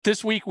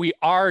This week we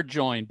are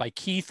joined by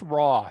Keith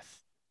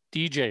Roth,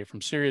 DJ from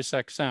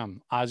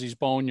SiriusXM, Ozzy's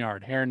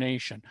Boneyard, Hair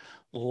Nation.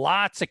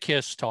 Lots of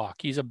Kiss talk.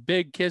 He's a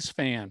big Kiss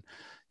fan.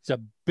 He's a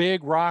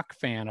big rock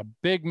fan, a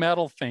big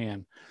metal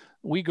fan.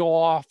 We go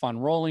off on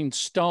Rolling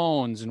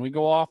Stones and we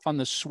go off on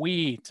the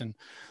Sweet, and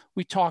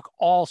we talk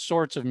all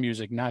sorts of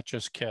music, not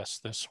just Kiss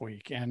this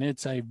week. And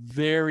it's a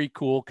very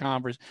cool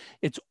conversation.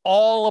 It's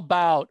all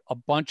about a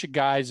bunch of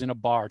guys in a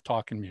bar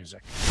talking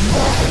music.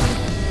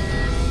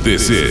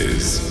 This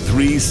is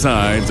Three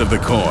Sides of the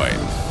Coin,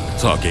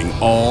 talking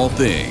all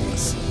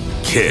things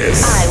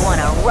Kiss. I want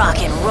to rock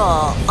and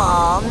roll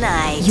all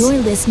night. You're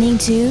listening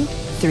to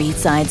Three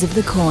Sides of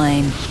the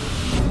Coin.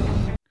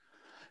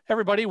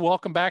 Everybody,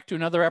 welcome back to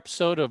another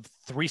episode of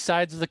Three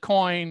Sides of the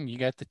Coin. You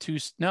got the two,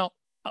 no,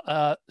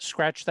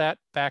 scratch that,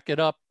 back it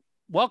up.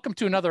 Welcome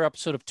to another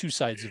episode of Two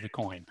Sides of the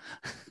Coin.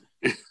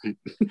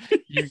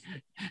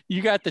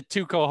 you got the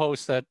two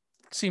co-hosts that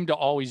seem to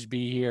always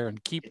be here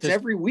and keep this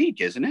every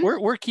week, isn't it?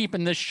 We're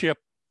keeping this ship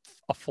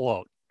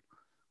afloat.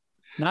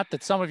 Not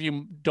that some of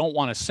you don't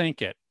want to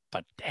sink it,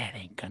 but that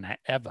ain't gonna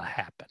ever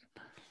happen.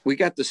 We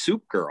got the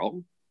soup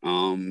girl.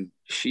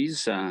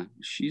 She's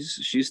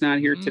not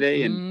here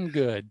today, and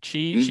good.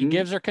 She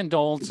gives her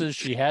condolences.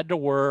 She had to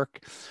work.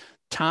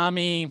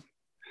 Tommy,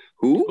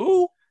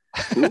 who?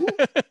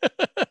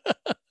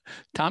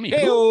 Tommy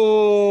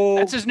Hey-o. Who?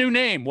 That's his new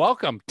name.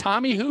 Welcome,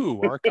 Tommy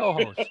Who, our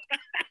co-host.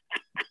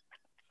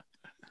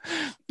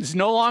 He's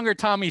no longer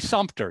Tommy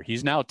Sumter.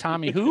 He's now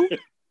Tommy Who?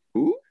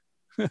 Who?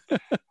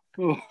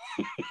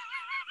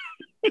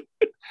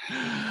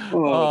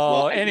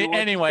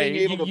 Anyway,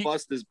 being able to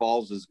bust his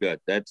balls is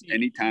good. That's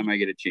anytime I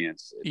get a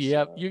chance.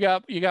 Yep, you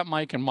got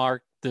Mike and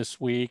Mark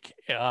this week.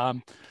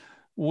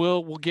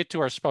 We'll get to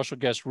our special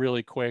guest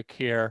really quick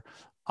here.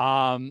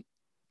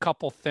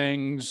 Couple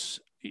things,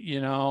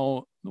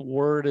 the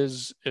word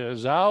is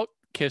out.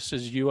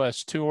 Kiss's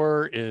U.S.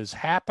 tour is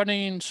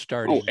happening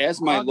starting. As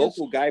my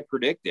local guy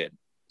predicted.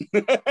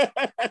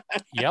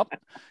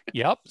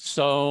 Yep.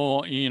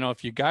 So,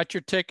 if you got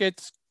your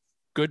tickets,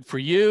 good for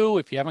you.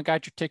 If you haven't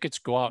got your tickets,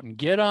 go out and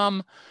get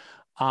them.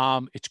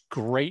 It's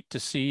great to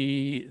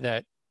see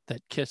that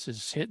Kiss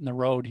is hitting the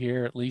road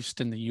here, at least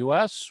in the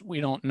U.S.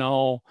 We don't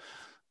know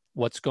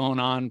what's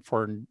going on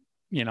for,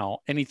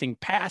 anything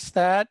past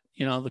that.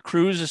 The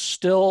cruise is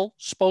still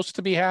supposed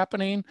to be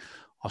happening.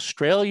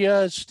 Australia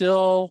is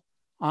still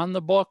on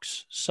the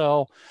books.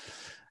 So,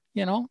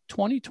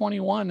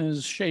 2021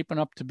 is shaping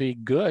up to be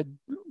good.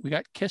 We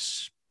got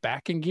Kiss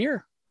back in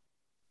gear.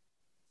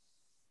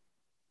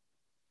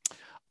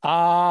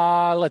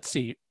 Let's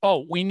see.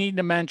 We need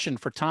to mention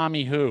for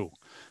Tommy Who.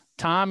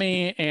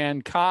 Tommy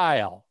and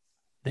Kyle,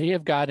 they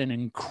have got an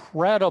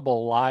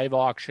incredible live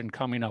auction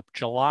coming up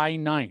July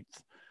 9th.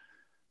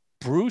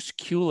 Bruce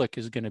Kulick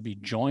is going to be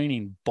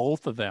joining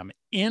both of them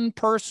in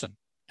person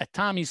at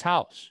Tommy's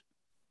house.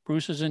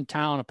 Bruce is in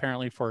town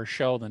apparently for a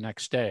show the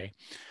next day.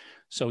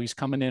 So he's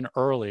coming in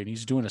early and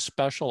he's doing a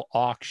special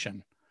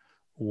auction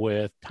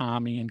with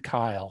Tommy and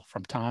Kyle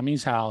from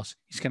Tommy's house.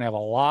 He's going to have a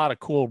lot of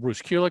cool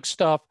Bruce Kulick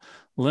stuff,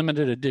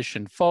 limited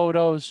edition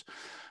photos,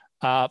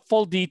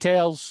 full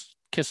details,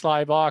 Kiss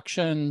Live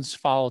Auctions.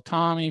 Follow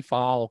Tommy,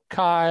 follow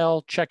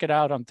Kyle. Check it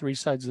out on Three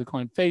Sides of the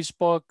Coin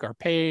Facebook, our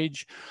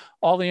page.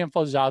 All the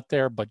info's out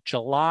there, but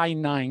July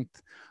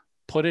 9th,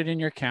 put it in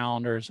your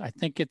calendars. I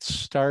think it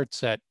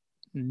starts at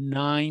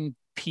 9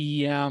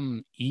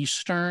 p.m.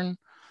 Eastern,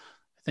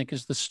 I think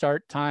is the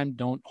start time.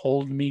 Don't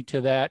hold me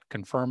to that.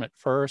 Confirm it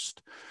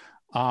first.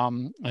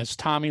 As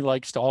Tommy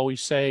likes to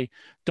always say,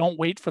 don't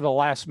wait for the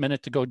last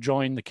minute to go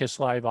join the Kiss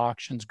Live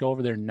auctions. Go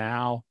over there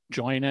now,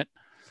 join it.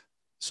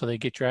 So they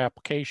get your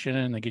application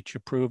and they get you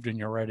approved and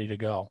you're ready to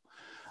go.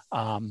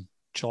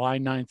 July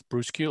 9th,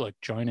 Bruce Kulick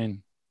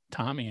joining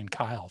Tommy and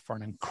Kyle for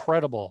an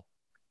incredible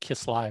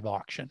Kiss Live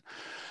auction.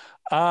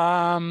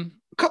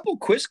 Couple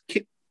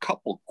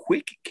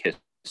quick Kiss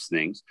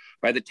things.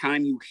 By the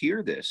time you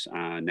hear this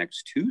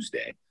next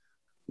Tuesday,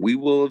 we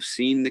will have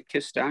seen the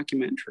Kiss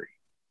documentary.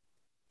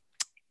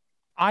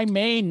 I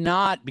may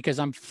not, because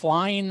I'm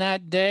flying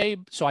that day,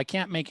 so I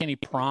can't make any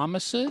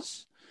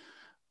promises.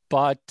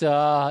 But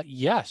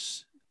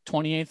yes,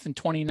 28th and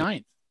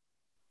 29th,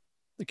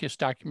 the Kiss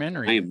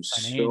documentary. I am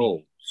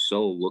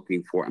so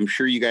looking for. I'm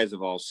sure you guys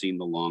have all seen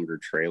the longer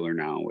trailer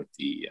now with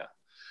the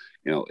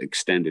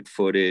extended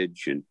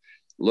footage. And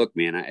look,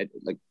 man, I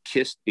like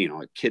Kiss, a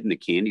kid in the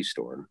candy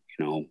store,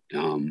 and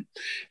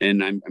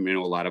I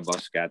know a lot of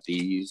us got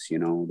these,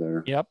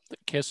 they're. Yep. The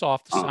Kiss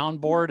Off the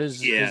Soundboard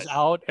is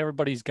out.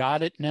 Everybody's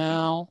got it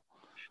now.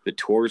 The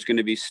tour's going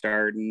to be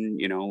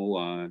starting, in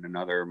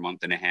another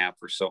month and a half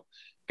or so.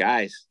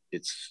 Guys,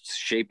 it's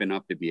shaping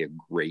up to be a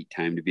great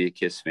time to be a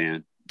Kiss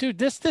fan. Dude,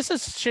 this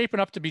is shaping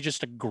up to be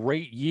just a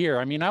great year.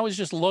 I mean, I was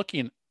just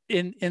looking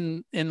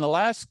in the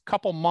last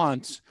couple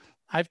months,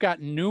 I've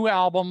got new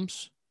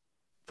albums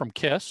from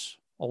Kiss,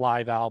 a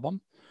live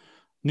album,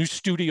 new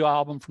studio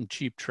album from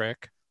Cheap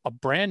Trick, a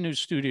brand new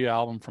studio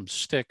album from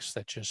Styx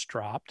that just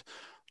dropped,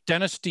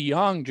 Dennis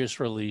DeYoung just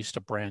released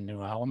a brand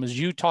new album. As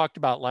you talked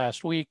about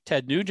last week,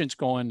 Ted Nugent's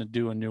going to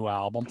do a new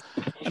album.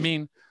 I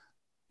mean,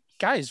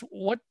 guys,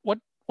 what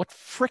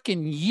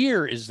freaking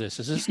year is this?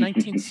 Is this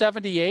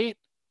 1978?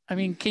 I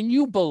mean, can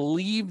you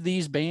believe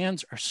these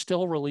bands are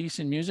still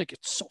releasing music?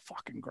 It's so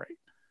fucking great.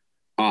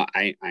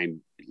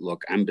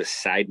 I'm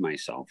beside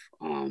myself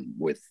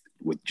with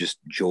just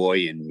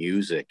joy and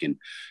music, and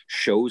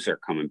shows are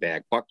coming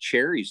back. Buck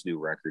Cherry's new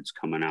record's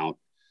coming out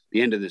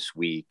the end of this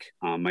week.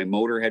 My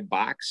Motorhead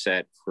box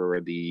set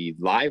for the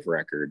live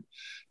record,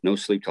 No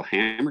Sleep Till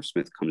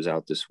Hammersmith, comes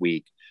out this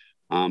week.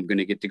 I'm going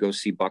to get to go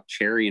see Buck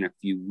Cherry in a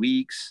few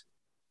weeks.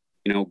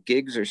 You know,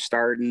 gigs are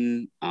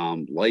starting.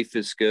 Life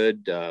is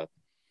good.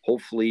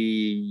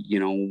 Hopefully,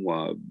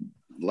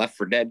 Left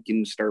for Dead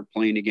can start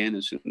playing again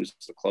as soon as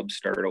the clubs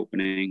start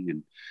opening.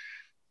 And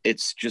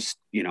it's just,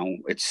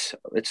 it's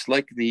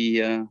like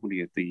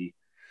the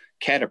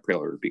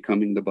caterpillar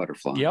becoming the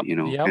butterfly. Yep,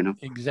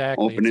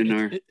 exactly.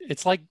 Opening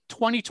it's like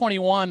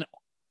 2021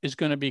 is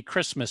going to be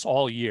Christmas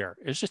all year.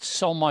 It's just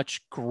so much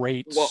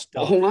great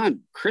stuff. Hold on,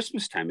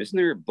 Christmas time. Isn't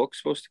there a book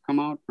supposed to come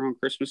out around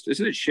Christmas?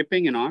 Isn't it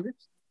shipping in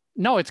August?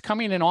 No, it's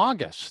coming in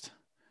August.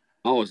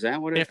 Oh, is that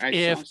what it?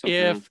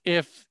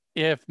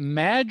 If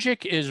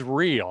magic is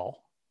real,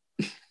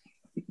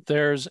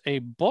 there's a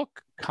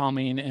book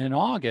coming in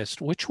August,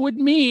 which would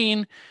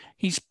mean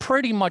he's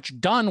pretty much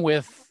done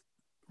with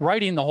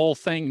writing the whole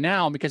thing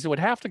now, because it would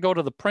have to go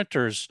to the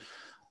printers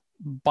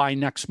by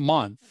next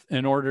month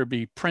in order to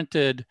be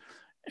printed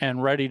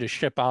and ready to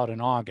ship out in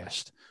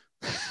August.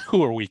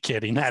 Who are we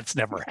kidding? That's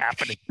never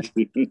happening.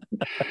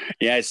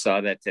 Yeah, I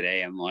saw that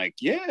today. I'm like,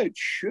 yeah, it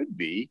should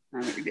be.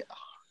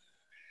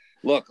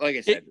 Look, like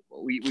I said,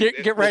 we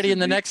get ready in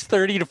the next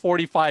 30 to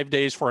 45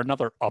 days for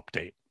another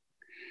update.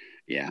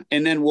 Yeah,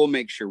 and then we'll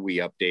make sure we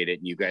update it,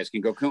 and you guys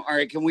can go. All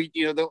right, can we?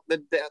 The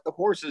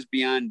horse is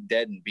beyond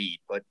dead and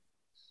beat. But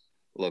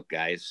look,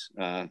 guys,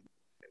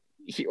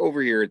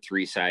 over here at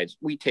Three Sides,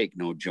 we take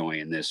no joy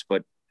in this.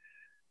 But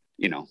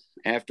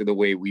after the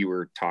way we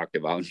were talked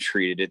about and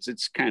treated,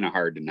 it's kind of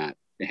hard to not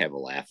have a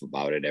laugh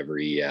about it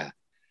every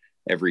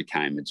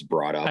time it's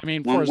brought up. I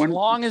mean, for as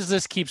long as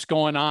this keeps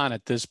going on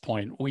at this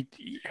point, we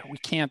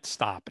can't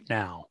stop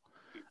now.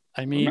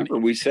 I mean, remember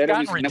we said it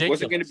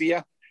wasn't going to be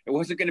out. It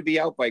wasn't going to be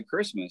out by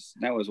Christmas.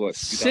 That was what,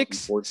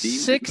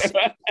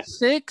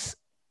 2014?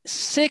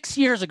 Six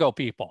years ago,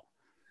 people.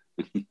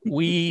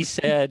 We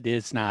said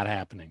it's not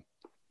happening.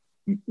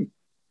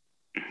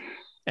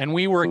 And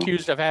we were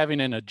accused of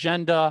having an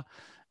agenda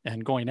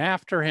and going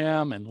after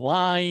him and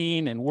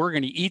lying, and we're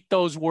going to eat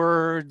those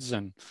words.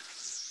 And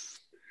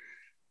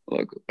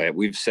look,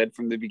 we've said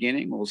from the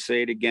beginning, we'll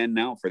say it again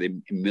now for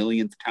the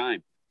millionth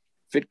time.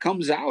 If it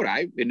comes out,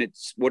 and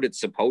it's what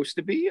it's supposed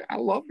to be, I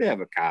love to have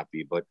a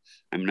copy, but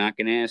I'm not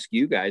going to ask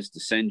you guys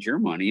to send your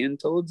money in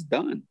until it's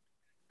done,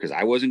 because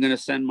I wasn't going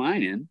to send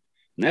mine in.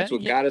 And that's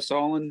what got us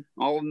all in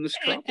this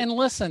trouble. And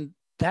listen,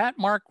 that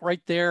mark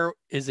right there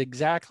is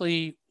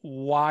exactly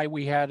why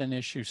we had an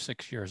issue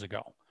 6 years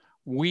ago.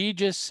 We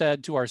just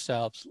said to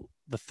ourselves,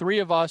 the three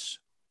of us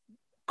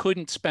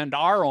couldn't spend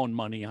our own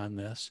money on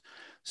this.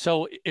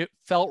 So it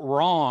felt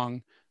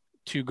wrong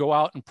to go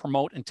out and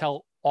promote and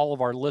tell all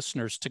of our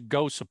listeners to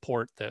go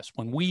support this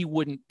when we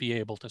wouldn't be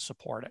able to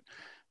support it.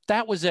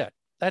 That was it.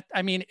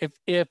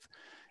 If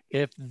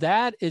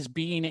that is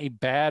being a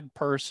bad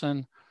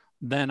person,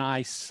 then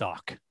I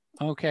suck.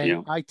 Okay.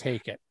 I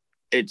take it.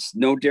 It's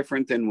no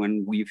different than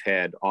when we've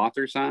had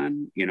authors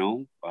on,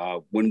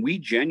 when we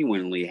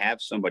genuinely have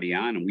somebody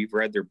on and we've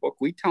read their book,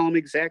 we tell them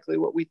exactly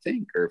what we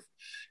think. Or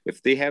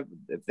if they have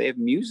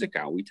music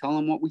out, we tell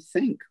them what we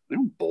think. We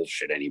don't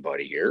bullshit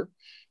anybody here.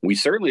 We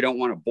certainly don't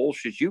want to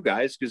bullshit you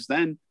guys, because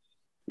then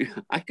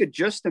I could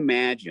just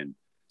imagine,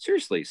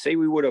 seriously, say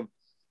we would have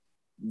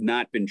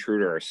not been true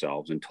to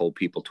ourselves and told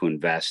people to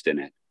invest in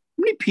it. How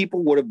many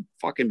people would have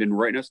fucking been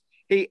writing us,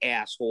 hey,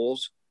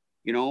 assholes,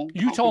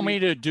 You told me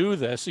to do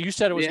this. You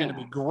said it was going to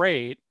be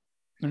great.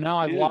 And now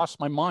I've lost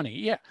my money.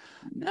 Yeah.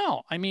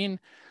 No, I mean,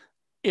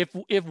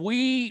 if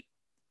we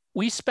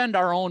spend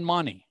our own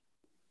money,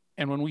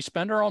 and when we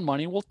spend our own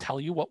money, we'll tell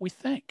you what we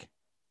think.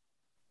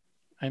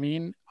 I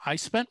mean, I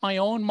spent my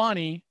own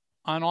money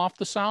on Off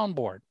the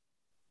Soundboard.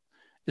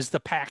 Is the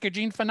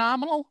packaging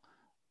phenomenal?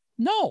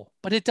 No,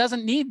 but it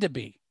doesn't need to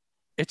be.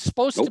 It's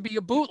supposed to be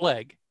a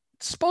bootleg.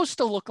 It's supposed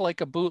to look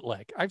like a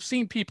bootleg. I've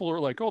seen people who are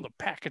like, oh, the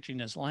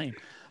packaging is lame.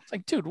 It's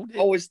like, dude.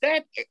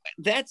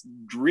 That's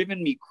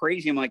driven me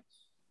crazy. I'm like,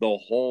 the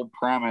whole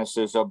premise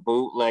is a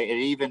bootleg. It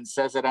even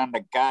says it on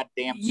the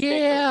goddamn sticker.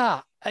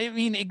 Yeah. I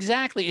mean,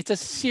 exactly. It's a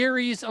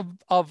series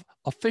of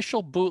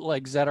official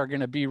bootlegs that are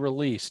going to be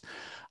released.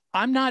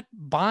 I'm not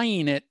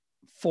buying it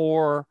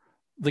for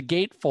the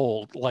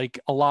gatefold like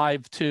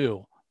Alive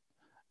 2.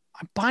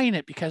 I'm buying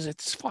it because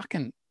it's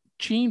fucking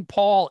Gene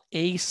Paul,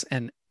 Ace,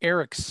 and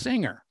Eric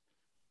Singer.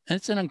 And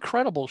it's an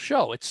incredible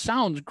show. It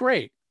sounds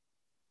great.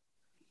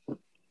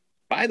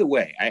 By the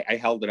way, I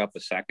held it up a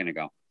second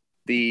ago.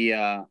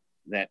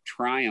 That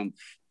Triumph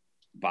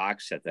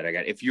box set that I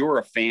got, if you're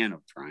a fan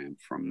of Triumph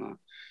from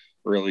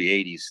early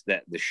 80s,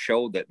 that the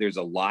show, that there's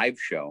a live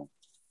show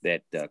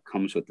that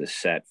comes with the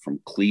set from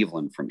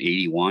Cleveland from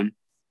 81.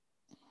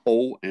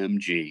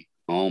 OMG.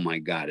 Oh my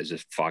God. Is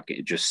this fucking,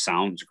 it just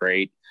sounds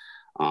great.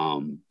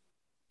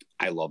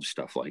 I love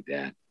stuff like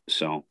that.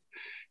 So,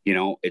 you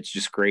know, it's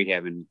just great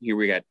having, here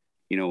we got,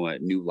 you know, a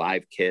new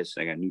live Kiss.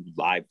 I got a new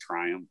live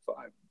Triumph.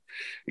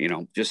 You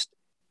know, just,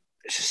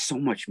 there's just so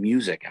much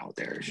music out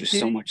there. There's just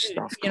so much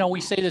stuff. You know,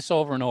 we say this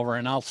over and over,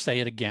 and I'll say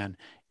it again.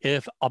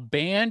 If a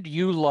band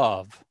you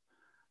love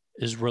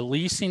is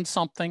releasing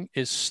something,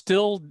 is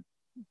still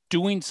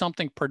doing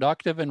something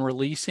productive and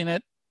releasing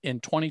it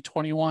in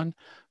 2021,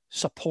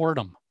 support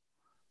them.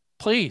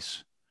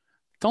 Please.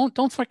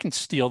 Don't fucking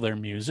steal their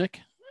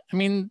music. I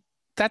mean,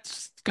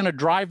 that's going to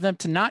drive them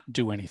to not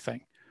do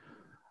anything.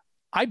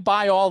 I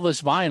buy all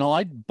this vinyl.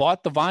 I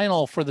bought the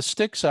vinyl for the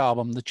Styx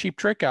album, the Cheap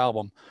Trick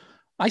album.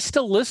 I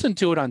still listen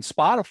to it on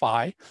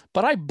Spotify,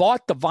 but I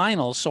bought the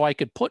vinyl so I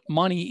could put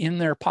money in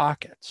their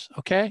pockets.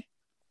 Okay.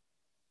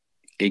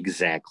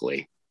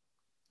 Exactly.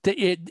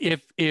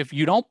 If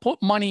you don't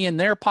put money in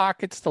their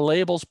pockets, the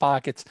label's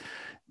pockets,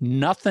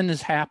 nothing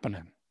is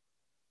happening.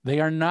 They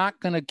are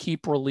not going to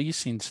keep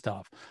releasing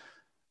stuff.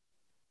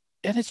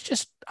 And it's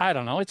just, I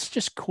don't know, it's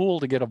just cool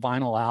to get a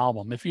vinyl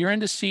album. If you're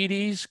into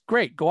CDs,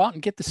 great. Go out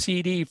and get the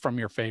CD from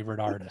your favorite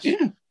artist.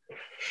 Yeah.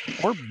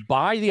 Or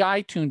buy the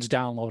iTunes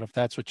download if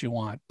that's what you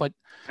want. But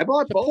I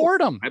bought support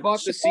both. them. I bought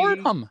support the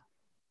CD. them.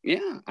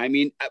 Yeah. I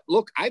mean,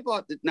 look, I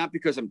bought it not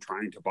because I'm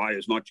trying to buy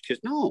as much,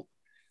 because no,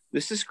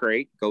 this is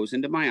great. Goes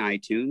into my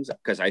iTunes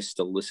because I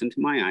still listen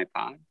to my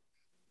iPod.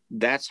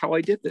 That's how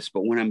I did this.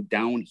 But when I'm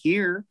down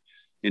here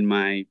in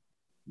my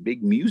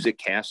big music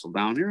castle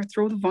down here, I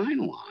throw the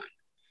vinyl on.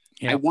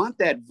 Yep. I want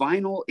that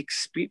vinyl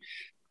experience.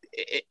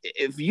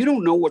 If you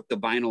don't know what the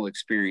vinyl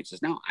experience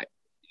is now,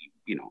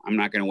 I'm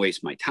not going to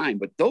waste my time,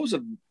 but those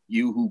of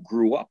you who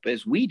grew up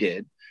as we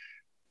did,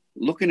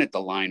 looking at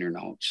the liner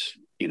notes,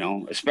 you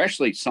know,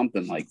 especially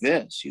something like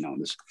this, you know,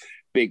 this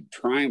big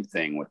Triumph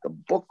thing with the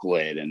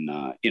booklet and,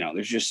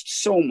 there's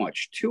just so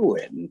much to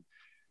it. And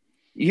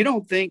you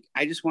don't think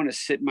I just want to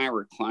sit in my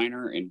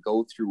recliner and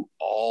go through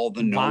all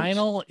the notes?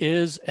 Vinyl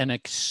is an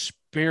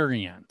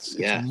experience.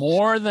 Yes. It's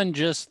more than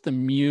just the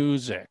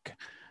music.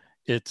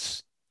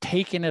 It's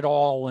taking it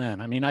all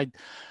in. I mean,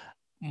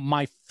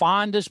 my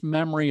fondest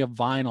memory of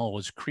vinyl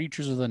was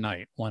Creatures of the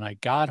Night. When I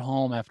got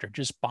home after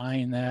just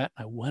buying that,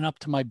 I went up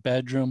to my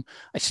bedroom.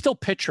 I still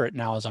picture it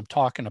now as I'm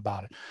talking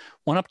about it.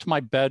 Went up to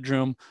my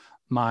bedroom,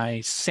 my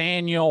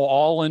Sanyo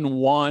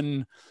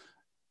all-in-one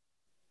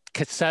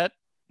cassette,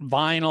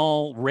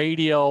 vinyl,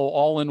 radio,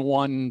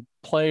 all-in-one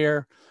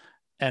player,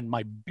 and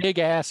my big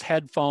ass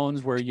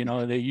headphones where, you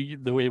know, they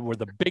were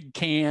the big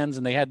cans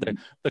and they had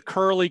the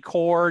curly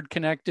cord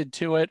connected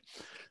to it.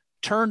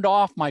 Turned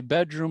off my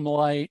bedroom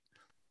light,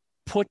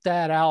 put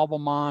that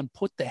album on,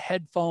 put the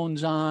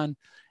headphones on,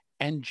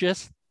 and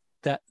just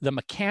the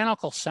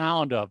mechanical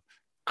sound of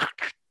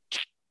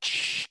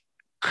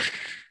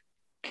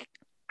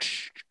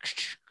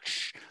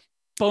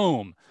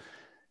boom.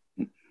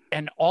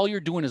 And all you're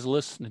doing is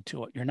listening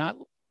to it. You're not,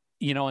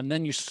 you know, and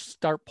then you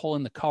start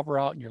pulling the cover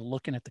out and you're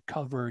looking at the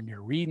cover and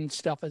you're reading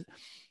stuff.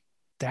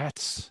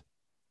 That's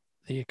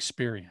the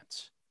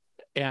experience.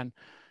 And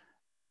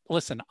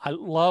listen, I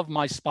love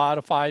my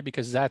Spotify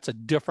because that's a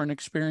different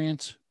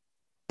experience,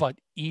 but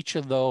each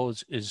of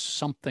those is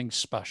something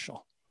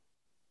special.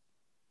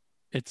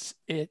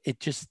 It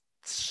just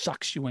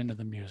sucks you into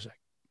the music.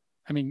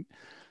 I mean,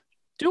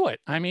 do it.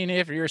 I mean,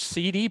 if you're a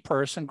CD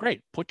person,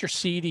 great, put your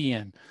CD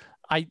in.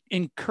 I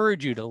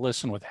encourage you to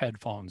listen with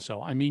headphones.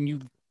 So, I mean,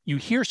 you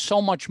hear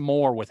so much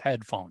more with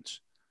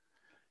headphones.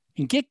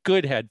 And get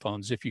good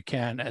headphones if you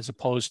can, as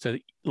opposed to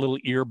little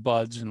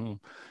earbuds and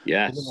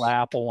little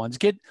Apple ones.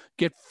 Get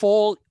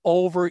full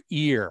over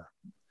ear,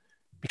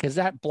 because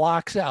that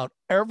blocks out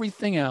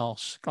everything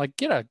else. Like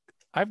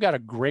I've got a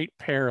great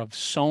pair of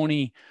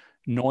Sony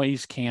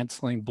noise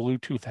canceling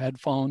Bluetooth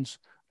headphones.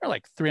 They're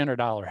like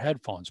 $300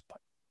 headphones, but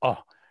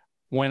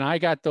when I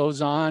got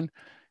those on,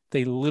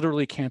 they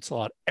literally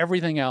cancel out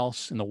everything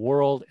else in the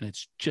world, and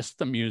it's just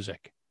the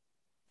music.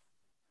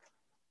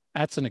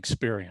 That's an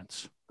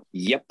experience.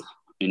 Yep.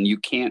 And you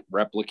can't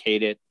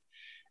replicate it.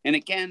 And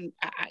again,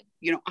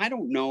 I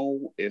don't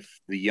know if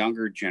the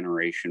younger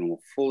generation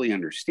will fully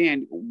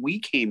understand. We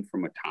came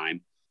from a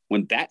time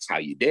when that's how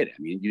you did it.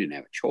 I mean, you didn't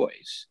have a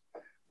choice.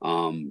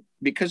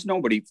 Because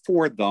nobody,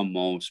 for the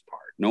most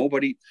part,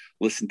 nobody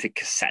listened to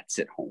cassettes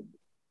at home.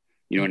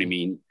 You know what I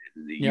mean?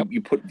 Yep.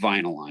 You put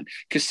vinyl on.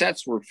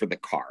 Cassettes were for the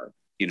car.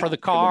 You know, for the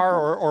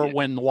car, or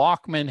when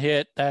Walkman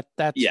hit, that's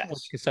what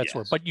cassettes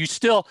were. But you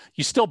still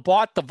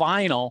bought the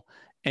vinyl,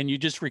 and you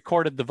just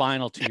recorded the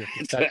vinyl to your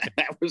cassette.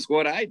 That was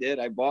what I did.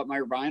 I bought my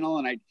vinyl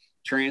and I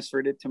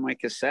transferred it to my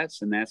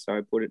cassettes, and that's how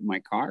I put it in my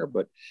car.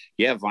 But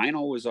yeah,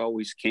 vinyl was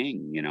always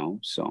king, you know.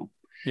 So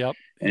yep.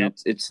 And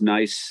it's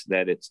nice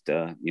that it's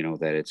that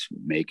it's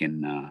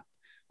making.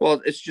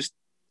 Well, it's just,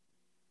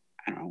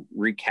 I don't know,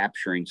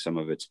 recapturing some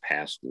of its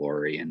past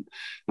glory. And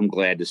I'm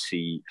glad to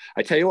see.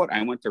 I tell you what,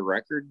 I went to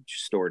Record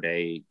Store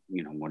Day,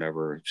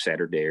 whatever,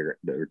 Saturday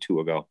or two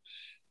ago.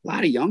 A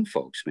lot of young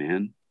folks,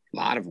 man, a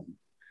lot of them.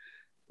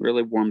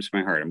 Really warms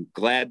my heart. I'm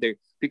glad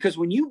because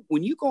when you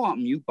go out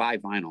and you buy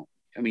vinyl,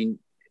 I mean,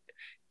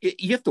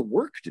 you have to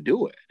work to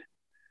do it.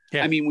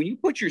 Yeah. I mean, when you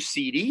put your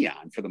CD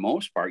on, for the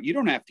most part, you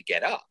don't have to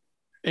get up.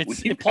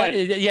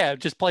 It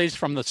just plays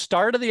from the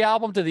start of the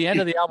album to the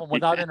end of the album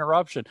without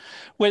interruption.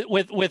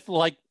 With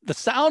like the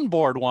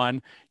soundboard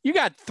one, you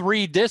got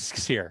 3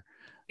 discs here.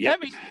 Yep.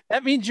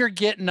 That means you're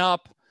getting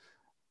up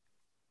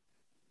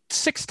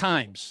 6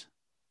 times,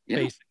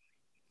 basically.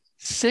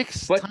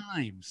 6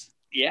 times.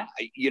 Yeah,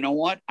 you know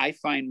what? I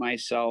find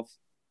myself,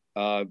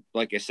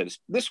 like I said,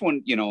 this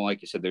one, like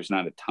I said, there's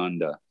not a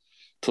ton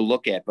to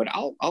look at, but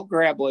I'll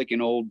grab like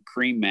an old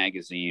Cream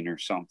magazine or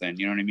something.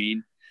 You know what I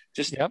mean?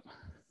 Just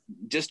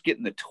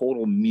getting the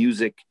total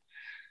music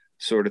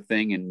sort of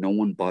thing, and no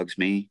one bugs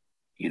me.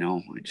 I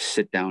just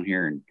sit down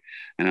here and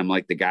I'm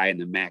like the guy in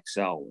the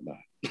Maxell.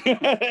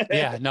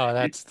 Yeah, no,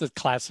 that's the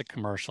classic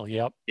commercial.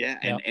 Yep.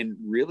 Yeah, and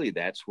really,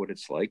 that's what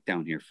it's like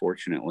down here.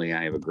 Fortunately,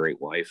 I have a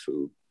great wife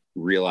who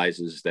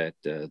realizes that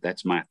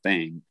that's my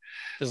thing.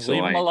 Just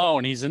leave him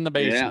alone. He's in the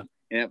basement.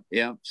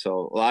 Yeah.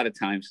 So a lot of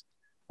times,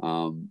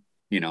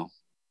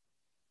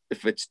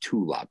 if it's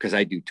too loud, because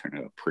I do turn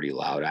it up pretty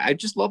loud. I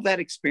just love that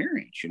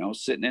experience,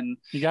 sitting in.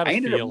 You got to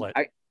feel it.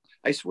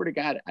 I swear to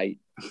God, I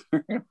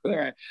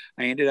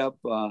ended up.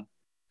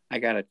 I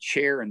got a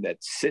chair and that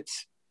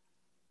sits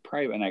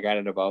private, and I got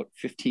it about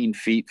 15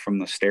 feet from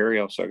the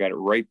stereo, so I got it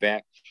right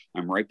back.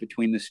 I'm right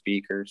between the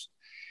speakers,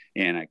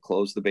 and I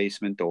closed the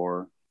basement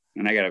door.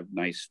 And I got a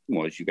nice,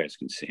 well, as you guys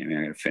can see, I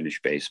got a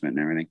finished basement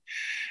and everything.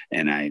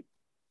 And I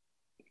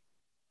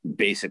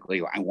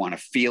want to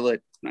feel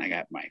it. And I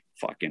got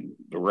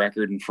the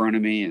record in front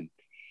of me. And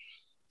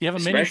you have a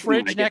mini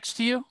fridge next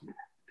to you?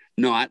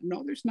 No,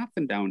 there's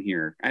nothing down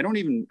here. I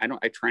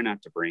try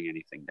not to bring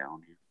anything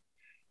down here.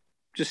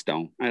 Just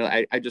don't.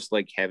 I just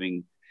like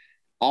having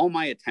all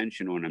my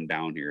attention when I'm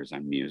down here is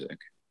on music.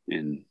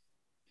 And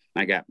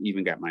I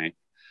even got my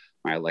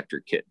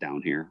electric kit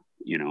down here.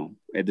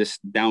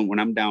 When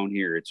I'm down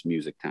here, it's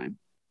music time.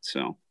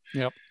 So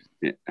yep.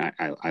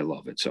 I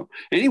love it. So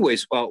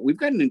anyways, we've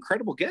got an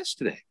incredible guest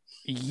today.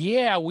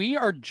 Yeah, we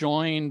are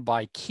joined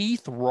by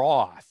Keith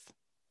Roth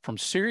from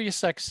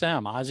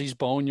SiriusXM, Ozzy's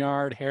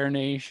Boneyard, Hair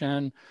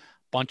Nation,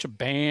 bunch of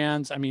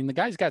bands. I mean, the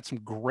guy's got some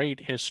great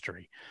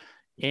history.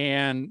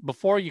 And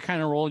before you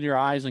kind of roll your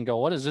eyes and go,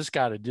 what does this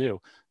got to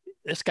do?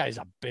 This guy's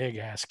a big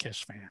ass Kiss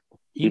fan.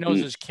 He knows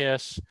his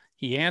Kiss.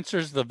 He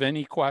answers the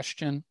Vinny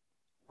question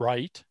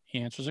right. He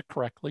answers it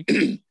correctly.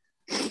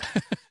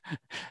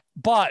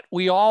 But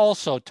we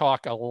also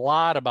talk a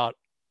lot about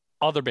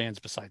other bands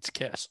besides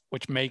Kiss,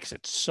 which makes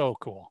it so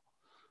cool.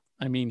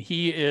 I mean,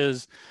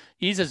 he's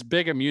as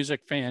big a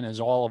music fan as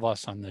all of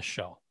us on this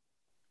show.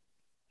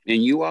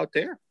 And you out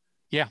there.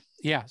 Yeah.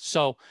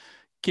 So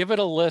give it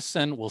a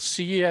listen. We'll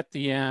see you at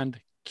the end.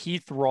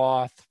 Keith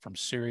Roth from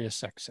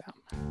SiriusXM.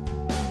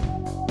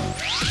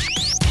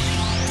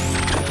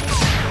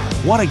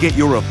 Want to get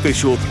your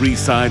official 3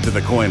 Sides of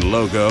the Coin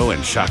logo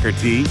and shocker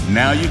tee?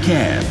 Now you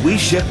can. We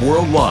ship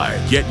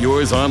worldwide. Get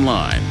yours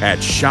online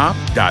at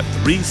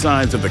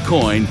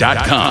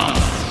shop.3sidesofthecoin.com.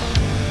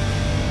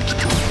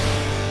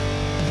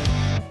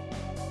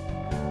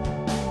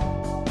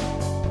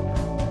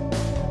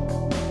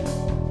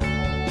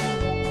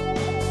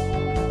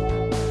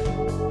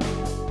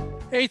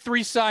 Hey,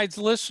 3 Sides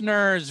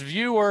listeners,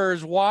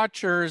 viewers,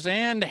 watchers,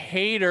 and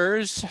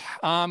haters,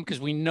 because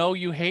we know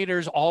you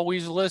haters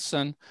always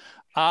listen.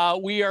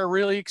 We are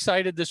really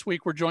excited this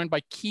week. We're joined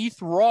by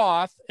Keith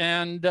Roth,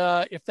 and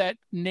if that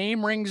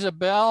name rings a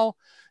bell,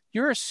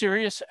 you're a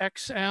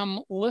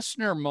SiriusXM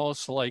listener,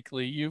 most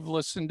likely. You've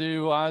listened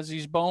to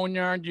Ozzy's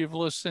Boneyard. You've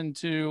listened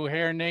to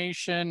Hair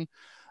Nation.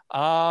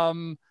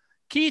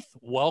 Keith,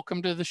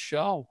 welcome to the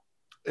show.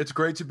 It's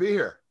great to be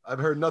here. I've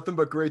heard nothing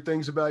but great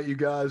things about you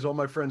guys. All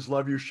my friends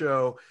love your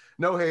show.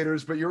 No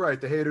haters, but you're right.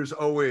 The haters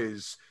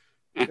always,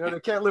 they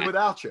can't live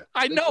without you.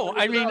 I know.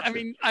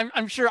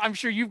 I'm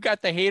sure you've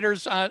got the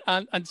haters on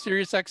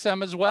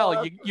SiriusXM as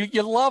well.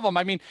 You love them.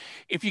 I mean,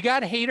 if you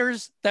got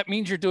haters, that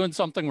means you're doing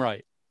something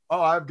right. Oh,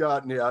 I've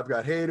got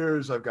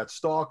haters. I've got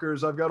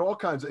stalkers. I've got all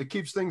kinds. It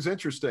keeps things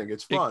interesting.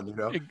 It's fun,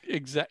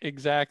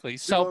 Exactly.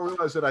 So people don't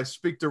realize that I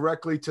speak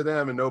directly to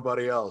them and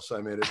nobody else.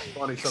 I mean, it's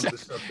funny some of the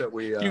stuff that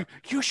we.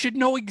 You should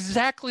know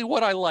exactly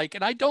what I like,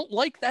 and I don't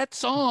like that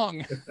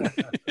song.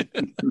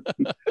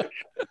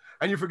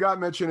 And you forgot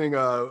mentioning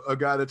a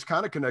guy that's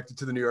kind of connected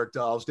to the New York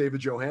Dolls,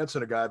 David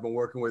Johansen, a guy I've been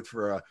working with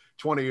for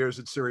 20 years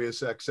at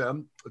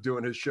SiriusXM,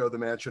 doing his show, The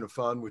Mansion of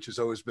Fun, which has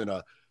always been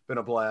a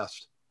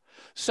blast.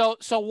 So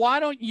why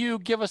don't you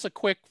give us a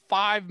quick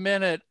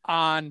 5-minute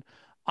on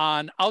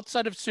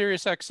outside of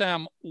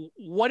SiriusXM,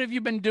 what have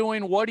you been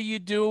doing? What do you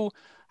do?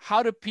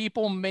 How do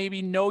people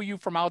maybe know you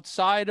from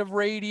outside of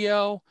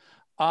radio?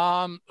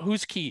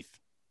 Who's Keith?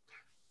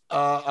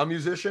 A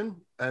musician,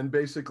 And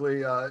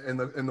basically,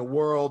 in the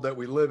world that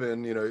we live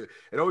in, you know,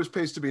 it always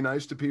pays to be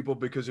nice to people,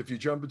 because if you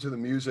jump into the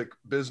music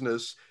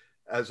business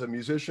as a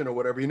musician or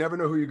whatever, you never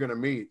know who you're going to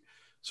meet.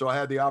 So I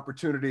had the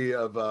opportunity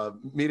of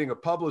meeting a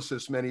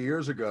publicist many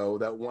years ago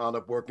that wound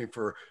up working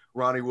for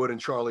Ronnie Wood and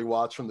Charlie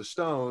Watts from the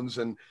Stones,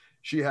 and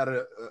she had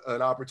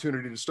an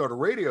opportunity to start a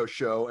radio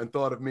show and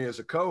thought of me as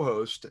a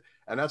co-host,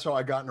 and that's how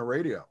I got into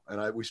radio.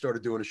 And we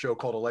started doing a show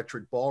called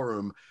Electric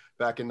Ballroom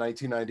back in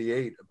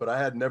 1998, but I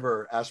had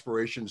never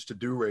aspirations to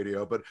do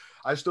radio. But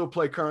I still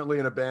play currently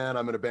in a band.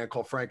 I'm in a band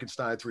called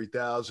Frankenstein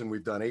 3000.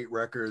 We've done 8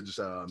 records.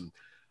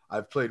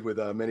 I've played with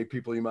many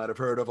people you might have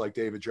heard of, like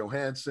David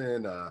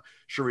Johansen,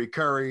 Cherie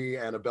Currie,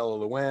 Annabella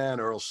Luan,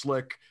 Earl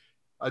Slick.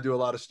 I do a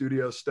lot of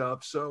studio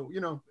stuff. So, you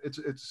know,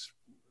 it's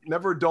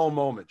never a dull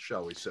moment,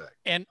 shall we say.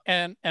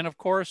 And of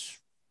course,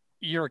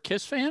 you're a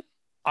Kiss fan.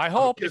 I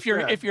hope if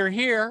you're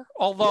here,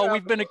 although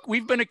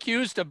we've been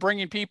accused of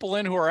bringing people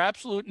in who are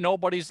absolute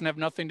nobodies and have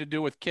nothing to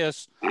do with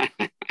Kiss.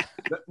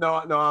 No,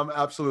 I'm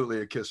absolutely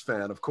a Kiss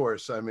fan, of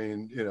course. I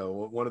mean, you know,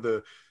 one of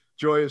the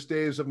joyous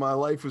days of my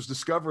life was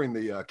discovering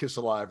the Kiss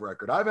Alive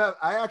record. I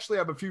actually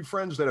have a few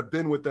friends that have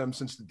been with them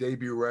since the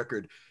debut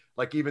record,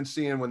 like even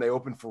seeing when they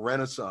opened for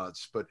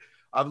Renaissance. But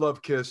I've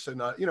loved Kiss,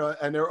 and you know,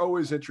 and they're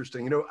always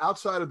interesting. You know,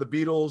 outside of the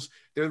Beatles,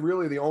 they're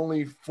really the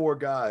only 4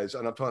 guys,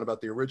 and I'm talking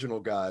about the original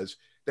guys,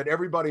 that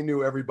everybody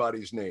knew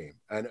everybody's name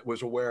and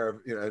was aware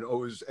of, you know, and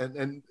always,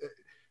 and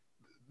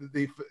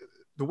the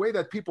way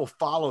that people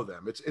follow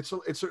them,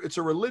 it's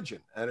a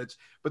religion. And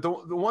but the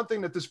one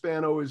thing that this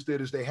band always did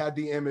is they had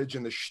the image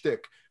and the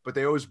shtick, but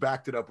they always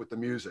backed it up with the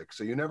music.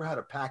 So you never had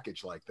a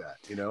package like that,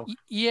 you know?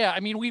 Yeah. I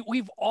mean,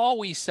 we've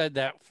always said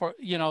that, for,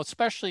 you know,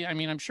 especially, I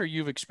mean, I'm sure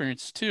you've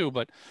experienced too,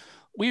 but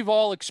we've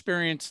all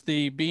experienced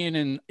the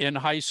being in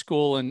high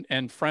school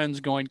and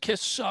friends going,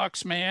 Kiss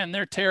sucks, man.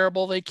 They're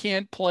terrible. They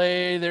can't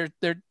play.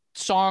 Their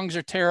songs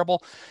are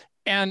terrible.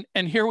 And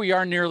here we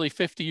are nearly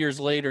 50 years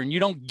later, and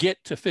you don't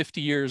get to 50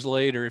 years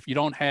later if you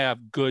don't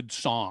have good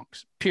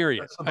songs,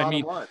 period. I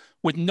mean,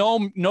 with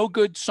no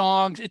good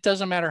songs, it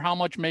doesn't matter how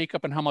much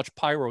makeup and how much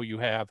pyro you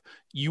have,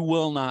 you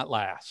will not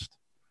last.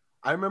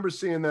 I remember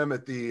seeing them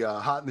at the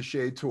Hot in the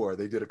Shade tour.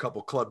 They did a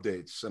couple club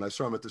dates, and I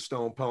saw them at the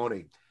Stone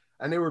Pony.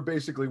 And they were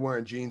basically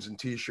wearing jeans and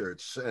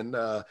T-shirts. And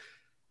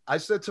I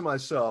said to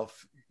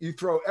myself, you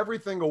throw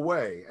everything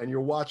away and you're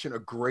watching a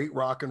great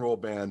rock and roll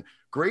band,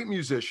 great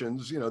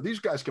musicians. You know, these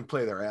guys can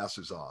play their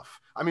asses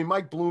off. I mean,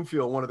 Mike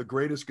Bloomfield, one of the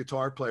greatest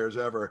guitar players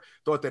ever,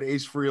 thought that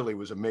Ace Frehley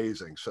was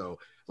amazing. So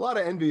a lot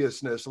of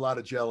enviousness, a lot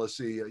of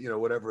jealousy, you know,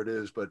 whatever it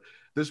is. But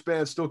this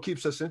band still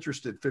keeps us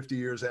interested 50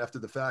 years after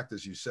the fact,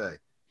 as you say.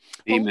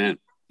 Amen. Well,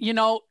 you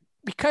know,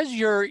 because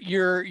you're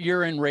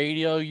in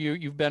radio,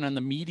 you've been on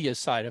the media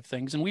side of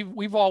things, and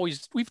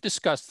we've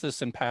discussed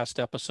this in past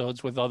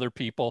episodes with other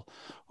people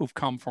who've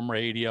come from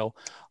radio.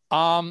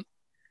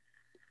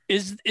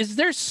 Is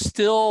there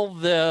still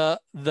the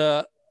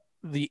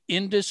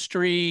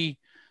industry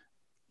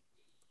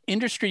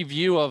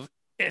view of,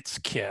 it's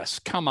Kiss?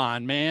 Come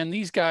on, man,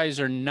 these guys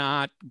are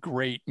not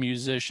great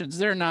musicians.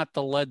 They're not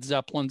the Led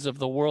Zeppelins of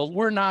the world.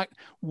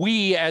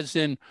 We as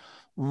in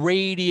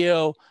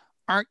radio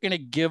aren't going to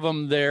give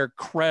them their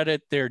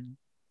credit, the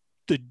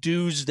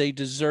dues they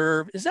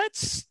deserve. Is that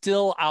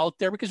still out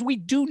there? Because we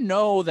do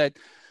know that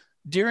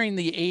during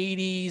the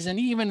 80s and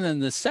even in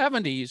the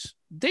 70s,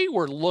 they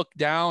were looked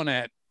down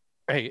at,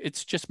 hey,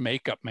 it's just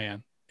makeup,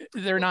 man.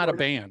 They're not a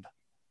band.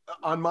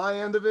 On my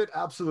end of it,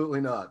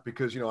 absolutely not.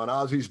 Because, you know, on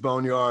Ozzy's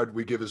Boneyard,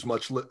 we give as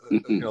much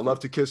love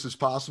to Kiss as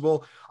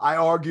possible. I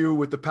argue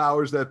with the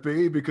powers that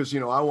be because, you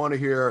know, I want to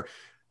hear,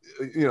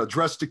 you know,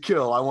 Dressed to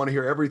Kill. I want to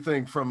hear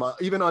everything from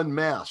even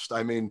Unmasked.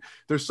 I mean,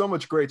 there's so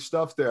much great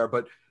stuff there,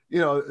 but you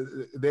know,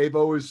 they've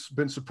always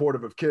been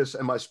supportive of Kiss,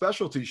 and my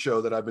specialty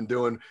show that I've been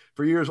doing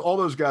for years, all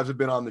those guys have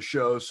been on the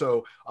show.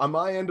 So on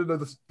my end of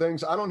the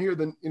things, I don't hear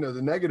the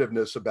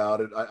negativeness about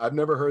it. I've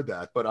never heard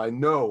that, but I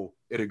know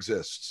it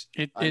exists.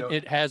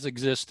 It has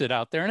existed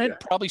out there, and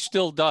it probably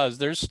still does.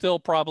 There's still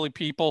probably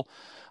people.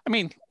 I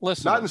mean,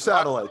 listen. Not in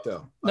satellite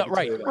though. No,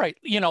 right.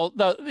 You know,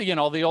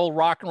 the old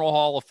Rock and Roll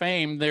Hall of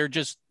Fame. They're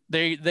just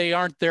they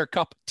aren't their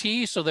cup of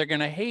tea, so they're going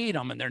to hate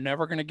them, and they're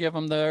never going to give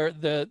them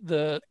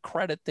the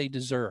credit they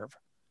deserve.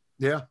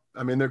 Yeah,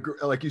 I mean, they're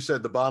like you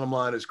said. The bottom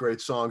line is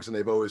great songs, and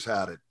they've always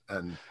had it.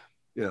 And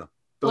you know,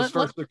 those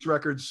first 6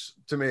 records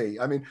to me.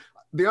 I mean,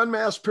 the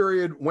Unmasked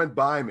period went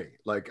by me.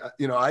 Like,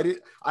 you know, I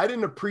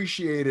didn't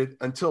appreciate it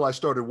until I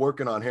started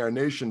working on Hair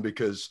Nation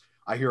because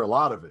I hear a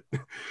lot of it.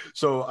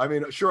 So, I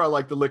mean, sure, I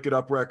like the Lick It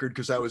Up record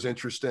because that was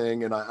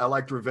interesting. And I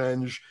liked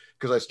Revenge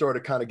because I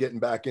started kind of getting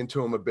back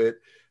into them a bit.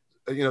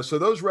 You know, so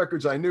those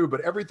records I knew,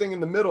 but everything in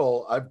the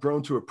middle, I've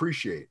grown to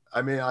appreciate.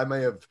 I mean, I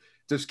may have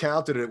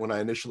discounted it when I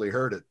initially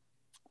heard it.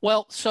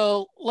 Well,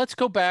 so let's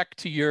go back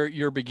to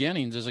your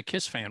beginnings as a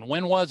Kiss fan.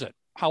 When was it?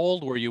 How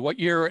old were you? What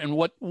year? And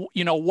what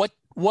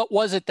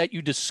was it that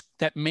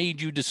that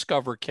made you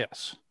discover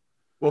Kiss?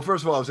 Well,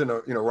 first of all, I was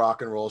into,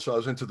 rock and roll. So I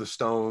was into the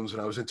Stones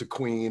and I was into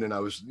Queen and I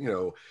was,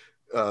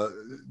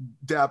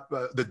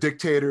 the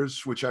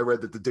Dictators, which I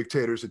read that the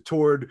Dictators had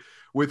toured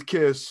with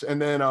Kiss,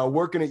 and then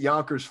working at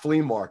Yonkers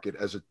Flea Market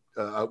as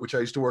which I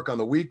used to work on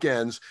the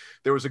weekends.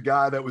 There was a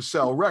guy that would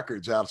sell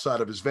records outside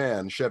of his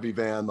van, Chevy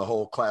van, the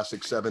whole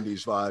classic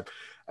 70s vibe.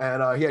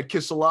 And he had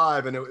Kiss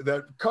Alive, and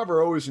that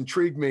cover always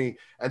intrigued me.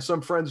 And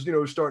some friends,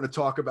 were starting to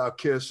talk about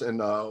Kiss. And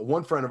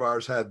one friend of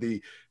ours had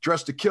the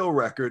Dress to Kill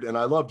record, and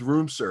I loved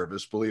Room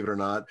Service, believe it or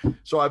not.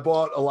 So I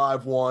bought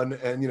Alive 1,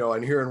 and,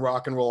 and hearing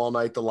Rock and Roll All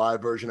Night, the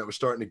live version, that was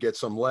starting to get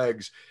some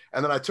legs.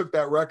 And then I took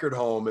that record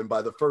home, and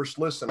by the first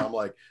listen, I'm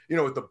like,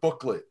 with the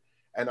booklet.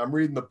 And I'm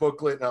reading the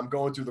booklet, and I'm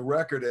going through the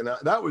record. And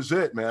that was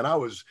it, man.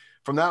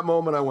 From that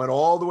moment, I went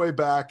all the way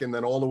back and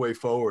then all the way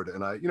forward.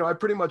 And I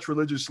pretty much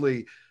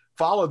religiously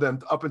follow them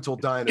up until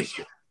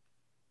Dynasty.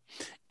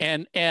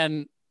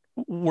 And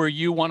were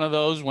you one of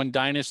those when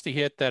Dynasty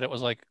hit that it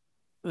was like,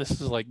 this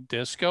is like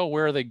disco?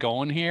 Where are they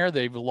going here?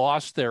 They've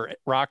lost their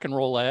rock and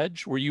roll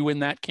edge. Were you in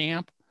that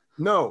camp?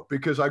 No,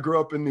 because I grew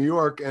up in New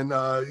York, and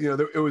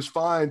it was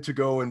fine to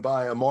go and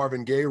buy a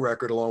Marvin Gaye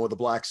record along with a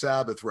Black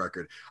Sabbath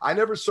record. I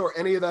never saw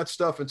any of that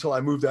stuff until I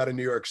moved out of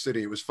New York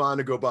City. It was fine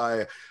to go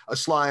buy a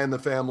Sly and the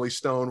Family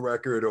Stone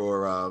record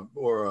or a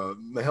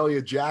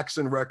Mahalia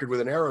Jackson record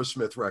with an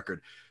Aerosmith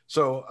record.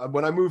 So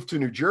when I moved to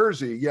New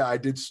Jersey, I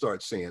did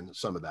start seeing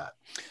some of that.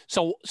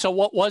 So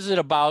what was it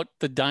about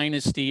the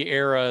Dynasty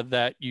era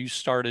that you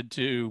started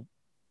to?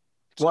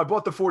 Well, I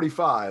bought the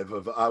 45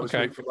 of I Was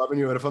Made for Loving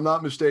You. And if I'm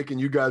not mistaken,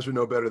 you guys would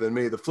know better than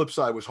me. The flip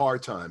side was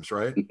Hard Times,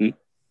 right? Mm-hmm.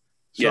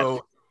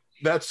 So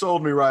that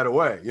sold me right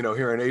away.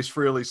 Hearing Ace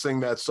Frehley sing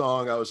that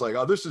song, I was like,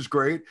 oh, this is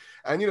great.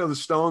 And, the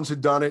Stones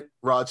had done it.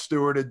 Rod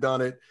Stewart had done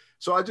it.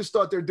 So I just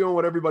thought they're doing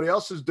what everybody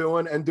else is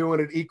doing and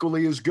doing it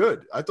equally as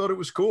good. I thought it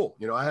was cool.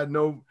 I had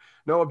no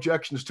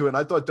objections to it. And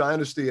I thought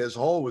Dynasty as a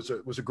whole was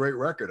a great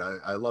record.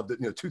 I loved it.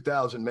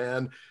 2000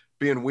 Man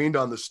being weaned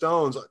on the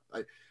Stones.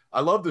 I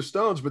love the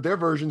Stones, but their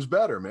version's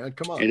better, man.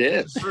 Come on. It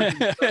is.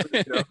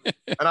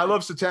 And I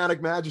love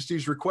Satanic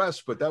Majesty's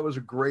Request, but that was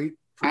a great.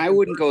 I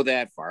wouldn't go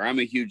that far. I'm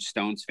a huge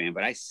Stones fan,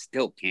 but I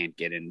still can't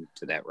get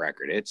into that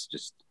record. It's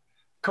just.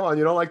 Come on,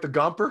 you don't like the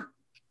Gumper?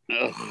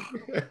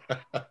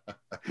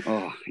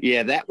 Oh,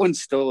 yeah, that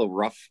one's still a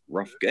rough.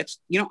 It's,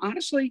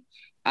 honestly,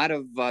 out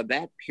of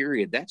that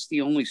period, that's the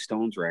only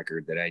Stones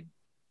record that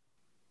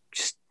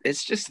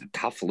it's just a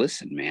tough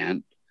listen,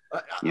 man.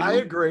 I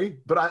agree,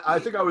 but I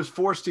think I was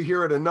forced to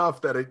hear it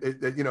enough that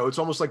it's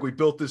almost like we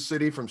built this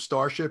city from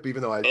Starship,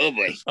 even though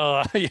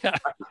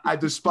I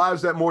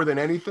despise that more than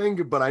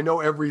anything, but I know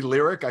every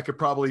lyric. I could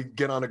probably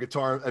get on a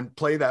guitar and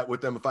play that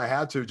with them if I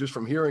had to, just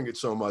from hearing it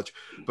so much.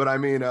 But I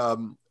mean,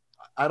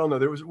 I don't know.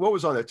 What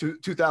was on there?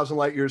 2,000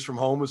 Light Years from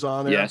Home was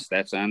on there. Yes,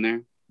 that's on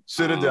there.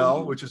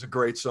 Citadel, which is a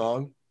great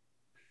song.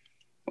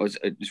 Was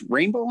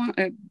Rainbow on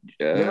it?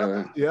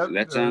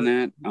 That's on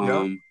that.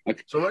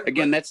 Okay. So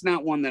again, that's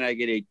not one that I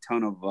get a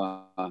ton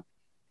of.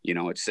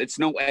 It's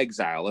no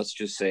Exile. Let's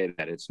just say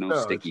that it's no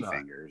Sticky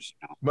Fingers.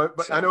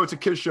 But I know it's a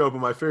Kiss show, but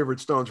my favorite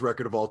Stones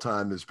record of all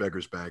time is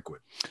Beggar's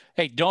Banquet.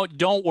 Hey,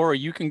 don't worry.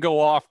 You can go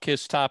off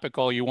Kiss topic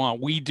all you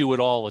want. We do it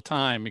all the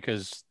time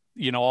because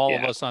all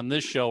of us on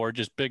this show are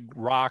just big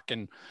rock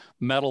and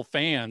metal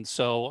fans.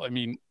 So I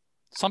mean,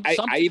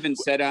 I even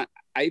said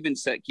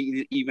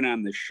even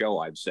on the show,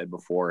 I've said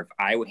before, if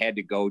I had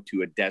to go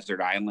to a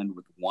desert island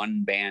with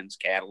one band's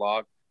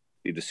catalog,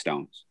 it'd be the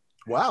Stones.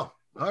 Wow.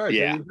 All right.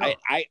 Yeah.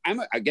 I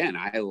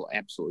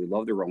absolutely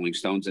love the Rolling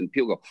Stones, and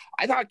people go,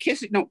 I thought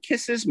Kiss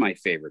is my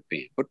favorite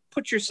band, but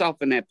put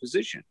yourself in that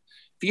position.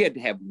 If you had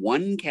to have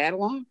one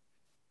catalog,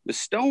 the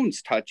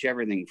Stones touch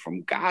everything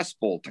from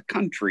gospel to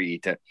country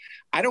to,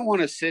 I don't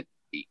want to sit.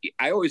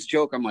 I always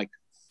joke. I'm like,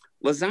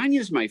 lasagna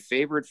is my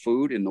favorite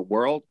food in the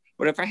world.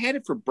 But if I had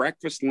it for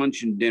breakfast,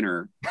 lunch, and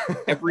dinner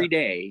every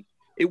day,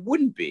 it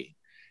wouldn't be.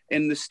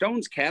 And the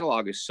Stones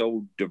catalog is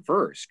so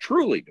diverse,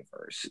 truly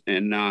diverse.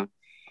 And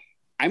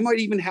I might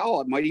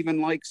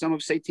even like some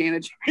of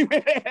Satanic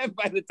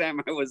by the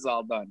time I was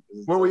all done.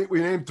 Well, we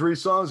named 3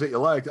 songs that you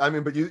liked. I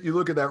mean, but you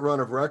look at that run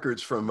of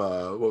records from,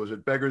 what was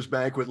it? Beggar's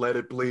Banquet, Let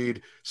It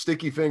Bleed,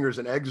 Sticky Fingers,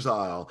 and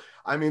Exile.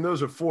 I mean,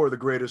 those are 4 of the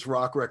greatest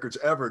rock records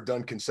ever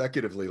done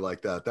consecutively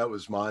like that. That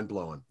was mind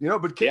blowing,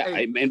 but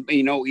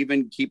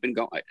even keeping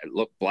going,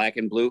 look, Black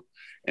and Blue.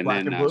 And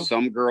Black then and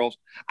Some Girls,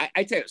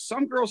 I tell you,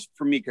 Some Girls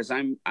for me, cause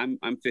I'm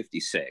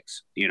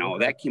 56, okay.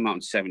 That came out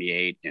in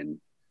 78,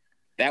 and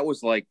that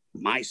was like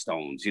my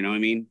Stones, you know what I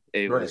mean?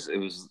 It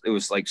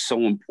was like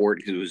so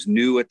important because it was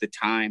new at the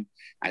time.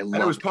 And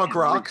it was punk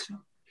rock.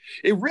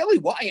 It really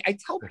was. I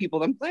tell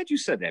people, I'm glad you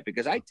said that,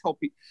 because I tell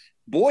people,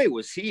 boy,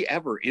 was he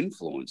ever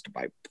influenced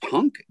by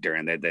punk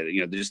during that,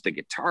 just the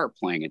guitar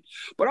playing.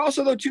 But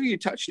also, though, too, you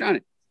touched on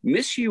it.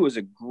 Miss You was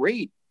a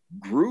great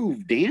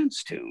groove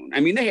dance tune. I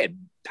mean, they had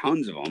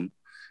tons of them.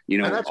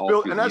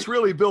 And that's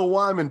really Bill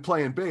Wyman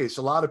playing bass.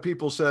 A lot of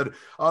people said,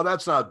 "Oh,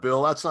 that's not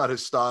Bill. That's not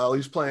his style.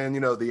 He's playing,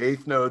 the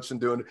eighth notes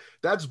and doing."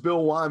 That's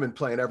Bill Wyman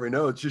playing every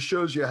note. It just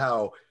shows you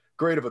how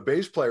great of a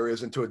bass player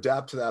is, and to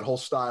adapt to that whole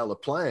style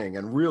of playing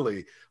and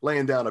really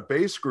laying down a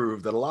bass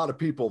groove that a lot of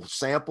people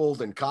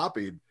sampled and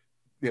copied.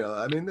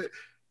 I mean,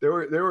 They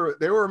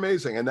were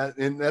amazing. And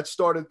that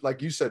started,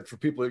 like you said, for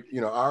people,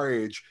 our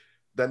age,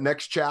 that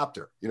next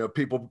chapter,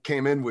 people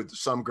came in with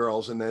Some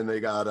Girls, and then they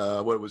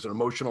got, what was an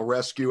Emotional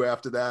Rescue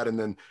after that. And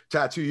then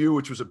Tattoo You,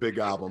 which was a big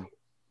album.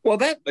 Well,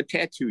 but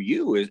Tattoo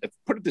You is,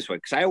 put it this way,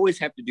 because I always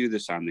have to do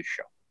this on this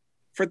show.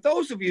 For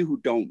those of you who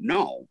don't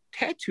know,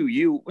 Tattoo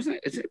You,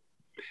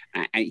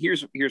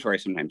 here's where I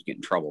sometimes get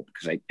in trouble,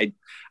 because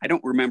I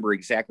don't remember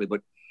exactly,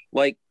 but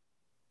like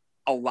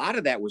a lot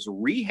of that was a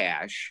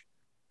rehash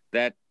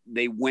that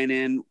they went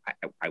in.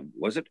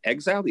 Was it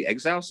the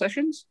Exile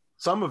sessions?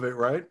 Some of it,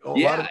 right? A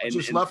yeah, lot of it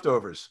just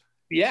leftovers.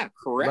 Yeah,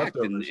 correct.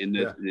 Leftovers,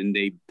 and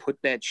they put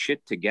that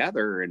shit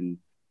together and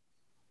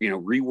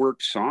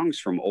reworked songs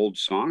from old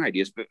song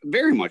ideas, but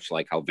very much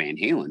like how Van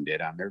Halen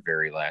did on their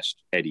very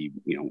last Eddie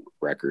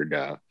record,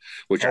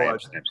 which I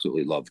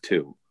absolutely love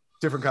too.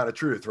 Different Kind of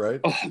Truth,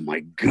 right? Oh my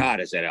God,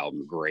 is that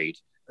album great?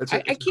 I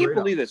can't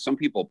believe that some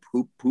people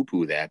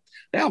poo-poo that.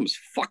 That album's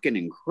fucking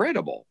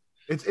incredible.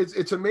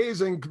 It's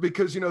amazing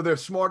because, they're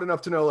smart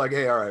enough to know, like,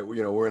 hey, all right,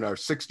 we're in our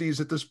 60s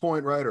at this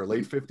point, right? Or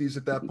late 50s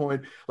at that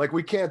point. Like,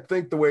 we can't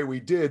think the way we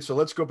did. So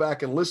let's go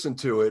back and listen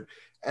to it.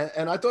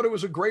 And I thought it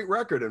was a great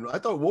record. And I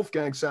thought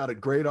Wolfgang sounded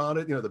great on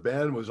it. The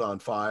band was on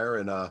fire.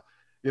 And, I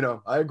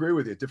agree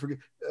with you.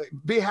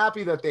 Be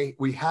happy that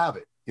we have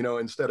it,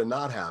 instead of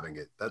not having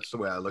it. That's the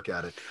way I look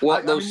at it.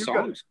 Well, those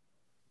songs.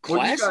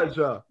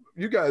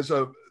 You guys,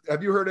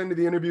 have you heard any of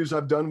the interviews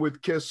I've done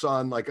with Kiss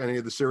on like any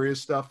of the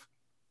serious stuff?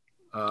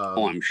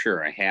 I'm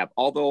sure I have.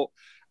 Although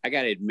I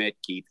got to admit,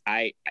 Keith,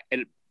 I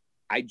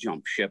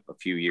jumped ship a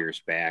few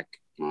years back.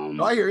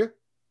 I hear you.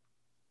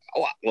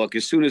 Oh, look,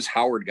 as soon as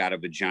Howard got a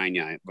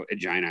vagina,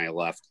 I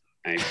left.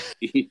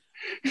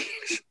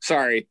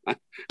 Sorry.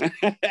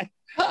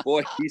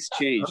 Boy, he's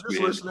changed. I'm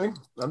just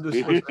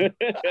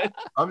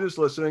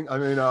listening. I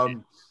mean,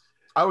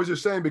 I was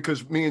just saying,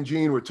 because me and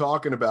Gene were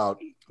talking about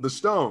the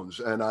Stones,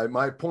 and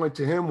my point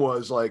to him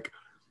was like,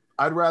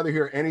 I'd rather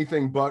hear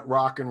anything but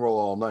Rock and Roll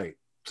All Night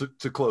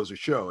to close a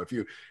show. If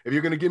you're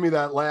going to give me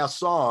that last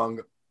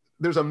song,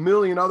 there's a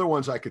million other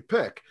ones I could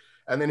pick.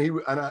 And then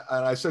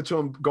I said to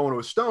him, going to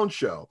a Stones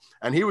show,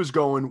 and he was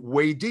going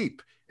way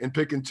deep in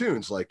picking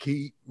tunes. Like,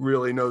 he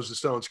really knows the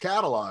Stones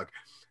catalog.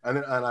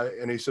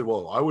 And he said,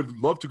 well, I would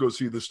love to go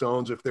see the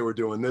Stones if they were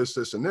doing this,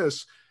 this, and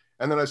this.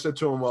 And then I said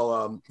to him,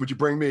 well, would you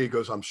bring me? He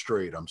goes, I'm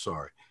straight. I'm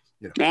sorry.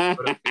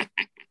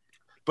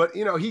 But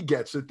he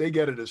gets it. They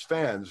get it as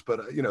fans.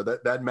 But,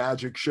 that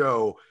magic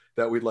show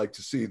that we'd like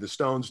to see the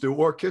Stones do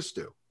or Kiss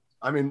do.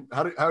 I mean,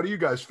 how do you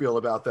guys feel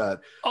about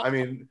that? I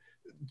mean,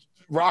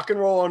 Rock and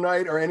Roll All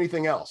Night or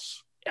anything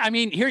else? I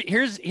mean,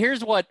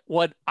 here's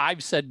what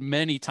I've said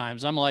many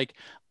times. I'm like,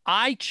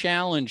 I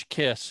challenge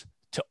Kiss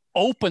to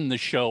open the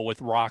show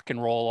with Rock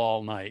and Roll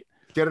All Night.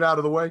 Get it out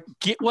of the way?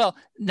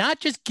 Not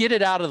just get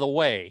it out of the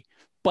way,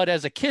 but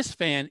as a Kiss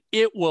fan,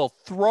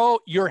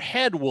 your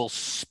head will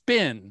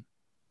spin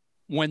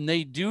when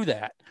they do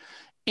that.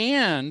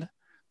 And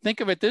think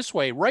of it this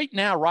way. Right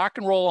now, Rock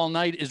and Roll All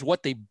Night is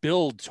what they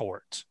build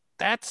towards.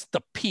 That's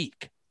the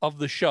peak of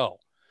the show.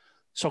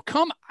 So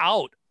come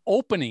out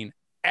opening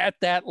at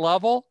that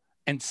level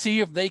and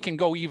see if they can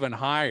go even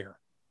higher.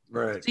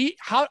 Right. See,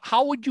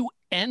 how would you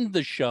end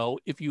the show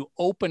if you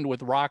opened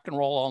with Rock and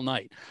Roll All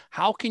Night?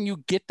 How can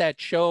you get that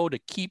show to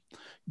keep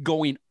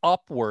going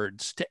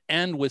upwards to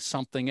end with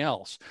something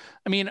else?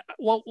 I mean,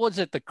 what was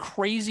it? The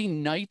Crazy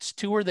Nights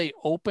tour, they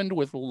opened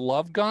with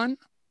Love Gun,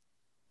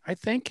 I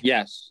think.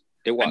 Yes,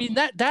 it was. I mean,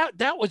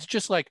 that was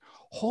just like,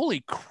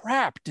 holy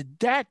crap. Did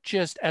that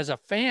just, as a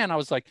fan, I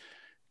was like,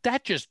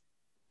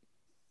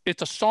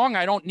 it's a song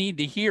I don't need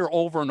to hear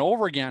over and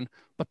over again,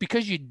 but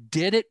because you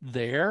did it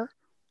there,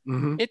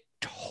 it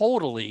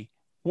totally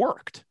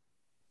worked.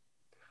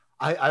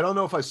 I don't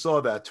know if I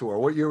saw that tour.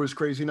 What year was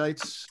Crazy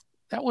Nights?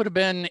 That would have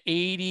been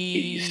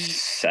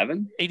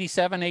 87,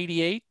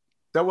 88.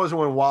 That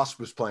wasn't when Wasp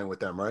was playing with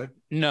them, right?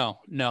 No,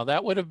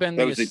 that would have been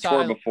the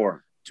tour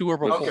before.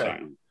 Okay.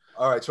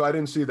 All right, so I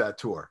didn't see that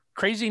tour.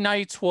 Crazy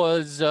Nights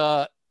was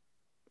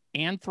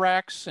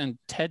Anthrax and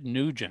Ted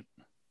Nugent.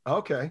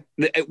 Okay.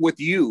 With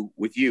you,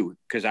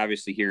 because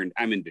obviously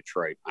I'm in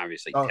Detroit.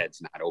 Obviously,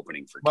 Ted's not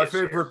opening for my Kiss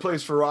favorite here.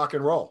 place for rock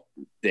and roll.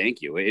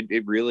 Thank you.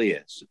 It really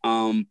is.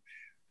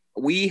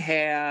 We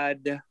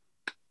had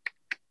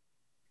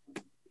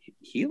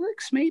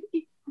Helix,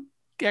 maybe.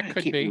 Yeah,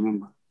 could be.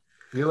 Remember.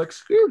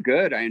 Helix. They were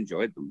good. I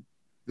enjoyed them.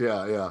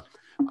 Yeah.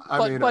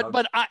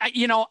 But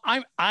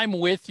I'm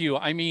with you.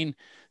 I mean,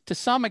 to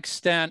some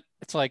extent,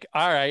 it's like,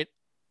 all right.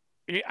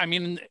 I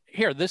mean,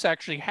 here, this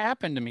actually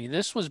happened to me.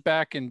 This was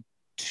back in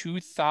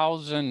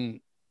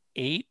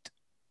 2008.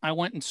 I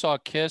went and saw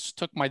Kiss,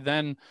 took my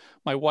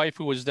wife,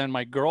 who was then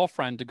my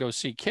girlfriend, to go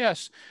see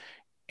Kiss.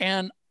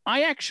 And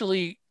I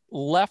actually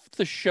left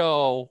the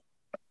show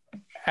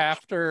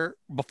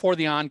before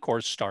the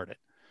encores started,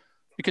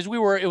 because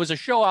it was a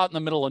show out in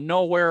the middle of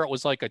nowhere. It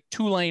was like a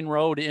 2-lane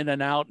road in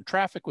and out, and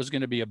traffic was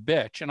going to be a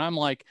bitch. And I'm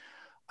like,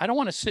 I don't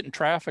want to sit in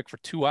traffic for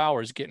 2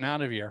 hours getting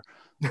out of here.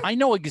 I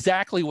know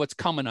exactly what's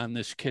coming on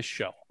this Kiss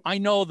show. I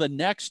know the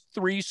next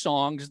 3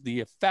 songs, the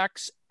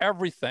effects,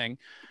 everything.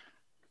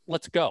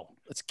 let's go.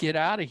 Let's get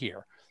out of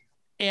here.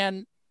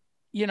 And,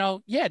 you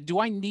know, yeah, do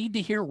I need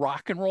to hear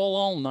Rock and Roll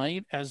All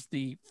Night as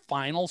the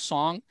final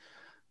song?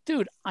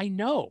 Dude, I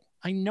know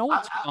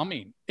it's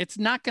coming. It's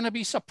not going to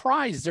be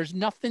surprised. There's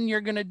nothing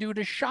you're going to do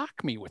to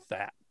shock me with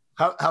that.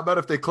 How about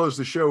if they close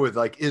the show with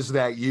like, Is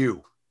That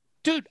You?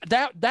 Dude,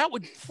 that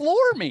would floor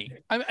me.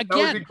 Again, that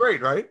would be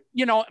great, right?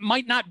 You know, it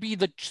might not be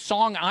the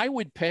song I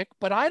would pick,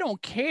 but I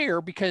don't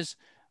care, because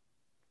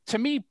to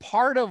me,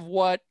 part of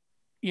what,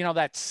 you know,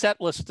 that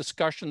set list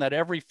discussion that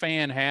every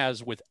fan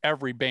has with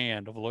every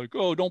band of like,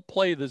 oh, don't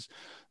play the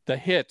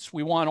hits.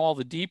 We want all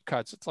the deep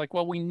cuts. It's like,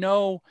 well, we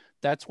know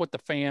that's what the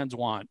fans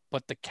want,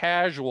 but the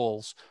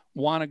casuals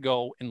want to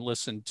go and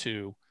listen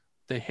to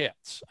the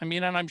hits. I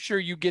mean, and I'm sure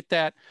you get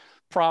that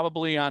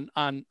probably on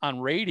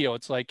radio.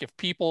 It's like, if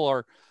people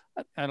are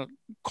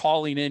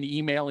calling in,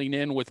 emailing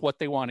in with what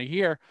they want to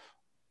hear,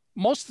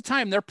 most of the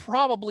time they're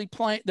probably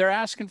they're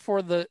asking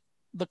for the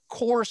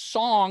core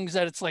songs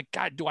that it's like,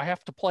 God, do I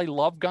have to play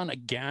Love Gun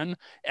again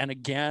and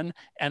again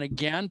and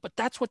again? But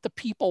that's what the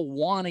people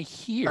want to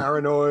hear.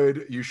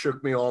 Paranoid, You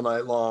Shook Me All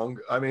Night Long.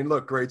 I mean,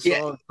 look, great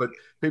songs, but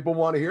people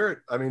want to hear it.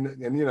 I mean,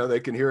 and you know,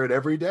 they can hear it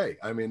every day.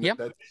 I mean,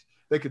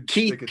 they could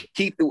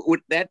keep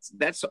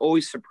that's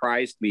always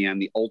surprised me on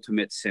the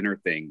Ultimate Sinner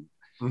thing.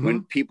 Mm-hmm.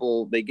 When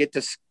people, they get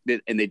to,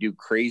 and they do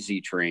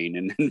Crazy Train,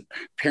 and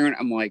then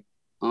I'm like,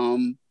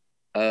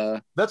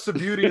 that's the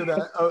beauty of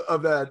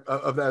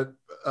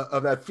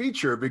that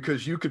feature,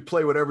 because you could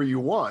play whatever you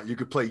want. You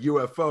could play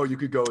UFO. You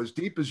could go as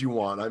deep as you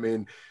want. I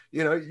mean,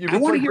 you know, I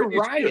want to hear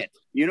Riot.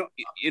 You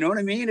know what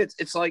I mean?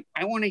 It's like,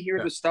 I want to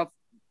hear the stuff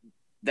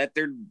that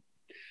they're.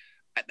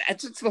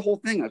 That's the whole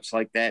thing. It's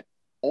like that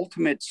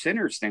Ultimate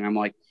Sinners thing. I'm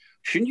like,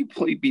 shouldn't you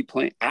be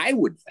playing? I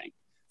would think.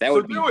 That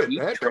would do it,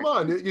 man. Come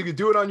on. You could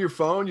do it on your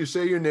phone. You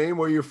say your name,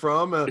 where you're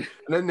from, and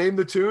then name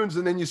the tunes,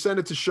 and then you send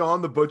it to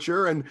Sean the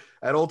Butcher and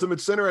at Ultimate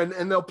Sinner,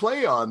 and they'll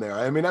play on there.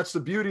 I mean, that's the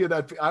beauty of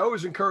that. I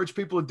always encourage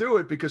people to do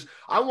it, because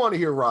I want to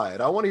hear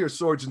Riot. I want to hear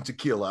Swords and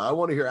Tequila. I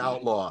want to hear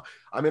Outlaw.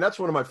 I mean, that's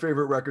one of my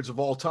favorite records of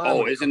all time.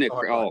 Oh, isn't it?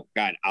 Oh,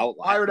 God,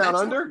 Outlaw. Fire Down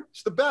Under.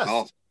 It's the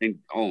best.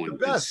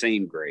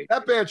 Insane great.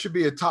 That band should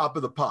be a top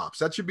of the pops.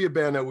 That should be a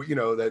band that, you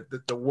know,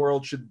 that the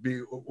world should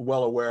be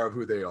well aware of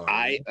who they are.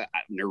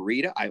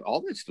 Narita,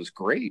 all this was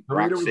great. Narita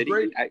Rock was City.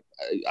 Great.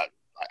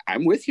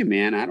 I'm with you,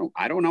 man.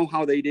 I don't know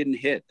how they didn't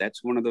hit.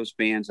 That's one of those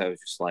bands I was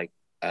just like,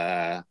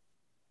 how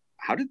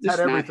did this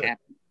not happen?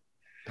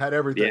 Had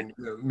everything.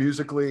 You know,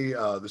 musically,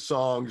 the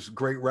songs,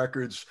 great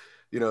records,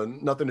 you know,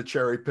 nothing to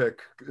cherry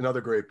pick.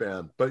 Another great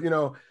band. But, you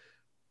know,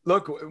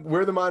 look,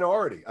 we're the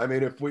minority. I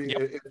mean,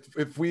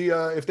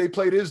 if they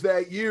played Is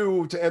That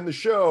You to end the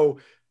show,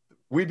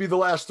 we'd be the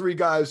last three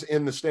guys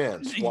in the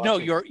stands. No,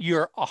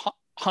 you're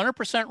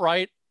 100%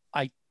 right.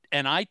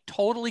 I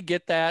totally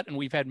get that. And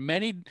we've had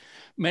many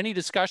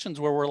discussions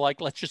where we're like,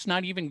 let's just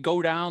not even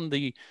go down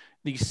the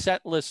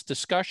set list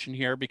discussion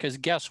here, because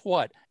guess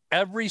what?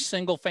 Every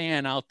single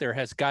fan out there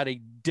has got a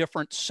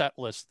different set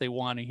list they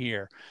want to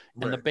hear.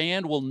 And the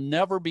band will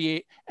never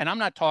be, and I'm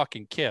not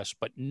talking Kiss,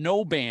 but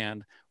no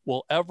band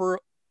will ever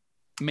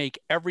make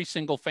every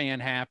single fan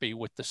happy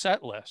with the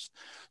set list.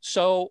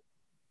 So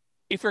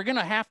if you're going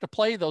to have to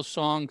play those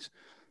songs,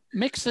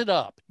 mix it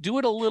up, do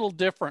it a little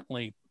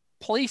differently,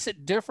 place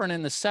it different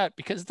in the set,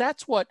 because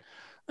that's what,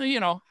 you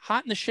know,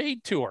 Hot in the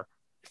Shade tour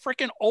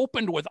freaking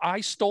opened with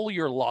I Stole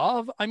Your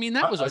Love. I mean,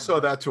 I saw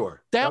that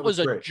tour. That was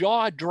a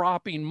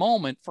jaw-dropping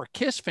moment for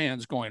Kiss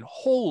fans going,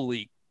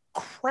 holy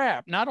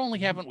crap. Not only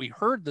haven't we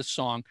heard the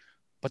song,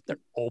 but they're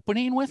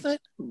opening with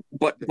it.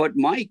 But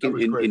Mike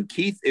and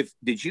Keith,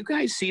 did you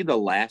guys see the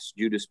last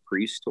Judas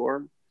Priest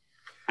tour?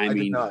 I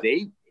mean,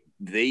 they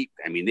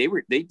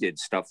did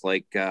stuff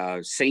like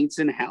Saints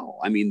in Hell.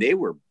 I mean, they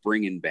were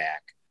bringing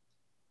back,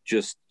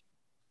 just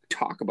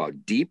talk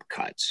about deep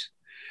cuts.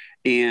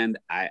 And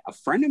a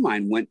friend of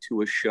mine went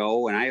to a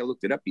show, and I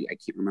looked it up. I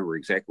can't remember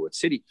exactly what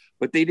city,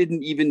 but they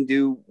didn't even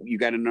do You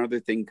Got Another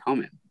Thing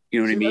Coming. You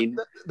know what I mean?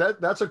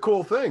 That's a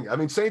cool thing. I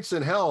mean, Saints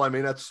in Hell, I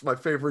mean, that's my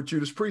favorite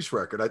Judas Priest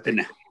record, I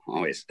think.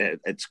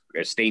 It's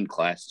Stained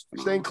Class.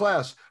 Stained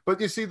Class. But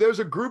you see, there's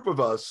a group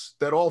of us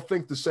that all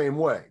think the same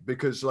way,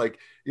 because, like,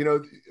 you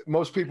know,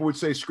 most people would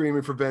say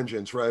Screaming for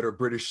Vengeance, right? Or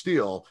British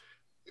Steel.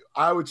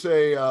 I would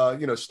say,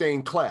 you know,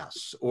 Stained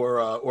Class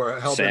or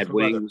Hell Sad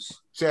Wings.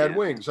 Sad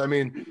Wings. I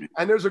mean,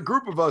 and there's a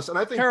group of us, and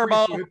I think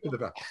Turbo.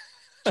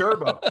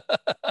 Turbo.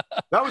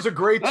 That was a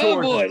great tour.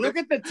 Oh boy, look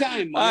at the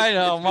time, Mike. I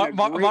know.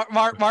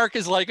 Mark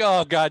is like,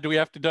 oh God, do we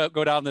have to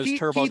go down this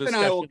Turbo Keith discussion?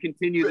 and I will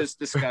continue this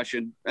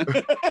discussion.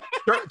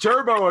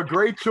 Turbo, a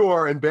great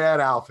tour and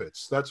bad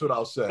outfits. That's what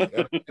I'll say.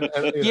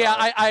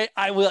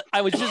 I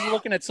was just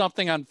looking at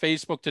something on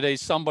Facebook today.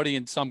 Somebody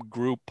in some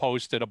group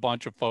posted a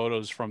bunch of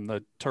photos from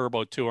the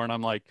Turbo tour, and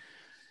I'm like,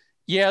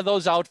 yeah,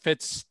 those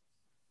outfits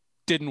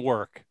didn't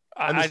work.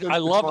 I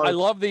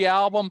love the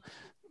album.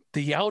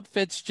 The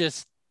outfits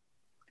just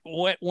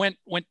went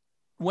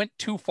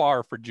too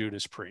far for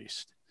Judas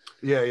Priest.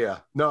 Yeah, yeah.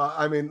 No,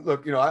 I mean,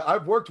 look,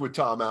 I've worked with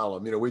Tom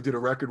Allom. We did a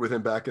record with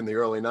him back in the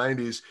early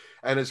 90s.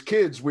 And as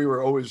kids, we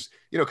were always,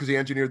 because he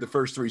engineered the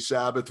first 3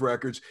 Sabbath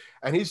records.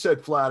 And he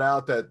said flat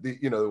out that,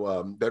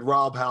 that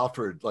Rob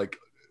Halford, like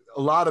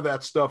a lot of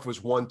that stuff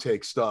was one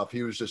take stuff.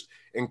 He was just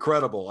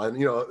incredible. And,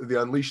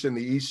 the Unleashed in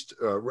the East,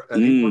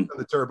 and he worked on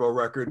the Turbo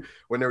record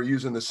when they were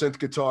using the synth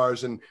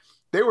guitars, and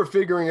they were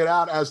figuring it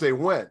out as they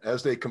went,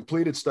 as they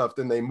completed stuff,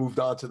 then they moved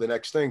on to the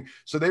next thing.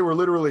 So they were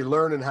literally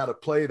learning how to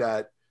play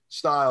that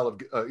style of,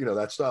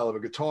 that style of a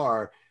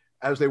guitar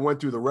as they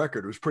went through the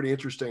record. It was pretty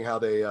interesting how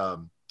they,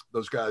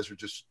 those guys are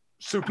just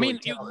super. I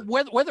mean,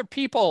 whether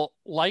people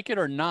like it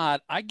or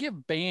not, I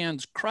give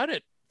bands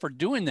credit for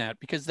doing that,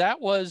 because that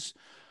was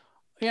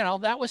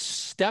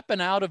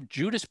stepping out of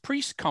Judas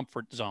Priest's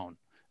comfort zone.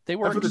 They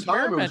were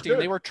experimenting.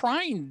 They were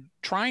trying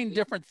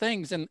different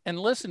things. And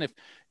listen,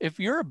 if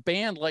you're a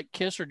band like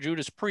Kiss or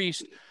Judas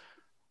Priest,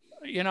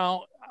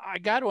 I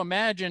got to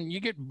imagine you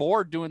get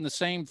bored doing the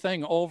same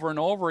thing over and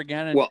over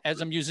again. And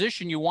as a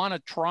musician, you want to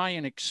try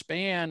and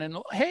expand. And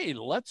hey,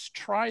 let's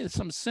try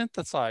some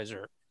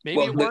synthesizer.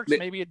 Maybe it works,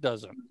 maybe it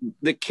doesn't.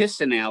 The Kiss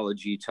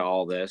analogy to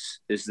all this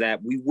is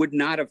that we would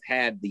not have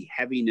had the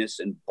heaviness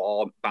and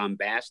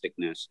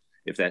bombasticness,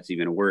 if that's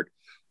even a word,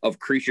 of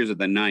Creatures of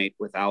the Night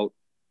without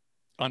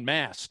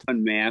Unmasked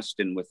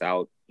and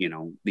without,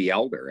 the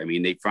Elder. I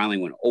mean, they finally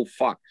went, oh,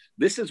 fuck,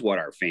 this is what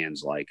our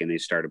fans like. And they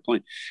started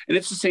playing. And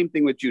it's the same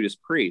thing with Judas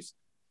Priest.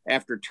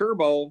 After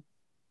Turbo,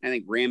 I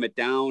think Ram It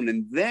Down,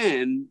 and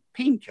then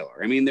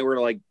Painkiller. I mean, they were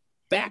like,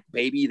 back,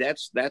 baby.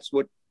 That's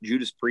what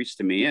Judas Priest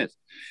to me is.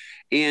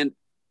 And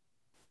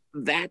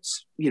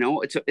that's,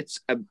 it's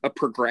a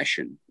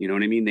progression. You know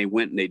what I mean? They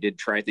went and they did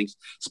try things.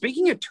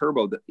 Speaking of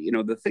Turbo,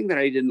 the thing that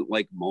I didn't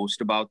like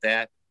most about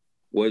that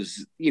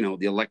was, the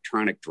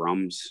electronic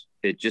drums.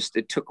 It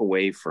took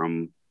away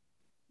from,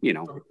 it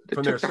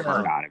took the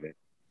heart out of it.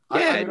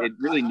 Yeah, it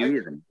really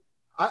neutered them.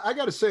 I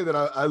got to say that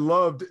I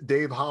loved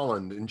Dave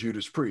Holland in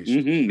Judas Priest.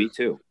 Mm-hmm, me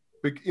too.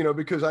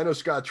 Because I know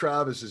Scott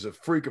Travis is a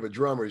freak of a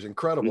drummer. He's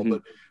incredible. Mm-hmm.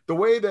 But the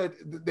way that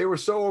they were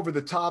so over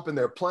the top in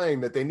their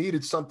playing that they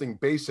needed something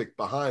basic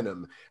behind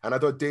them. And I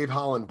thought Dave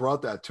Holland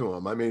brought that to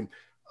him. I mean,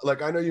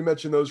 like, I know you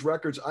mentioned those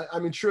records. I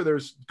mean, sure,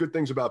 there's good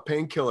things about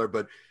Painkiller,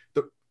 but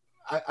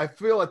I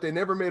feel like they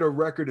never made a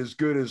record as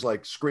good as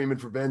like Screaming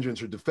for Vengeance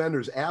or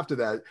Defenders after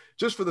that,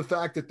 just for the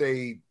fact that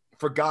they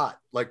forgot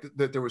like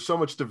that there was so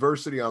much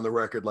diversity on the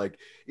record. Like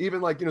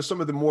even like,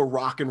 some of the more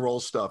rock and roll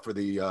stuff or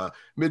the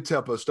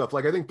mid-tempo stuff.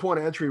 Like I think Point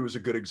of Entry was a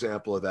good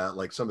example of that.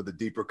 Like some of the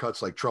deeper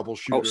cuts, like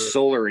Troubleshooter. Oh,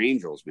 Solar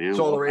Angels, man.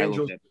 Solar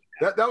Angels.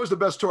 That was the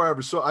best tour I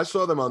ever saw. I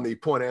saw them on the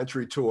Point of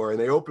Entry tour, and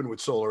they opened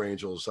with Solar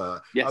Angels.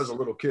 Yes. I was a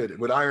little kid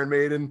with Iron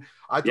Maiden.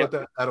 I thought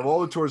that out of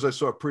all the tours I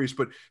saw Priest,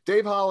 but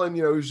Dave Holland,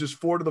 he was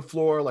just 4 to the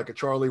floor, like a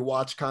Charlie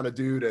Watts kind of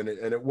dude, and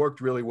it worked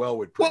really well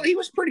with Priest. Well, he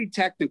was pretty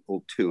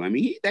technical too. I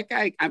mean, that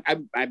guy.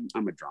 I'm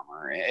a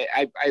drummer.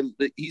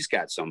 He's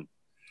got some.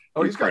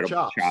 Oh, he's got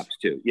chops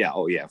too. Yeah.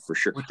 Oh, yeah, for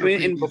sure. I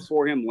mean, and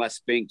before him,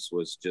 Les Binks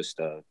was just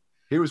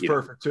he was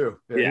perfect too.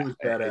 Yeah, he was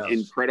badass.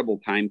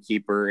 Incredible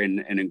timekeeper and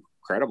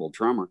incredible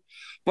drummer.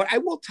 But I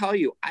will tell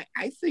you,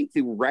 I think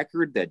the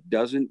record that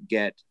doesn't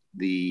get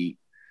the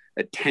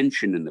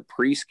attention in the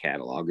Priest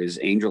catalog is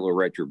Angel of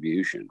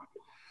Retribution.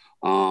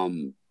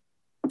 What's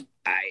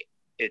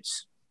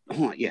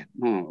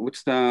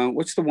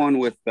the one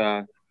with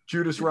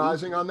Judas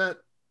Rising on that?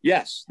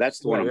 Yes, that's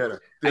the one. Yeah,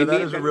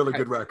 that is a really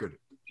good record.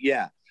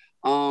 Yeah.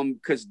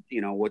 Because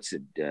what's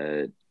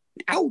it?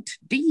 Out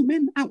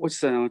Demon out. What's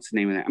the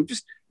name of that? I'm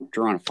just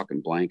drawing a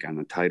fucking blank on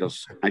the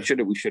titles. I should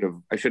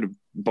have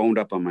boned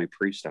up on my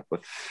Priest stuff,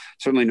 but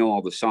certainly know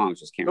all the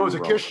songs. Just can't. It was a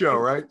Kiss show,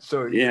 right?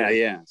 So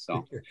yeah.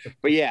 So,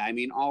 but yeah, I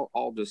mean,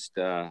 all just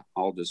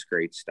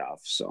great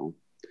stuff. So,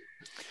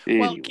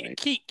 anyway. Well,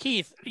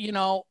 Keith,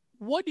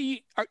 what do you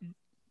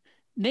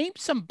name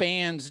some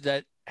bands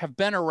that have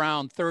been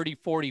around 30,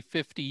 40,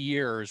 50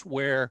 years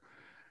where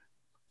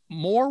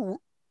more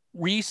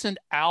recent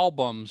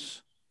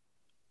albums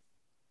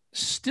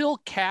still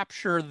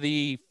capture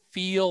the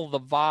feel, the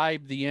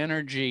vibe, the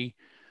energy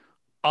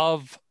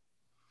of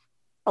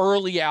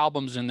early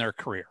albums in their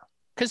career?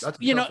 Because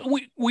we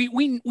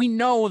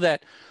know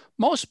that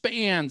most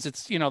bands,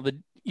 it's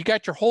you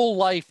got your whole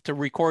life to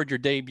record your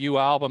debut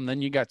album,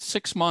 then you got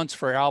 6 months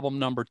for album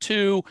number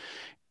 2,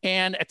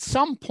 and at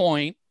some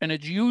point, and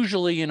it's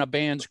usually in a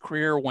band's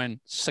career when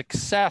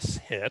success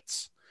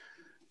hits,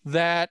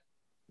 that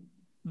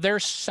their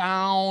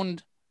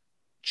sound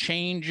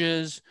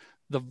changes,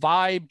 the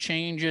vibe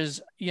changes,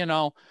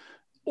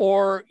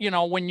 or,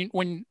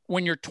 when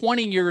you're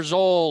 20 years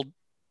old,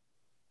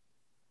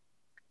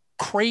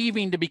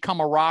 craving to become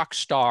a rock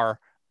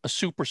star, a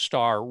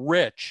superstar,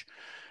 rich,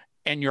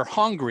 and you're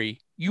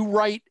hungry, you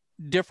write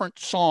different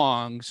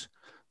songs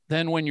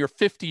than when you're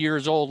 50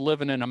 years old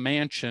living in a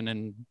mansion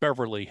in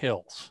Beverly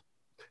Hills.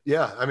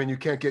 Yeah. I mean, you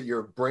can't get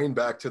your brain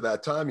back to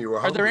that time you were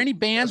hungry. Are there any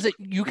bands that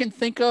you can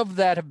think of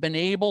that have been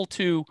able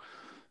to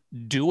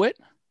do it?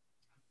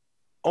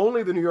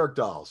 Only the New York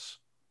Dolls.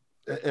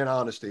 in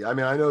honesty. I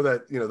mean, I know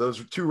that,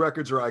 those two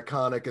records are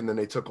iconic, and then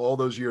they took all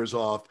those years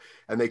off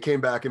and they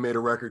came back and made a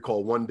record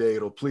called One Day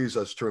It'll Please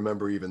Us to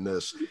Remember Even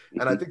This.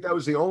 And I think that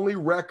was the only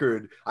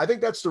record. I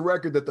think that's the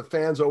record that the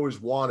fans always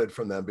wanted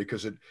from them,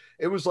 because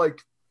it was like,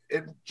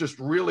 it just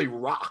really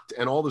rocked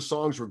and all the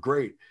songs were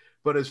great.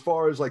 But as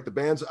far as like the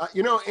bands,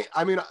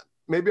 I mean,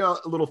 maybe a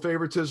little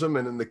favoritism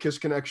and in the Kiss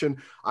connection.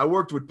 I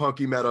worked with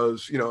Punky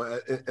Meadows,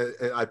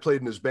 I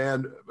played in his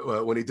band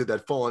when he did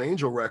that Fallen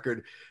Angel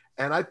record.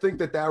 And I think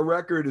that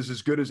record is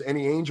as good as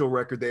any Angel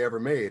record they ever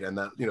made. And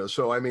that,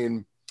 so I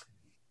mean,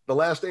 the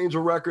last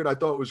Angel record I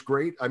thought was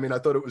great. I mean, I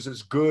thought it was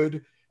as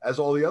good as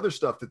all the other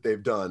stuff that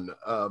they've done.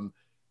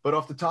 But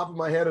off the top of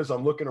my head, as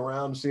I'm looking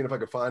around, seeing if I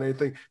could find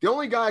anything, the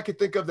only guy I could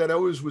think of that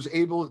always was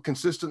able to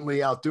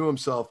consistently outdo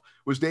himself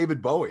was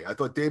David Bowie. I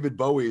thought David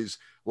Bowie's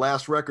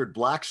last record,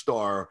 Black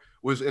Star,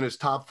 was in his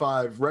top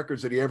 5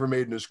 records that he ever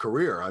made in his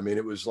career. I mean,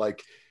 it was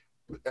like,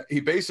 he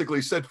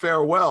basically said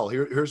farewell.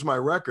 Here's my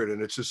record.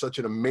 And it's just such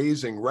an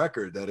amazing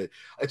record that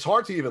it's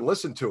hard to even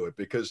listen to it,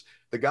 because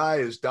the guy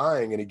is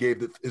dying and he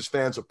gave his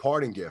fans a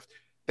parting gift.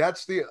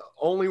 That's the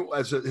only,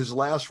 as his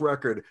last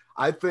record,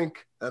 I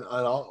think, and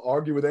I'll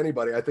argue with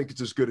anybody, I think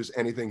it's as good as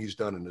anything he's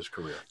done in his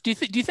career. Do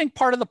you think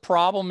part of the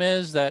problem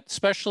is that,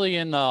 especially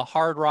in the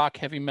hard rock,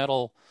 heavy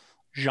metal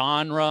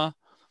genre,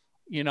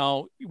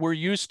 we're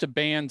used to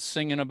bands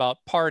singing about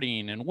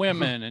partying and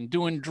women and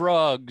doing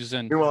drugs,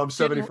 and meanwhile, I'm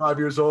 75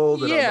 years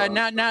old. And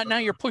now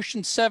you're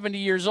pushing 70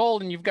 years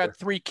old, and you've got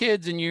 3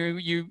 kids, and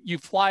you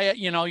fly it.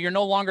 You're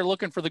no longer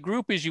looking for the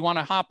groupies. You want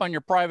to hop on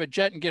your private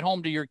jet and get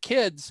home to your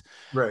kids.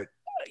 Right.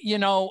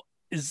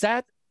 Is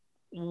that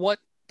what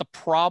the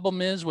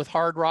problem is with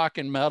hard rock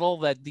and metal,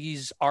 that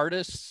these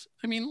artists,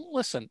 I mean,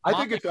 listen, I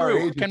think it's our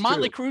age. Can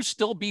Motley Crue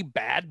still be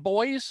bad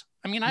boys?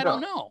 I mean, I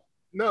don't know.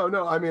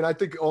 No. I mean, I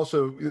think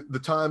also the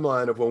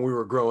timeline of when we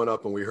were growing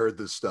up and we heard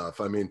this stuff.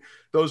 I mean,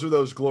 those were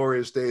those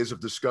glorious days of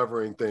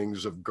discovering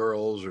things, of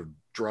girls or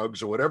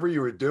drugs or whatever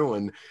you were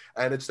doing.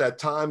 And it's that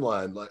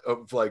timeline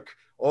of like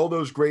all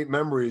those great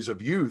memories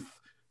of youth.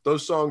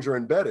 Those songs are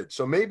embedded.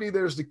 So maybe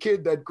there's the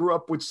kid that grew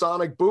up with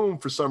Sonic Boom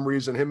for some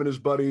reason. Him and his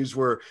buddies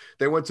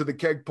they went to the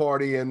keg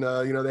party and,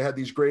 they had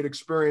these great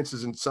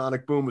experiences and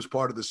Sonic Boom was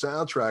part of the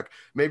soundtrack.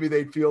 Maybe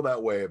they'd feel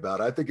that way about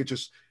it. I think it's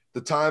just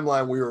the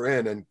timeline we were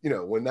in. And,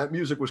 when that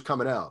music was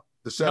coming out,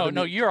 the 70s.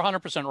 No, you're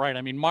 100% right.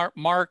 I mean,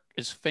 Mark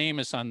is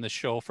famous on the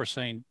show for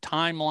saying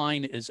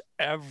timeline is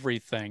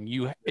everything.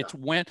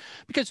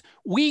 Because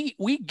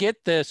we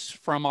get this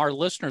from our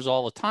listeners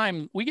all the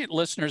time. We get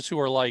listeners who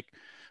are like,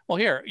 well,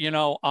 here,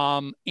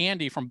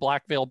 Andy from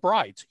Black Veil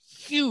Brides,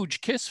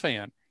 huge Kiss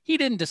fan. He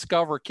didn't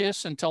discover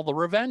Kiss until the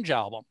Revenge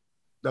album.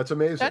 That's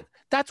amazing.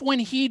 That's when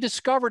he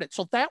discovered it.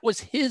 So that was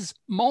his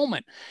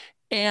moment.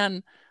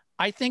 And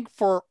I think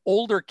for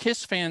older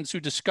Kiss fans who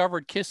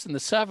discovered Kiss in the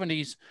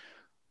 70s,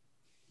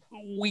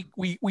 we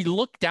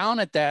look down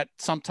at that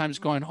sometimes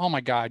going, oh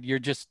my God,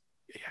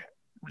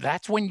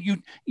 that's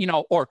when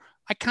or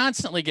I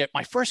constantly get,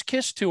 my first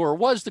Kiss tour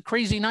was the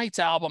Crazy Nights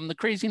album, the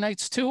Crazy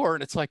Nights tour.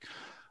 And it's like,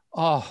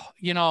 oh,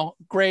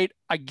 great.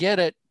 I get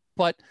it.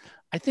 But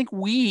I think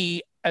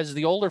we, as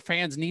the older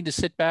fans, need to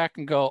sit back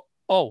and go,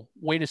 oh,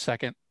 wait a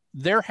second.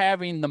 They're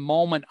having the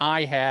moment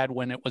I had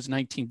when it was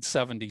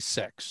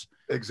 1976.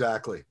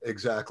 Exactly.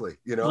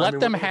 Let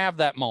them have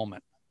that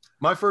moment.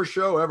 My first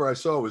show ever I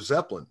saw was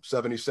Zeppelin,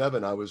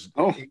 77. I was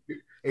 8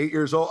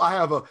 years old. I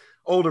have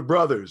older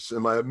brothers,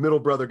 and my middle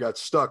brother got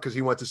stuck because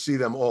he went to see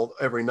them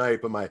every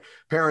night. But my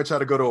parents had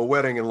to go to a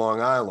wedding in Long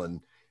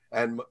Island.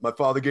 And my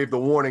father gave the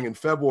warning in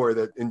February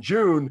that in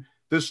June,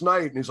 this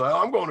night, and he's like,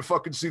 I'm going to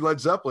fucking see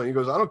Led Zeppelin. He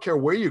goes, I don't care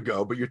where you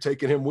go, but you're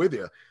taking him with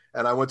you.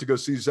 And I went to go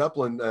see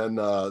Zeppelin, and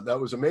that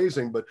was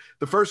amazing. But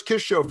the first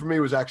Kiss show for me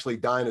was actually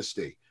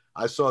Dynasty.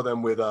 I saw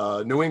them with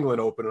New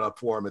England opening up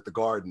for them at the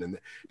Garden, and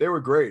they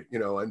were great,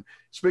 And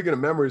speaking of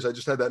memories, I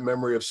just had that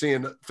memory of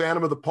seeing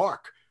Phantom of the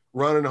Park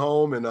running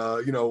home and,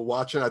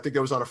 watching. I think it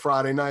was on a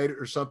Friday night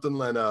or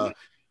something. And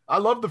I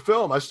love the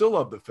film. I still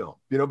love the film,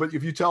 but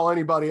if you tell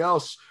anybody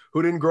else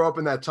who didn't grow up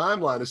in that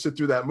timeline to sit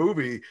through that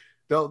movie,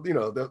 they'll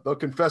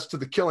confess to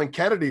the Killing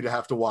Kennedy to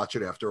have to watch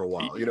it after a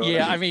while.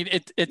 Yeah, I mean,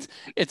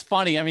 it's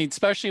funny. I mean,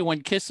 especially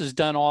when Kiss has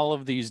done all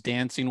of these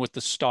Dancing with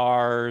the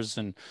Stars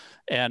and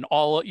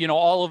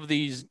all of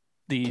these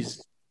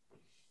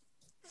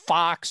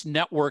Fox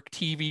network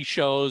TV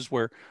shows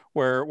where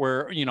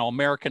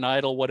American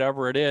Idol,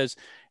 whatever it is.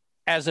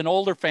 As an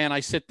older fan, I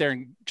sit there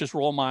and just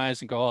roll my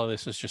eyes and go, oh,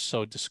 this is just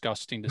so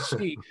disgusting to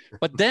see.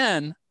 But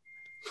then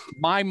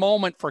my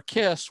moment for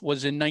Kiss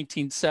was in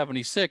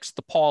 1976,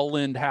 the Paul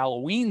Lynde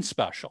Halloween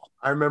special.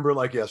 I remember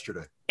like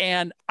yesterday.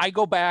 And I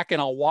go back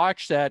and I'll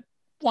watch that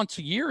once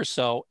a year or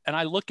so. And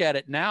I look at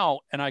it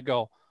now and I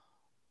go,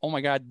 oh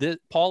my God, this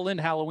Paul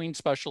Lynde Halloween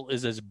special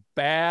is as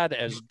bad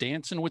as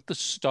Dancing with the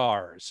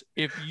Stars.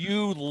 If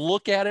you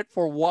look at it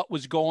for what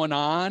was going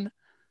on,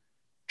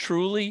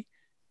 truly,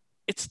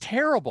 it's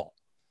terrible.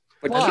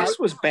 But Kiss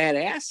was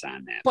badass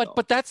on that.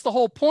 But that's the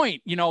whole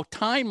point.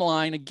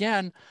 Timeline,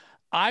 again,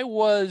 I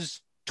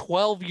was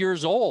 12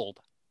 years old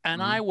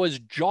and I was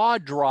jaw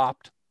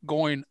dropped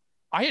going,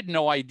 I had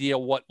no idea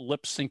what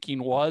lip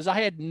syncing was.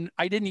 I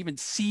didn't even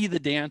see the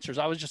dancers.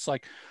 I was just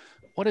like,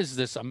 what is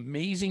this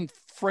amazing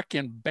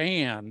freaking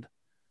band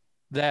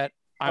that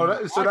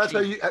so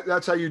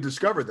that's how you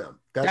discovered them.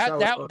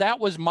 That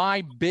was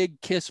my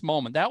big Kiss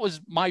moment. That was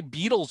my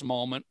Beatles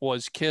moment,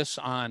 was Kiss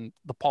on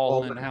the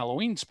Paul Lynde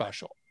Halloween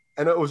special.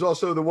 And it was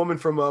also the woman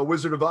from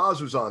Wizard of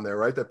Oz was on there,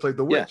 right? That played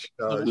the witch.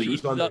 She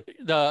was on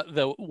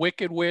the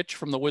Wicked Witch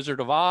from the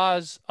Wizard of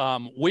Oz.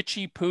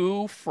 Witchy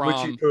Poo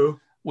from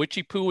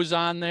Witchy Poo was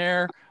on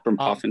there. From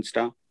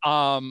Pufnstuf.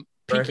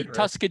 Pinky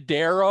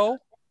Tuscadero.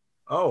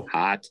 Oh,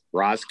 hot.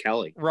 Roz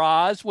Kelly.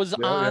 Roz was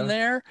on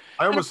there.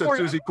 I almost said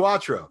Susie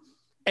Quattro.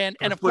 And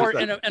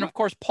of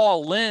course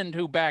Paul Lynde,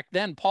 who back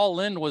then Paul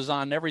Lynde was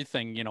on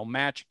everything,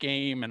 Match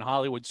Game and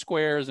Hollywood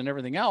Squares and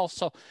everything else.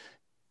 So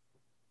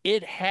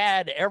it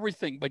had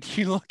everything, but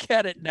you look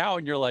at it now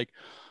and you're like,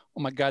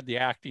 oh my God, the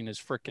acting is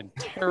freaking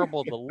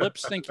terrible. The lip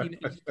syncing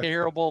is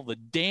terrible. The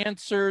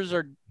dancers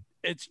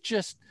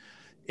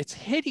it's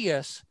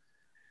hideous,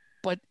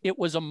 but it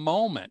was a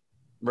moment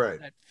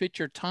that fit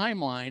your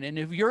timeline. And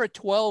if you're a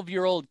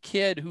 12-year-old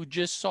kid who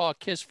just saw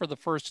Kiss for the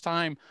first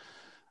time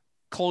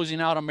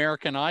closing out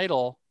American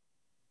Idol,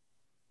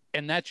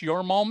 and that's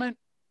your moment,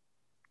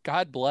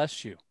 God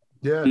bless you.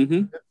 Yeah.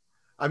 Mm-hmm.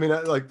 I mean,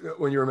 like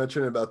when you were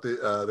mentioning about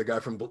the guy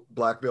from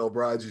Black Veil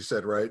Brides, you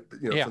said, right?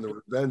 From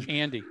the Revenge,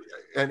 Andy,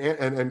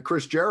 and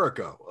Chris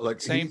Jericho, like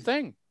same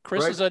thing.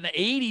 Chris is an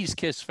 '80s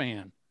Kiss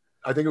fan.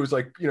 I think it was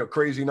like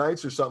Crazy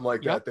Nights or something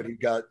like that he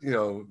got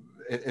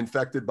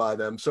infected by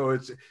them. So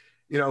it's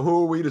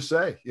who are we to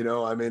say?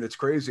 I mean, it's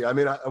crazy. I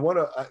mean,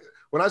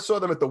 when I saw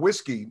them at the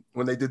Whiskey,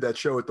 when they did that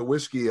show at the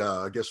Whiskey,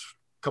 I guess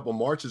a couple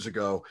Marches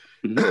ago,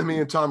 me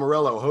and Tom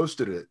Morello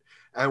hosted it.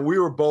 And we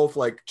were both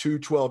like 2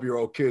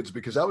 12-year-old kids,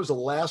 because that was the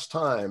last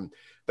time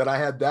that I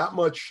had that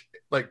much,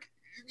 like,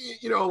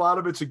 a lot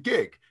of it's a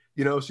gig,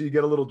 so you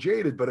get a little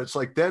jaded. But it's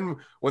like then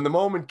when the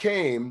moment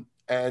came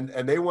and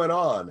they went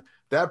on,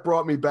 that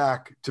brought me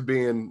back to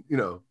being,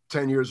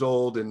 10 years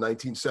old in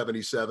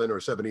 1977 or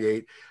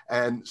 78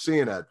 and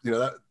seeing that,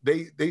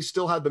 that they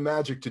still had the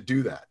magic to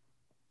do that.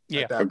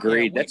 Yeah,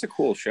 agreed. That's a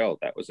cool show.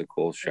 That was a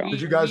cool show. Did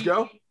you guys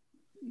go?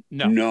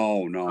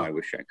 No. I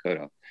wish I could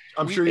have.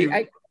 I'm sure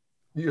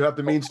you have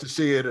the means to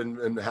see it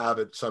and have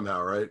it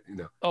somehow, right?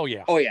 Oh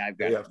yeah. I've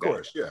got it. Of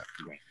course. Yeah.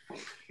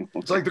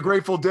 It's like the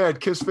Grateful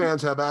Dead. Kiss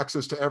fans have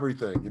access to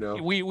everything.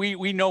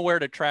 We know where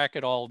to track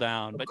it all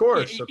down. But of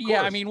course.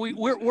 I mean,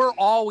 we're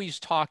always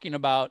talking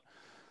about,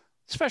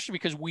 especially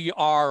because we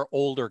are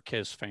older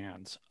Kiss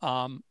fans,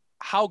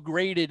 how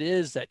great it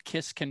is that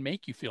Kiss can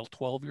make you feel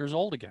 12 years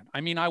old again.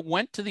 I mean, I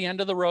went to the End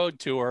of the Road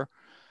tour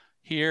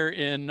here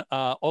in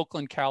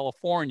Oakland,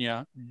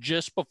 California,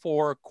 just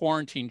before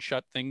quarantine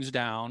shut things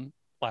down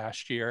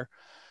last year.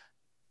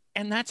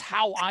 And that's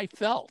how I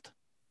felt.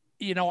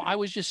 I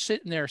was just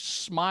sitting there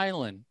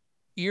smiling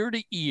ear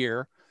to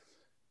ear.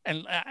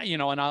 And,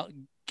 and I'll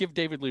give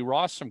David Lee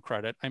Roth some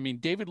credit. I mean,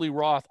 David Lee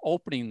Roth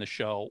opening the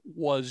show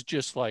was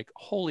just like,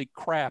 holy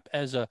crap.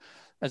 As a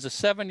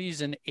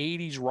 70s and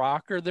 80s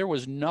rocker, there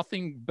was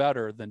nothing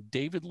better than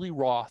David Lee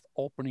Roth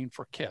opening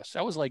for Kiss.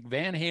 That was like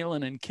Van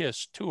Halen and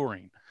Kiss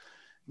touring.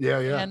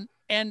 Yeah.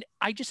 And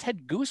I just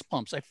had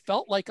goosebumps. I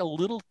felt like a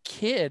little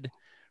kid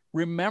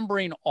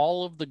remembering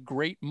all of the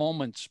great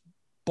moments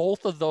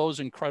both of those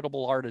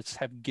incredible artists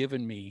have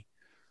given me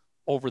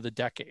over the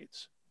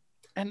decades.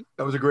 And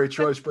that was a great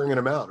choice bringing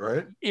him out,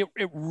 right? It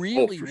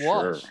really was.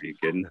 Sure. Are you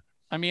kidding?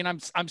 I mean,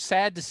 I'm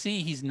sad to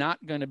see he's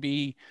not going to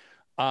be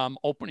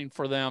opening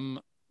for them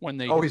when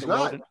they. Oh, he's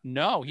not.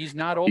 No, he's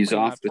not opening. He's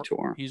off the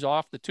tour. He's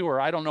off the tour.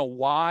 I don't know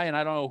why, and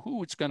I don't know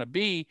who it's going to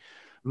be,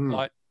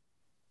 but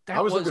I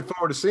was looking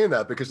forward to seeing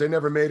that because they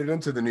never made it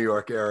into the New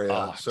York area.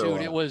 Oh, so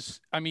dude, it was.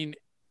 I mean,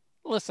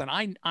 listen,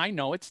 I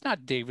know it's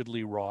not David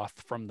Lee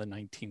Roth from the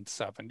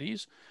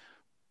 1970s,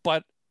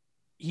 but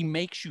he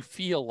makes you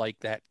feel like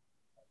that.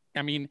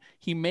 I mean,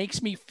 he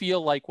makes me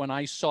feel like when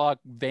I saw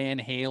Van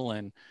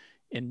Halen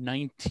in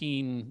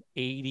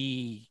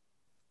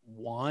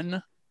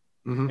 1981.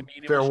 Mm-hmm. I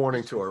mean, Fair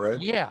Warning tour,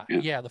 right? Yeah,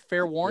 the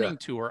Fair Warning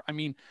tour. I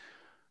mean,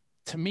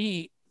 to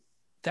me,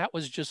 that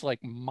was just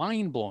like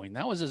mind-blowing.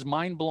 That was as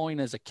mind-blowing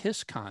as a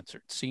Kiss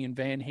concert, seeing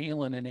Van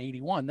Halen in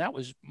 81. That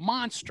was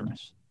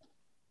monstrous.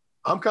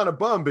 I'm kind of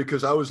bummed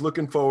because I was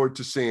looking forward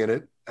to seeing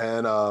it.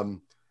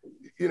 And,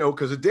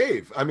 because of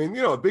Dave. I mean,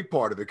 a big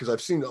part of it, because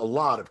I've seen a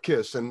lot of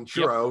Kiss. And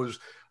sure,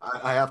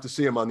 I have to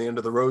see him on the End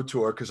of the Road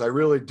tour because I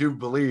really do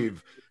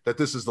believe that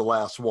this is the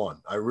last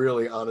one. I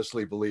really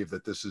honestly believe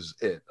that this is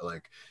it.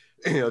 Like,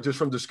 just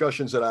from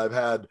discussions that I've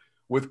had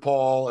with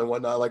Paul and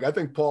whatnot, like I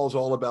think Paul's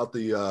all about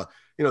the,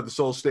 the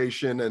Soul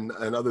Station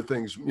and other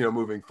things,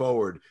 moving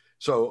forward.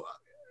 So,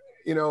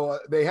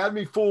 they had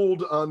me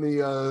fooled on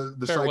the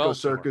Psycho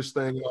Circus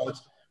thing,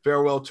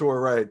 farewell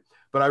tour, right?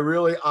 But I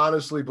really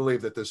honestly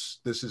believe that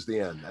this is the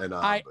end. And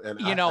I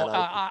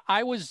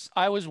was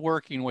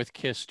working with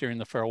Kiss during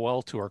the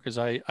farewell tour because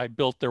I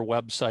built their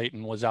website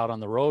and was out on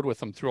the road with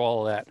them through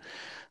all of that.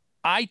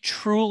 I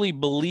truly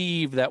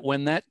believe that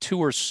when that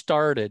tour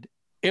started,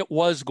 it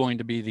was going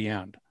to be the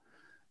end.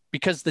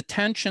 because the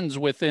tensions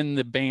within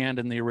the band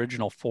and the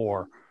original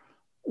four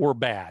were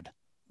bad.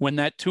 When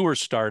that tour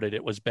started,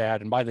 it was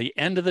bad. And by the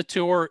end of the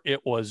tour,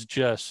 it was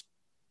just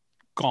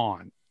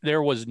gone.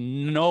 There was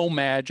no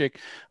magic.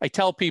 I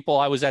tell people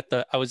I was at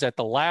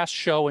the last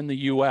show in the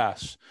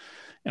US.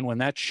 And when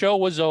that show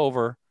was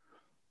over,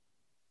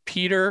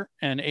 Peter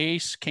and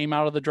Ace came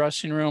out of the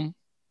dressing room,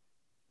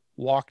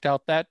 walked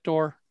out that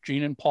door.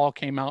 Gene and Paul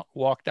came out,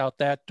 walked out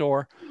that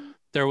door.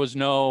 There was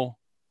no,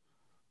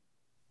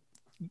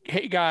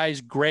 hey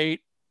guys,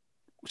 great,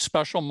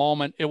 special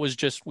moment. It was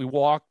just, we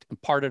walked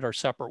and parted our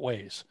separate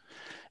ways.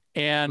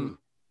 And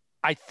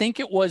I think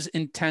it was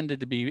intended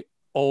to be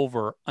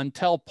over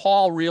until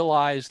Paul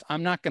realized,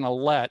 I'm not going to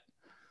let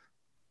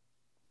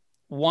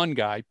one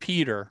guy,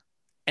 Peter,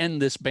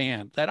 end this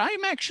band that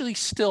I'm actually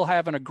still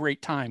having a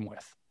great time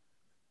with.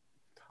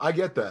 I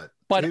get that.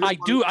 But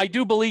I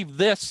do believe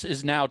this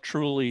is now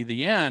truly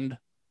the end,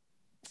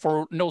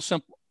 for no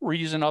simple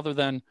reason other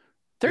than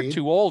they're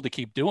too old to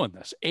keep doing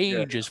this.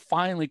 Age is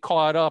finally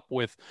caught up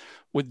with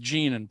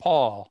Gene and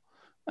Paul.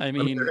 I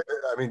mean,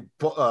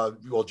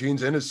 well,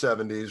 Gene's in his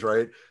 70s,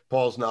 right?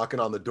 Paul's knocking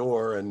on the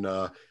door, and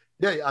I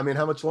mean,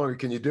 how much longer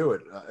can you do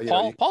it?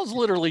 Paul's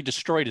literally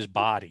destroyed his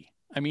body.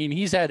 I mean,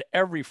 he's had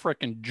every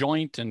freaking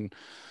joint and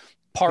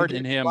part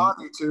in him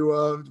body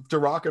to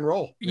rock and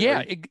roll.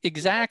 Yeah,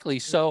 exactly.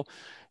 So,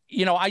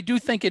 I do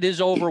think it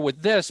is over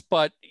with this,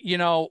 but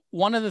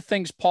one of the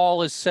things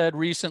Paul has said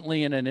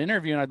recently in an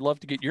interview, and I'd love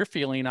to get your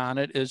feeling on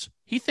it, is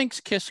he thinks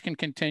Kiss can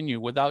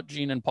continue without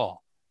Gene and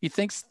Paul. He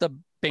thinks the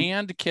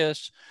band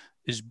Kiss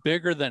is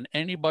bigger than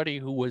anybody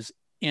who was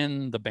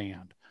in the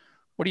band.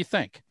 What do you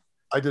think?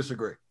 I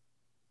disagree.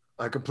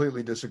 I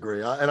completely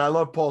disagree. And I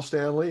love Paul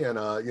Stanley, and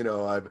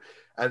I've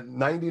at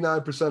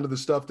 99% of the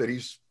stuff that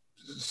he's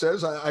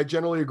says, I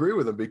generally agree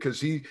with him,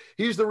 because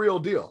he's the real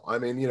deal. I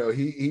mean,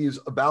 he's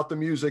about the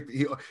music.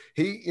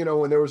 He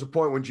when there was a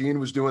point when Gene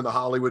was doing the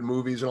Hollywood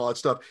movies and all that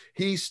stuff,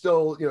 he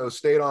still,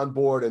 stayed on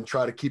board and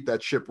tried to keep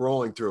that ship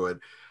rolling through it.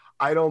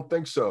 I don't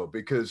think so,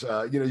 because,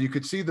 you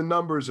could see the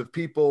numbers of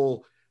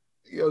people,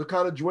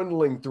 kind of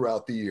dwindling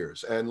throughout the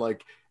years. And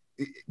like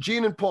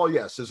Gene and Paul,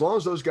 yes, as long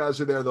as those guys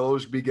are there, they'll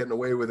always be getting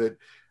away with it.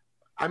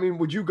 I mean,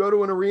 would you go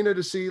to an arena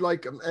to see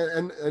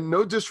and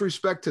no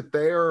disrespect to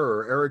Thayer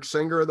or Eric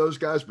Singer or those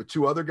guys, but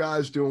two other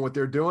guys doing what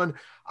they're doing?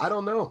 I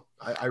don't know.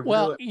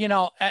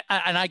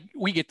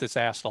 We get this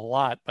asked a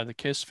lot by the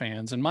Kiss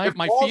fans, and my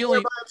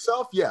feeling by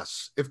himself,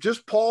 yes. If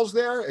just Paul's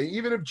there,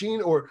 even if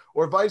Gene or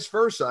vice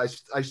versa,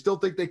 I still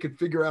think they could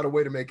figure out a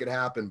way to make it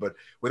happen. But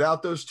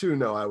without those two,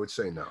 no, I would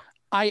say no.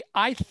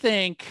 I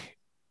think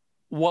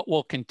what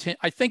will continue.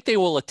 I think they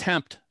will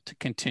attempt to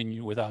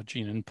continue without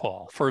Gene and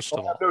Paul, first of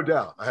all.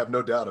 I have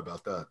no doubt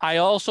about that. I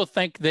also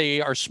think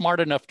they are smart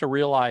enough to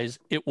realize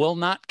it will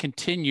not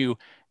continue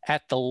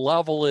at the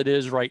level it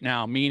is right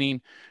now,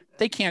 meaning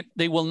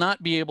they will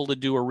not be able to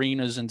do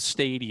arenas and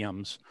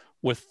stadiums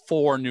with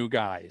 4 new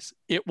guys.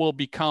 It will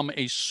become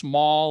a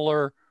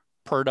smaller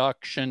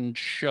production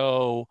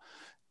show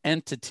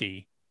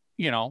entity.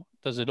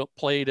 Does it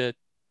play to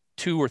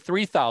 2,000 or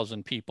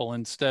 3,000 people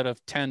instead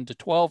of 10 to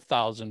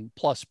 12,000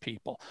 plus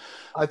people?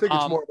 I think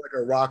it's more like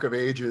a Rock of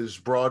Ages,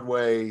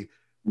 Broadway.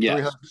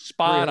 Yeah,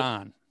 spot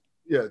on.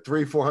 Yeah,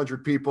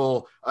 300-400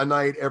 people a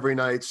night, every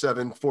night,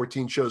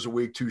 14 shows a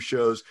week, 2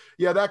 shows.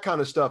 Yeah, that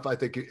kind of stuff. I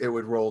think it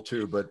would roll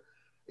too. But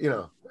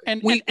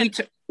and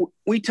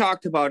we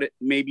talked about it,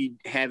 maybe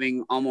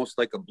having almost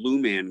like a Blue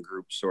Man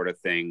Group sort of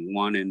thing.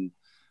 One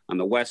on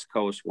the West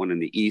Coast, one in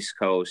the East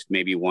Coast,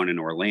 maybe one in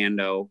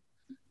Orlando.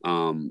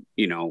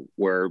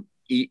 Where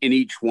in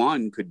each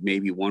one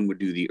one would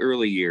do the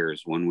early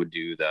years, one would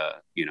do the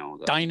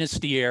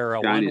Dynasty era,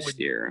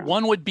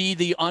 one would be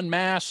the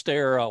Unmasked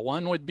era,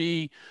 one would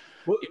be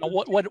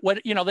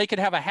they could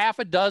have a half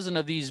a dozen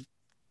of these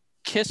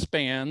Kiss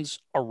bands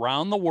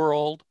around the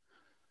world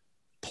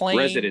playing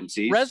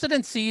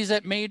residencies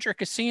at major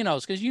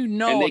casinos, because and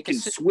they can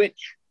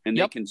switch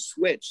they can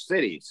switch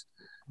cities.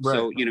 Right.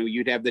 So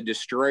you'd have the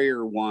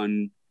Destroyer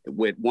one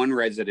with one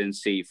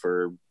residency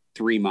for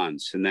 3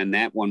 months, and then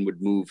that one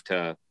would move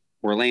to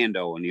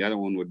Orlando and the other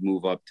one would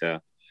move up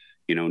to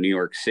New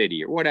York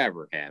City or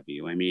whatever have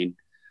you. I mean,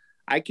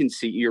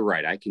 you're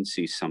right, I can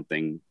see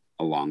something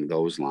along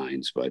those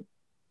lines. But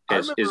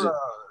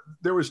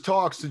there was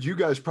talks that you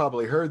guys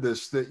probably heard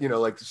this, that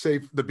like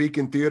say the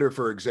Beacon Theater,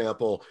 for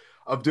example,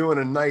 of doing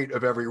a night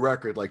of every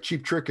record. Like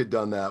Cheap Trick had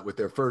done that with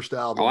their first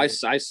album. I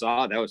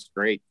saw that was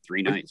great.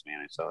 3 nights,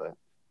 man. I saw that.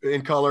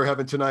 In Color,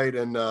 Heaven Tonight,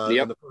 and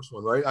the first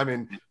one, right? I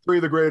mean, 3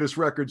 of the greatest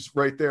records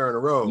right there in a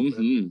row. Mm-hmm.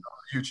 I'm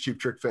a huge Cheap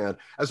Trick fan.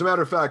 As a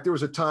matter of fact, there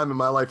was a time in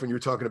my life when you were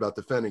talking about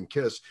defending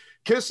Kiss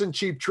and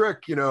Cheap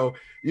Trick. You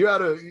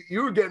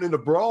were getting into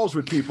brawls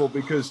with people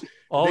because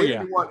they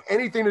didn't want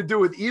anything to do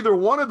with either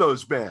one of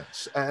those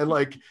bands. And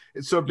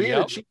so being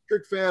a Cheap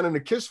Trick fan and a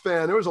Kiss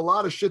fan, there was a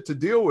lot of shit to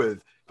deal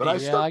with. But I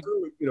stuck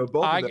through,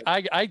 both of them.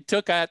 I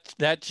took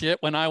that shit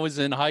when I was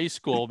in high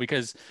school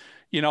because.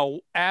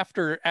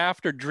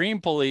 After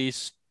Dream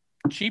Police,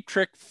 Cheap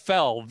Trick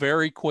fell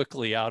very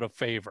quickly out of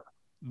favor.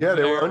 Yeah,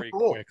 they were very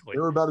uncool. quickly. They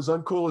were about as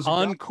uncool as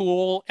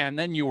uncool, and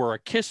then you were a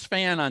Kiss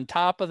fan on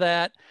top of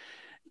that.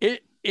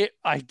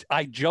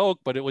 I joke,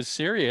 but it was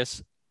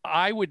serious.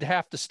 I would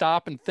have to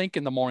stop and think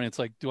in the morning. It's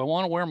like, do I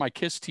want to wear my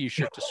Kiss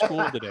t-shirt to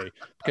school today?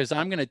 Because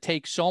I'm going to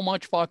take so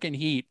much fucking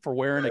heat for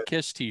wearing a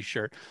Kiss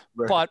t-shirt.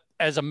 Right. But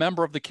as a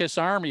member of the Kiss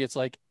Army, it's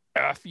like,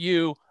 F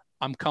you,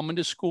 I'm coming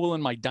to school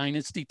in my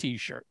Dynasty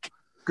t-shirt.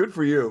 Good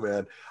for you,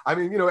 man. I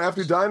mean,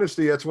 after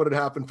Dynasty, that's what had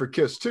happened for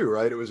Kiss too,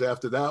 right? It was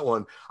after that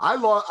one. I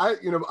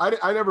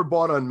never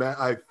bought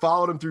I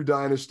followed him through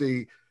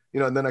Dynasty,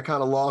 and then I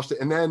kind of lost it.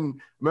 And then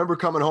I remember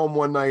coming home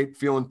one night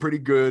feeling pretty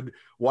good,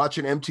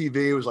 watching MTV.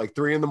 It was like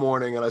 3 a.m.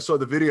 and I saw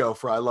the video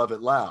for I Love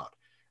It Loud.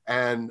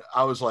 And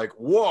I was like,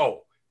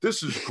 whoa,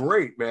 this is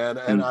great, man.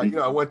 And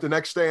I went the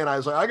next day and I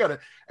was like, I got to,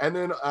 and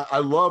then I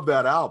love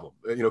that album,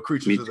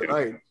 Creatures of the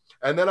Night.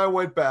 And then I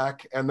went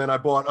back and then I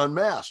bought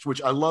Unmasked,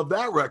 which I love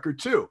that record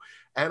too.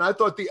 And I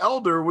thought The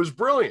Elder was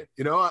brilliant.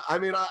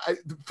 I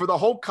for the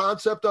whole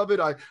concept of it,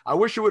 I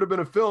wish it would have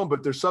been a film,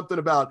 but there's something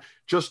about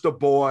Just a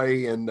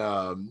Boy and,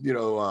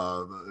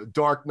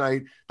 Dark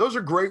Knight. Those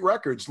are great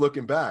records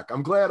looking back.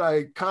 I'm glad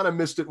I kind of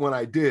missed it when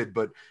I did,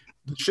 but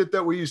the shit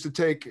that we used to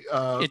take.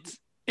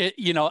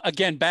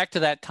 Again, back to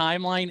that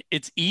timeline,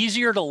 it's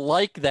easier to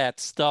like that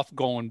stuff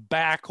going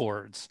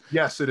backwards.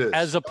 Yes, it is.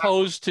 As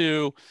opposed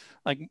to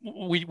like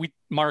we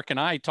Mark and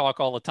I talk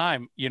all the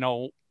time,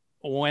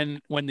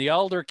 when The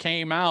Elder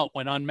came out,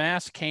 when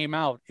Unmasked came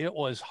out, it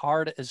was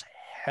hard as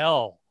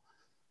hell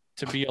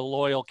to be a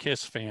loyal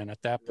Kiss fan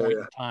at that point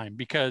in time,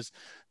 because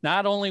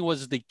not only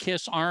was the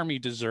Kiss Army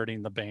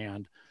deserting the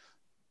band,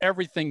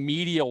 everything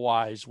media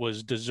wise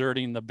was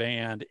deserting the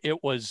band.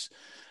 It was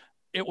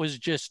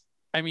just,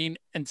 and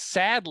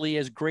sadly,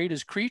 as great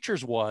as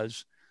Creatures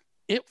was,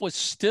 it was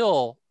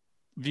still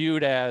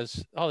viewed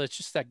as, it's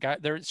just that guy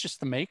there. It's just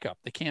the makeup.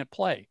 They can't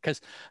play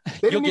because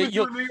they didn't even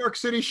do a New York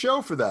City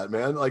show for that,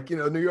 man. Like,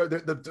 New York,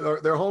 their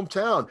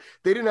hometown.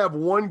 They didn't have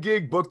one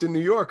gig booked in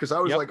New York because I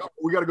was like,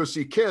 we got to go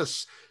see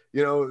Kiss,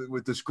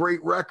 with this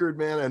great record,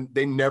 man. And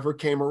they never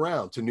came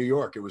around to New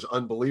York. It was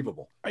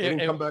unbelievable. They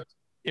didn't come back.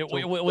 It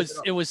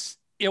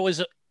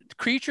was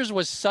Creatures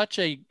was such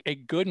a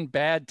good and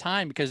bad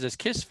time because as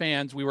Kiss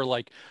fans, we were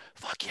like,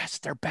 fuck yes,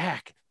 they're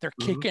back. They're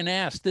kicking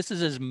ass. This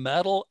is as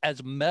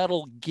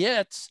metal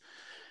gets,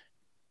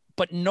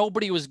 but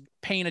nobody was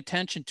paying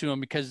attention to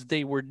them because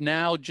they were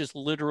now just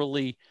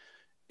literally,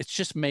 it's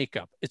just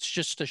makeup. It's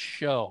just a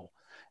show.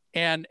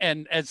 And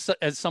as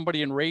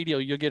somebody in radio,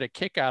 you'll get a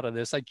kick out of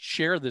this. I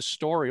share this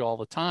story all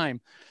the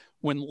time.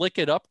 When Lick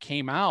It Up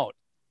came out,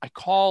 I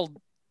called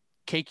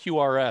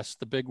KQRS,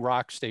 the big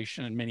rock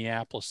station in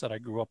Minneapolis that I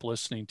grew up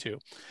listening to.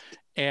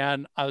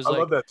 And I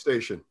love that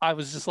station. I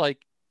was just like,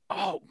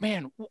 oh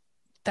man,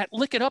 that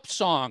Lick It Up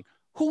song,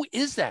 who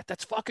is that?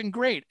 That's fucking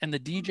great. And the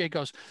DJ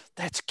goes,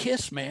 that's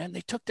Kiss, man. They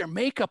took their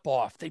makeup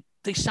off.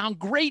 They sound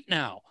great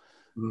now.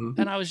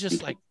 And I was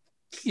just like,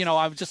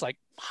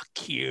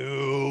 fuck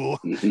you.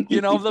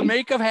 The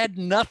makeup had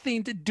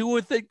nothing to do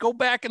with it. Go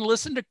back and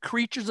listen to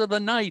Creatures of the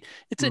Night.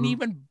 It's an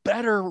even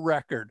better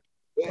record.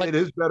 It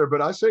is better,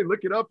 but I say Lick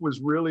It Up was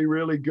really,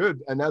 really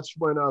good. And that's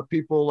when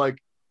people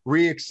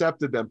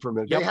re-accepted them from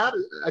it. Yep.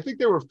 I think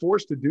they were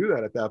forced to do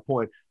that at that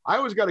point. I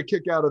always got a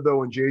kick out of though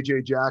when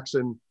JJ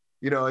Jackson,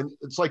 and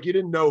it's like you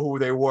didn't know who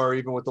they were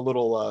even with the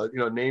little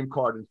name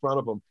card in front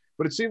of them.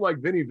 But it seemed like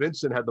Vinnie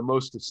Vincent had the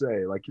most to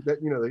say. Like that,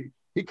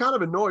 he kind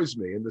of annoys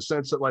me in the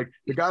sense that like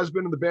the guy's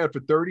been in the band for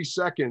 30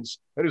 seconds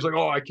and he's like,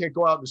 oh, I can't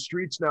go out in the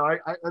streets now.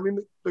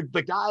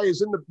 The guy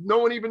is no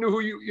one even knew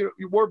who you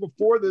were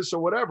before this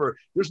or whatever.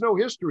 There's no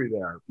history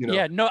there.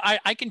 Yeah, no,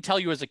 I can tell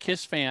you as a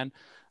Kiss fan,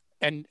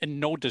 and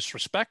no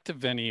disrespect to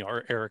Vinny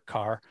or Eric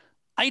Carr,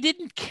 I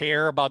didn't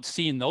care about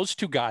seeing those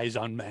two guys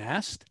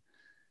unmasked.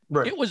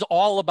 Right. It was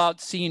all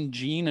about seeing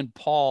Gene and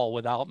Paul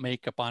without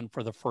makeup on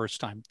for the first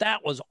time.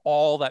 That was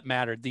all that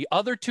mattered. The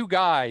other two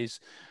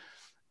guys,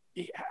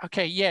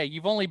 okay, yeah,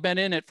 you've only been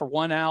in it for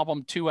 1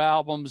 album, 2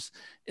 albums.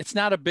 It's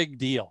not a big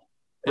deal.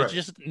 It's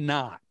just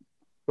not.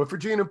 But for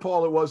Gene and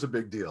Paul, it was a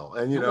big deal.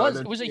 And,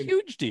 it was a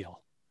huge deal.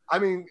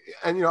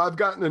 I've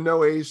gotten to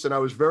know Ace, and I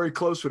was very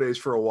close with Ace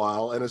for a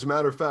while. And as a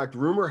matter of fact,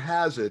 rumor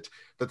has it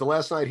that the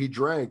last night he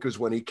drank was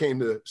when he came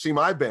to see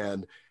my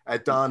band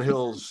at Don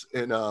Hill's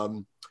in,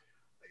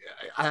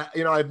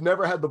 I've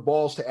never had the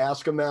balls to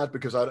ask him that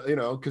because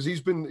because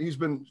he's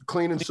been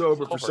clean and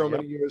sober for so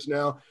many years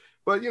now.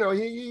 But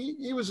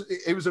he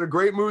was in a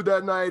great mood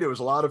that night. It was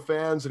a lot of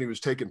fans, and he was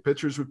taking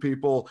pictures with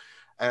people.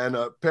 And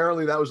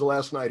apparently that was the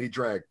last night he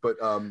drank. But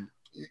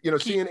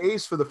seeing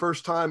Ace for the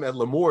first time at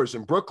L'Amour's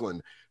in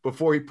Brooklyn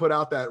before he put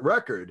out that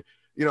record,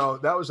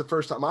 that was the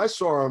first time I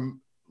saw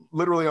him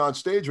literally on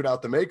stage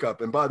without the makeup.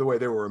 And by the way,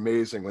 they were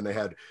amazing when they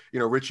had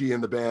Richie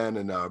in the band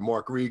and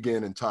Mark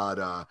Regan and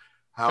Todd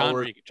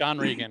Howard. John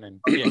Regan and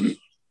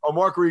oh,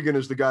 Mark Regan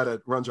is the guy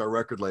that runs our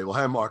record label.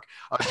 Hi, Mark.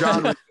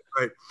 John Regan,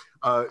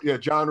 right?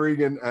 John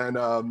Regan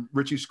and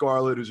Richie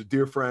Scarlett, who's a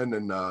dear friend,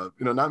 and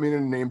not meaning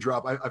to name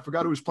drop. I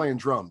forgot who was playing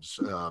drums.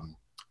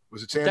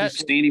 Was it Sandy?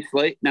 Sandy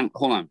Slate? No,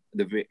 hold on.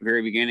 The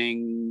very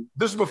beginning.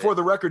 This is before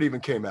the record even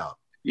came out.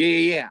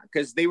 Yeah.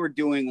 Because they were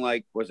doing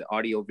like, was it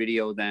audio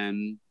video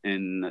then?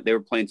 And they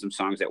were playing some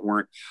songs that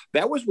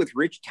was with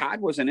Rich.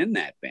 Todd wasn't in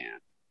that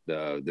band.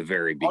 The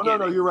very beginning. Oh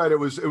no, you're right. It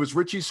was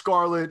Richie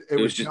Scarlett. It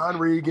was John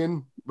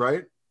Regan,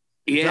 right?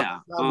 Yeah.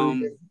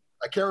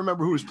 I can't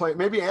remember who was playing.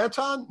 Maybe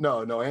Anton?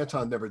 No,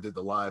 Anton never did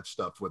the live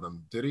stuff with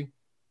him, did he?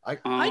 I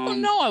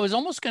don't know. I was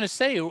almost going to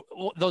say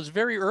those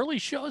very early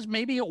shows.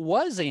 Maybe it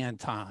was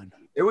Anton.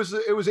 It was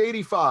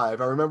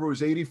 85. I remember it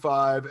was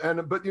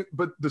 85,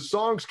 but the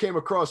songs came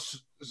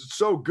across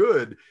so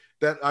good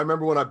that I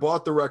remember when I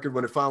bought the record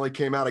when it finally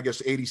came out. I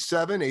guess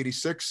 87,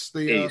 86.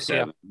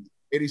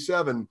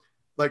 87.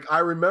 Like I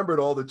remembered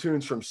all the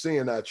tunes from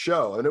seeing that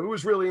show, and it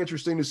was really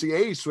interesting to see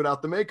Ace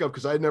without the makeup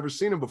because I had never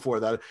seen him before.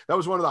 That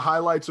was one of the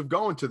highlights of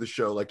going to the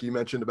show, like you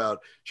mentioned about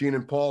Gene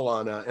and Paul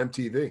on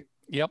MTV.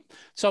 Yep.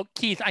 So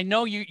Keith, I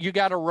know you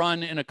got to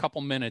run in a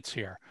couple minutes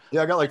here.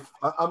 Yeah,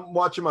 I'm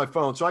watching my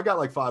phone, so I got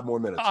like 5 more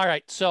minutes. All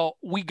right. So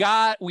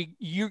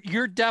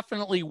you're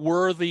definitely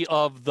worthy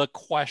of the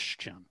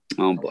question.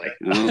 Oh boy.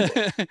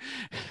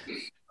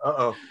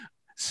 Uh-oh.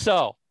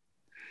 So,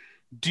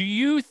 do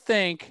you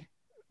think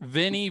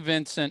Vinnie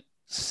Vincent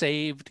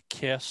saved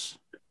Kiss?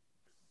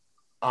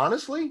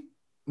 Honestly,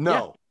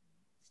 no.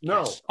 Yeah. No.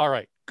 Yes. All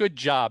right. Good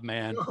job,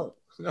 man.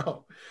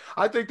 No.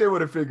 I think they would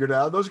have figured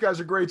out. Those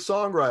guys are great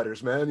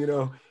songwriters, man. You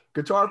know,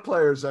 guitar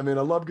players. I mean,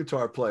 I love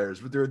guitar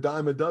players, but they're a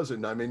dime a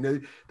dozen. I mean,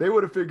 they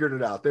would have figured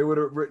it out. They would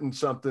have written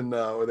something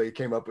or they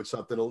came up with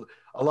something.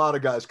 A lot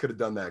of guys could have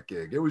done that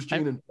gig. It was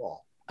Gene and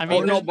Paul. I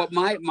mean, no, but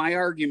my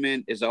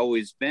argument has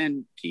always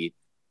been, Keith,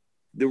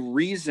 the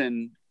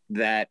reason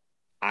that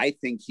I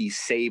think he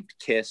saved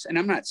Kiss, and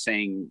I'm not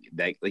saying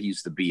that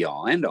he's the be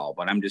all end all,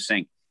 but I'm just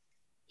saying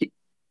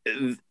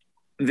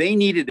they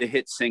needed a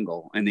hit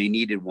single and they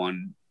needed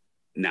one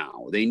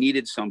now. They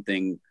needed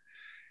something.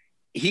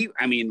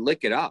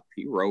 Look it up.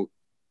 He wrote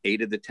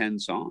 8 of the 10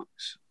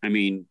 songs. I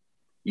mean,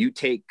 you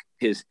take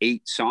his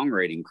 8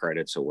 songwriting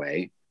credits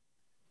away,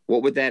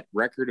 what would that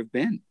record have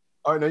been?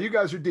 All right, now you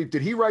guys are deep.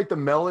 Did he write the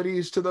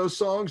melodies to those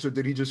songs or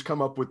did he just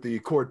come up with the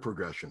chord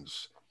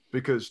progressions?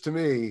 Because to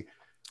me,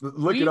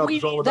 Look It Up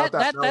is all about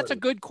that that's a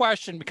good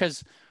question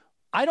because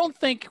I don't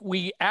think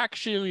we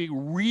actually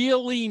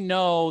really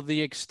know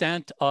the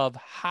extent of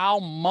how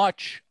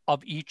much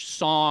of each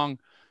song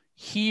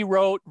he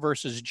wrote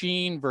versus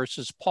Gene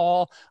versus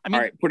Paul. I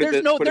mean,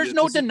 there's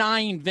no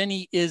denying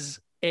Vinnie is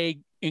a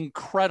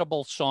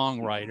incredible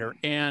songwriter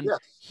and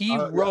he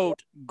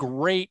wrote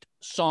great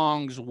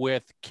songs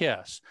with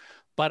Kiss.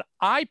 But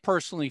I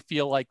personally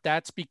feel like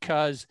that's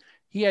because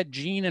he had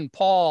Gene and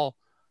Paul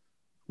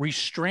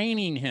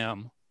restraining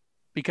him,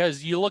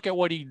 because you look at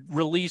what he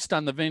released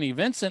on the Vinnie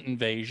Vincent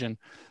Invasion,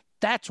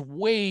 that's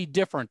way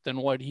different than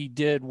what he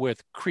did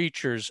with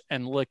Creatures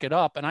and Lick It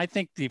Up. And I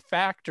think the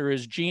factor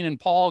is Gene and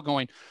Paul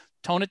going,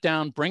 tone it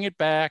down, bring it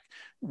back.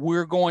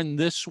 We're going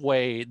this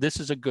way. This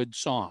is a good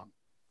song.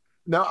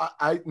 No,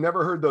 I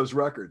never heard those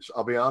records.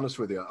 I'll be honest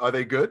with you. Are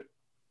they good?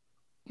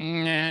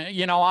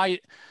 You know,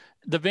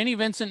 the Vinnie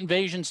Vincent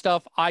Invasion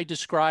stuff I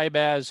describe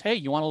as, hey,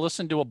 you want to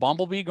listen to a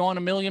bumblebee going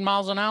 1,000,000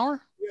 miles an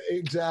hour? Yeah,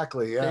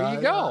 exactly. Yeah, there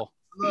you go.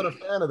 I'm not a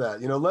fan of that.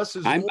 You know, less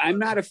is more. I'm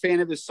not a fan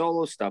of his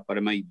solo stuff, but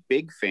I'm a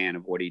big fan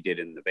of what he did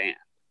in the band.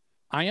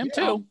 I am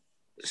too.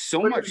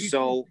 So much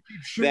so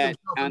that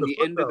on the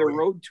end of the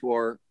road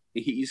tour,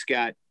 he's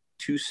got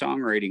 2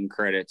 songwriting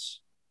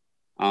credits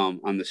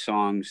on the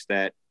songs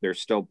that they're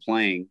still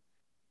playing.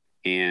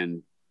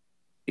 And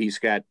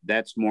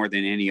that's more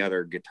than any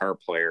other guitar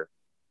player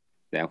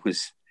that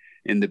was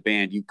in the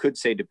band. You could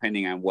say,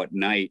 depending on what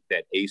night,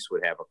 that Ace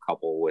would have a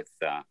couple with,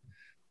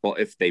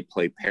 if they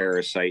play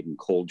Parasite and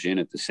Cold Gin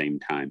at the same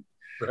time.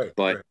 Right,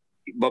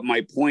 but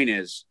my point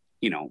is,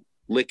 you know,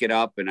 Lick It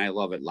Up and I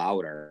Love It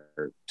Loud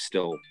are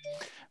still.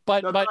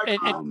 But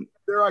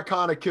they're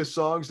iconic Kiss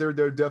songs.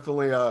 They're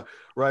definitely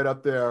right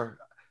up there.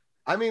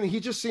 I mean, he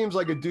just seems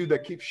like a dude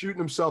that keeps shooting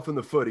himself in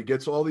the foot. He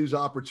gets all these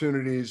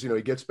opportunities. You know,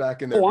 he gets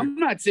back in there. Oh, I'm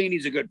not saying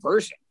he's a good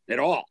person at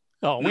all.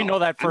 Oh, we know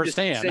that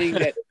firsthand. I'm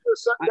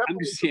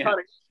just saying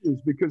that.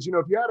 Because, you know,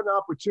 if you had an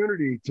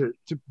opportunity to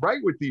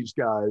write with these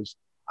guys,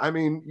 I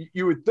mean,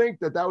 you would think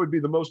that would be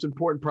the most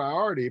important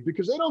priority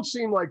because they don't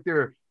seem like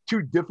they're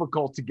too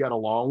difficult to get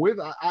along with.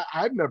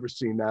 I've never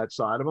seen that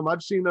side of them.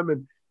 I've seen them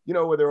in, you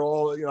know, where they're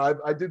all, you know,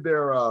 I did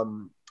their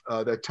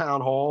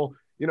town hall,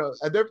 you know,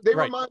 they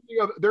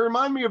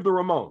remind me of the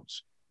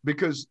Ramones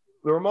because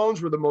the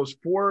Ramones were the most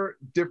 4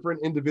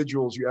 different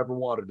individuals you ever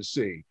wanted to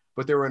see,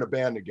 but they were in a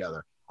band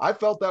together. I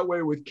felt that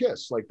way with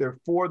Kiss. Like they're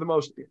 4 the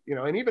most, you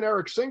know, and even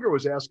Eric Singer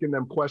was asking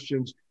them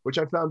questions, which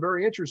I found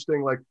very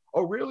interesting. Like,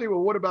 oh, really?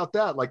 Well, what about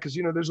that? Like, because,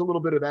 you know, there's a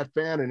little bit of that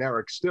fan in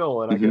Eric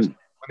still. And I guess when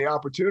the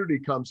opportunity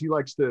comes, he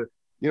likes to,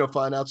 you know,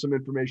 find out some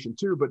information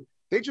too. But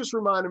they just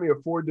reminded me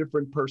of 4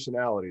 different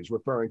personalities,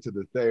 referring to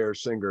the Thayer,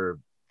 Singer,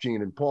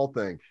 Gene, and Paul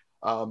thing.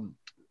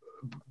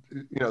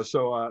 You know,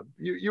 so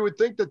you would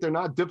think that they're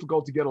not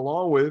difficult to get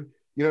along with.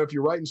 You know, if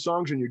you're writing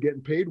songs and you're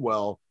getting paid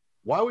well,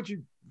 why would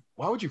you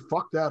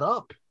fuck that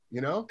up? You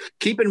know,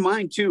 keep in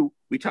mind too,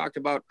 we talked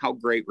about how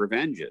great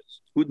Revenge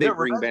is. Who'd they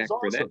bring back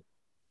for that?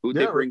 Who'd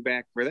they bring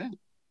back for that?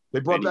 They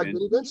brought back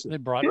Vinnie Vincent. They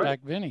brought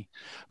back Vinnie.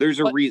 There's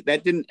a reason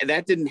that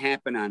didn't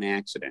happen on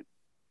accident.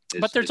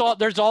 But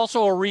there's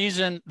also a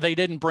reason they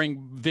didn't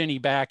bring Vinnie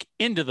back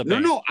into the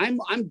band. No,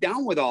 I'm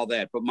down with all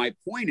that. But my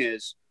point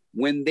is,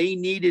 when they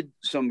needed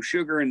some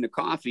sugar in the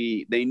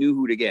coffee, they knew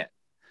who to get.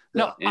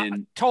 No,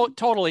 and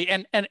totally.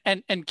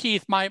 And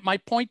Keith, my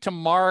point to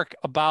Mark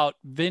about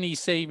Vinnie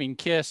saving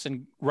Kiss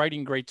and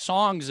writing great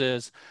songs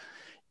is,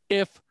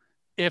 if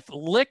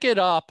Lick It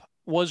Up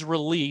was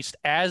released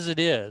as it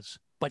is,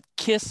 but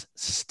Kiss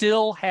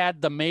still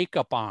had the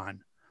makeup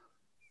on,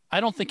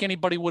 I don't think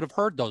anybody would have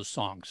heard those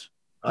songs.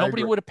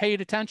 Nobody would have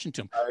paid attention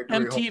to them.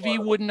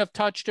 MTV wouldn't have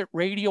touched it.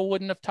 Radio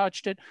wouldn't have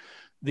touched it.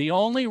 The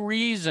only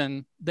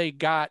reason they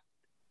got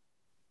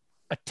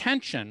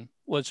attention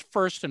was,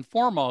 first and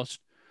foremost,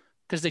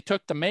 because they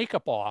took the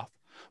makeup off.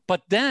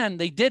 But then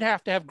they did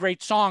have to have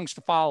great songs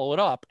to follow it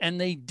up, and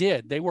they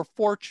did. They were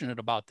fortunate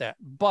about that.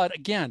 But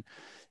again,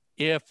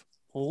 if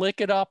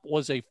Lick It Up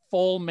was a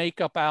full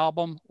makeup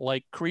album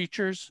like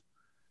Creatures,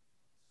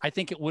 I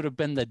think it would have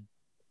been the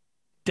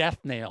death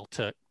nail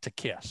to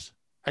Kiss.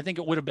 I think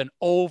it would have been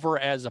over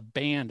as a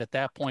band at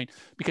that point,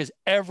 because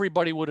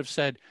everybody would have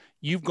said,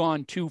 you've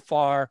gone too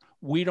far.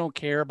 We don't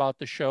care about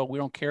the show. We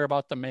don't care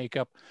about the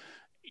makeup.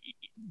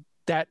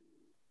 That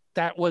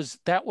was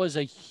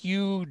a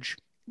huge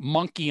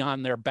monkey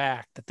on their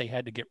back that they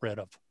had to get rid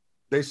of.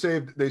 They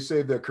saved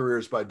their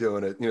careers by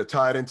doing it,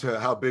 tied into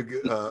how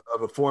big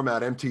of a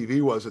format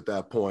MTV was at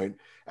that point.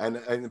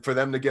 And for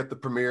them to get the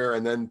premiere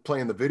and then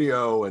playing the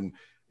video, and,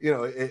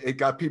 it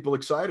got people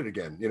excited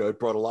again. It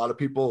brought a lot of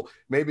people.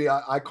 Maybe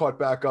I caught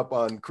back up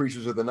on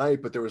Creatures of the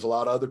Night, but there was a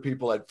lot of other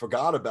people that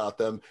forgot about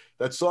them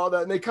that saw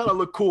that, and they kind of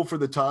looked cool for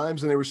the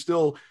times, and they were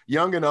still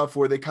young enough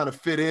where they kind of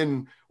fit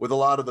in with a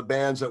lot of the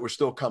bands that were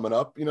still coming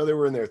up. They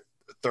were in their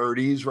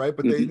 30s, right?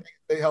 But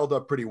they held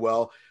up pretty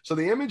well. So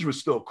the image was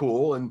still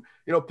cool. And,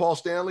 Paul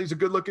Stanley's a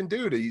good looking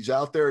dude. He's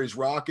out there, he's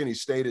rocking, he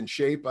stayed in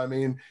shape. I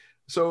mean,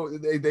 so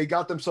they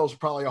got themselves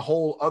probably a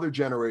whole other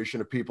generation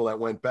of people that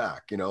went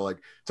back, like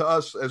to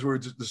us, as we were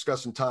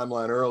discussing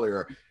Timeline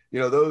earlier,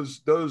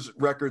 those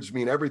records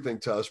mean everything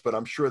to us, but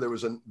I'm sure there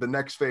was the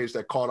next phase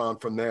that caught on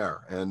from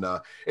there. And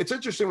it's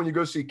interesting when you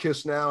go see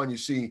Kiss now and you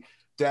see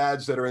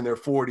dads that are in their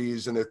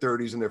 40s and their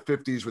 30s and their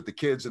 50s with the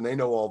kids, and they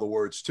know all the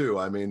words too.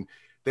 I mean,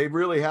 they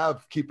really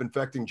have keep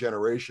infecting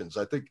generations.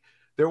 I think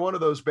they're one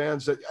of those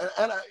bands that,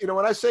 and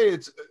when I say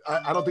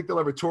I don't think they'll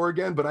ever tour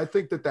again, but I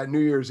think that New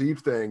Year's Eve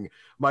thing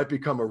might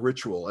become a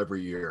ritual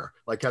every year,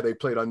 like how they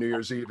played on New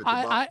Year's Eve.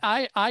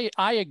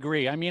 I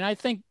agree. I mean, I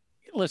think,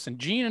 listen,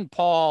 Gene and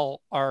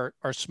Paul are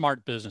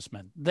smart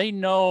businessmen. They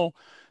know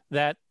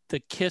that the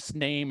Kiss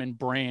name and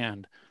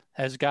brand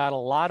has got a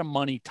lot of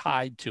money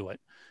tied to it.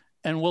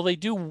 And will they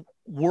do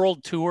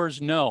world tours?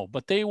 No,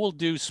 but they will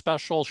do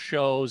special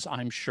shows,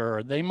 I'm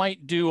sure. They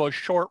might do a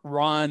short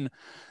run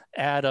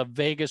at a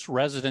Vegas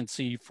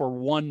residency for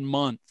 1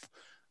 month.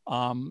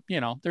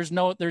 There's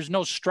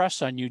no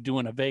stress on you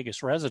doing a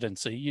Vegas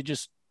residency. You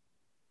just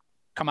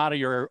come out of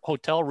your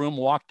hotel room,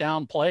 walk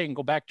down, play, and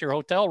go back to your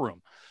hotel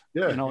room.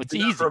 Yeah, it's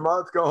easy. For a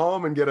month, go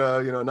home and get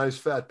a nice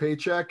fat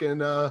paycheck,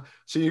 and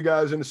see you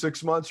guys in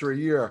 6 months or a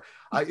year.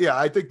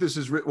 I think this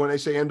is, when they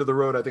say end of the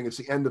road, I think it's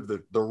the end of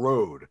the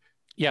road.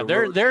 Yeah,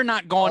 they're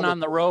not going on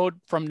the road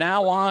from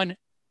now on.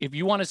 If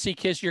you want to see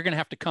Kiss, you're going to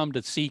have to come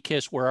to see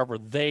Kiss wherever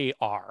they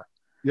are.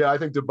 Yeah, I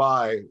think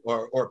Dubai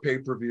or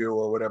pay-per-view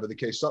or whatever the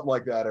case, something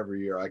like that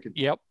every year. I could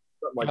something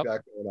like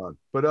that going on.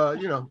 But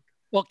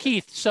Well,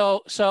 Keith,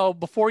 so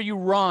before you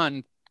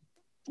run,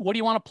 what do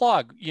you want to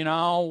plug?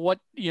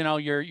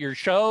 Your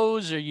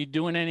shows? Are you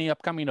doing any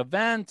upcoming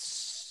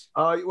events?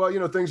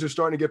 Well, things are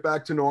starting to get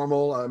back to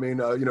normal. I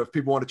mean, if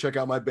people want to check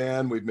out my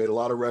band, we've made a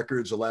lot of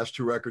records. The last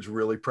 2 records we're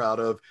really proud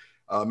of.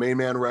 Main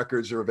Man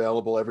Records are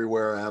available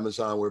everywhere,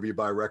 Amazon, wherever you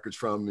buy records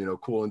from,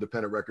 cool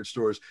independent record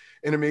stores.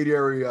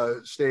 Intermediary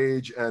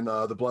Stage and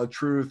The Blunt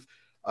Truth.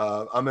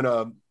 I'm in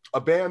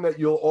a band that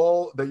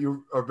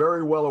you are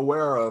very well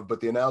aware of, but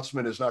the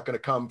announcement is not going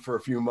to come for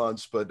a few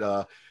months. But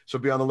so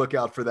be on the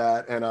lookout for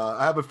that. And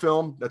I have a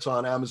film that's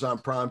on Amazon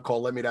Prime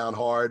called Let Me Down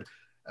Hard.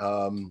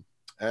 Come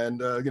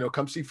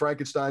see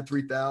Frankenstein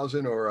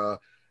 3000 or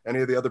any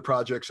of the other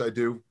projects I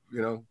do.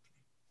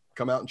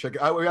 Come out and check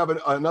it out. We have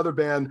another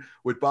band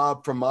with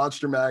Bob from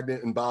Monster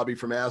Magnet and Bobby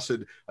from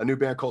Acid, a new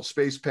band called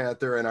Space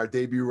Panther, and our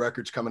debut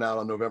record's coming out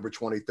on November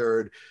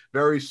 23rd.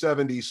 Very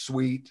 70s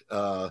sweet.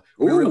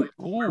 Really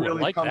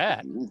like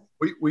that.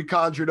 We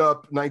conjured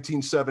up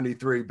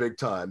 1973 big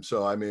time.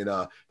 So, I mean,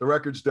 the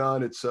record's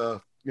done. It's,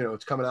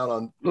 it's coming out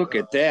on. Look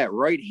at that.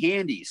 Right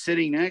handy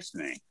sitting next to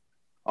me.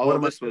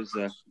 This was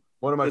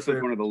one of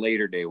the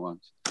later day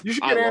ones. You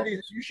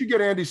should get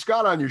Andy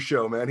Scott on your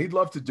show, man. He'd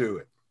love to do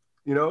it.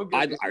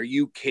 Are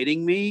you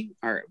kidding me?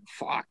 Or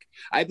fuck.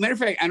 Matter of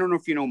fact, I don't know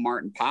if you know,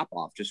 Martin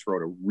Popoff just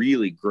wrote a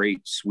really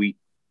great, sweet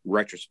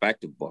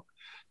retrospective book.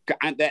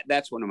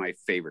 That's one of my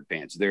favorite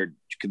bands.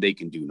 They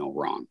can do no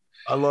wrong.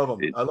 I love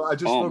them. I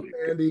just spoke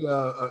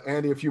to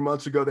Andy a few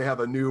months ago. They have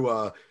a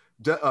new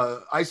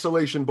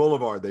Isolation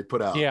Boulevard they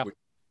put out. Yeah. Which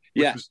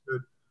was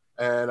good.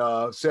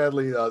 And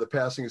sadly, the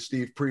passing of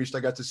Steve Priest, I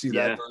got to see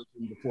that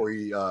version before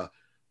he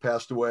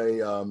passed away.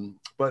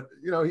 But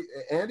you know,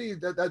 Andy,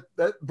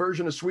 that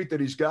version of Sweet that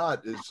he's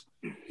got is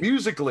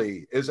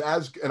musically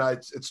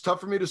it's tough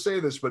for me to say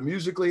this, but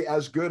musically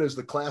as good as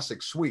the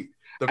classic Sweet.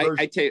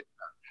 I tell you,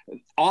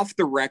 off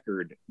the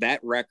record, that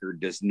record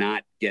does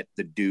not get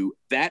the due.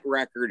 That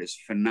record is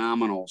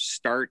phenomenal,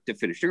 start to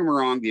finish. Don't get me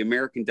wrong, the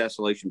American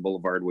Desolation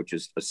Boulevard, which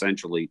is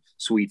essentially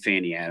Sweet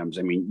Fanny Adams.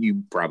 I mean,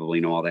 you probably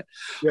know all that.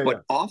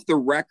 But off the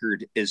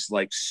record is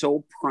like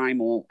so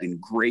primal and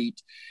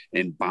great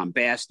and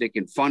bombastic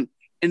and fun.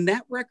 And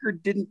that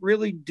record didn't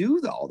really do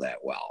all that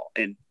well.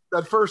 And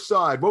that first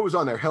side, what was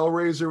on there?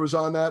 Hellraiser was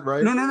on that,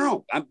 right?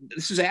 No.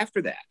 This is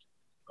after that.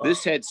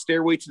 This had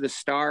Stairway to the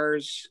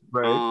Stars.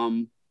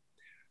 Right.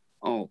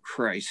 Oh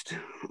Christ!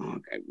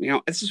 Okay. You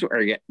know, this is where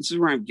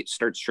I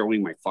start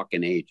showing my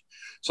fucking age.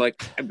 So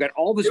like, I've got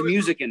all this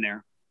music in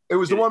there. It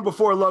was the one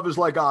before Love Is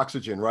Like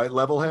Oxygen, right?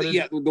 Level-headed.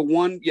 Yeah, the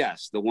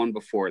one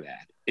before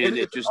that. And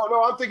it just. Oh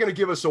no, I'm thinking of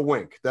Give Us a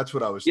Wink. That's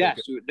what I was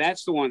thinking. Yeah, so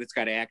that's the one that's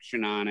got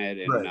action on it,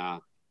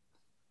 and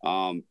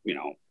you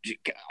know,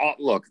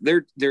 look,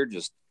 they're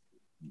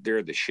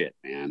the shit,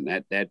 man.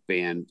 That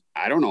band.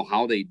 I don't know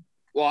how they.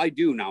 Well, I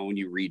do now. When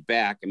you read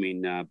back, I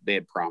mean, they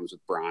had problems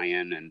with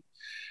Brian and.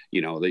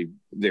 You know, they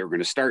were going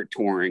to start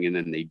touring and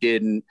then they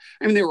didn't.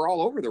 I mean, they were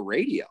all over the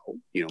radio,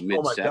 you know,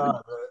 mid-70s.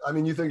 Oh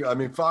my God. I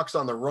mean, Fox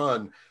on the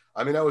Run.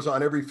 I mean, that was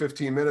on every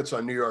 15 minutes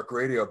on New York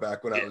radio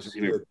back when I was a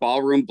kid.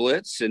 Ballroom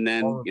Blitz. And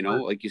then,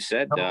 like you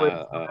said,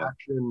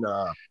 action,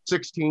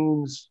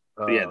 16s.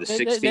 The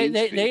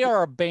 16s. They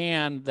are a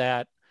band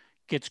that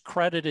gets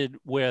credited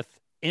with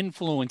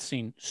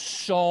influencing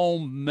so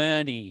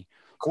many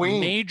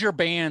Queen. Major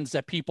bands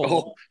that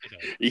people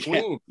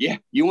yeah.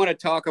 You want to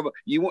talk about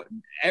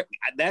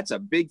that's a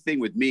big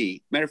thing with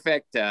me. Matter of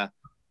fact, the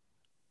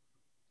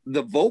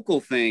vocal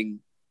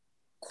thing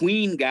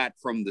Queen got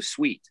from the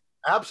Sweet.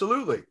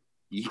 Absolutely.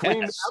 Yes.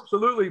 Queen,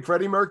 absolutely.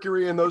 Freddie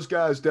Mercury and those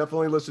guys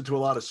definitely listened to a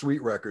lot of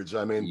Sweet records.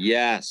 I mean,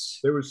 yes,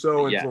 they were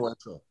so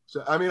influential.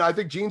 So I mean, I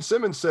think Gene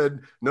Simmons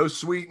said no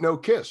Sweet, no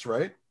Kiss,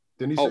 right?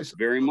 Didn't he say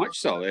very much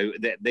so.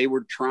 They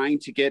were trying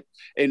to get,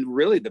 and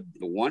really the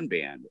one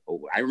band,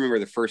 I remember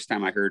the first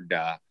time I heard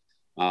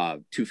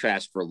Too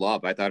Fast for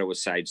Love, I thought it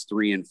was sides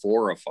 3 and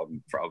 4 of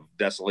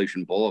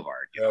Desolation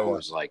Boulevard. You know, it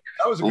was like,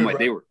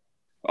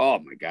 oh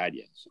my God,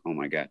 yes. Oh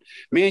my God.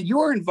 Man,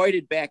 you are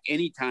invited back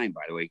anytime,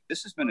 by the way.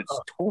 This has been a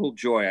total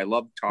joy. I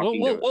love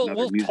talking to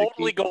we'll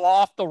totally go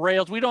off the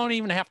rails. We don't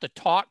even have to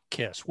talk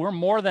Kiss. We're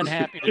more than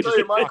happy to tell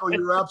you, Michael,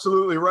 you're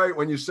absolutely right.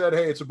 When you said,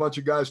 hey, it's a bunch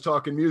of guys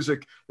talking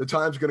music, the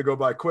time's going to go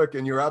by quick.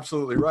 And you're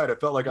absolutely right. I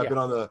felt like I've been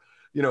on the,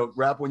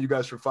 rapping with you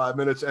guys for 5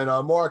 minutes. And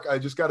Mark, I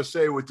just got to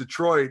say with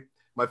Detroit,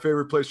 my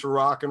favorite place for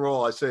rock and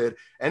roll, I said,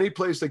 any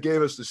place that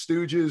gave us the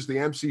Stooges, the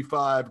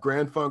MC5,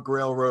 Grand Funk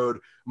Railroad,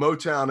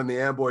 Motown, and the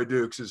Amboy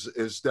Dukes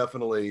is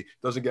definitely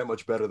doesn't get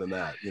much better than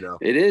that. You know,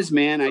 it is,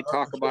 man. I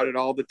talk about it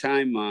all the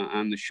time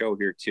on the show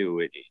here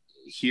too.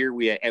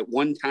 At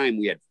one time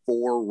we had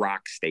 4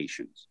 rock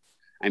stations.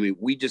 I mean,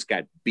 we just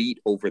got beat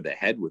over the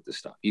head with the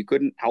stuff. You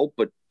couldn't help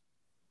but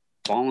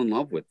fall in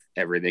love with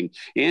everything.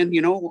 And,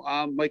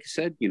 like I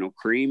said,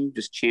 Cream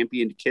just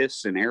championed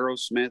Kiss and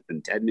Aerosmith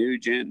and Ted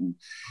Nugent.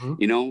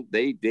 And,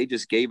 they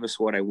just gave us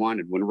what I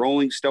wanted. When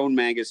Rolling Stone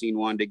magazine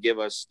wanted to give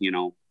us,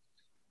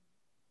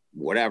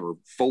 whatever,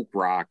 folk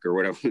rock or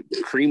whatever,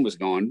 Cream was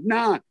going,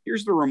 nah,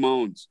 here's the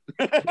Ramones.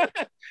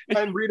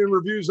 And reading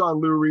reviews on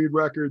Lou Reed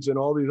records and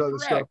all these other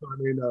stuff.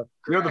 I mean,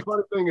 the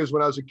funny thing is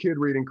when I was a kid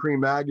reading Cream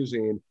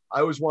magazine, I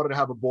always wanted to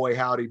have a Boy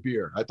Howdy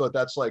beer. I thought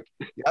that's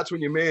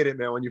when you made it,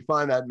 man. When you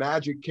find that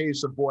magic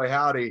case of Boy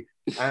Howdy,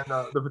 and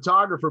the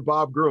photographer,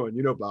 Bob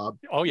Gruen, Bob.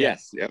 Oh,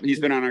 yes. Yeah. He's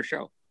been on our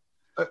show.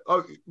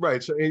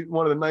 Right. So he's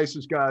one of the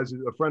nicest guys,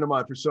 a friend of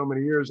mine for so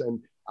many years. And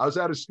I was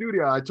at his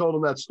studio. I told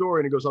him that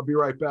story and he goes, I'll be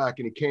right back.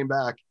 And he came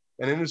back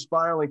and in his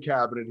filing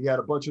cabinet, he had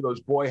a bunch of those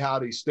Boy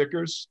Howdy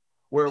stickers.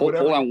 Hold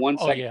on one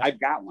second. Yeah. I've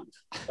got one.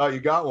 Oh, you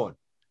got one.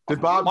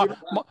 Did Bob?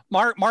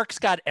 Mark's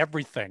got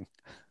everything.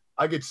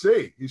 I could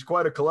see. He's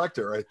quite a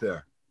collector right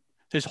there.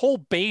 His whole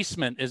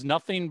basement is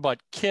nothing but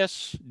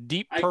Kiss,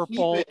 Deep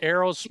Purple,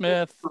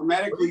 Aerosmith.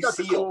 Hermetically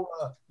sealed.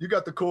 You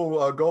got the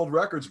cool gold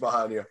records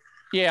behind you.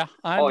 Yeah,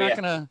 I'm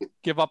not going to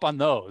give up on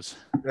those.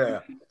 Yeah.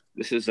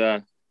 This is,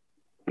 can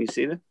you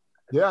see that?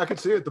 Yeah, I can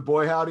see it. The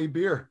Boy Howdy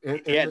beer.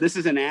 This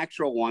is an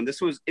actual one.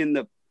 This was in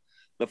the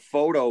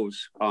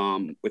photos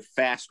with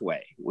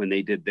Fastway when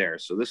they did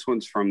theirs. So this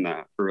one's from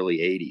the early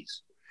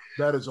 80s.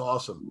 That is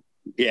awesome.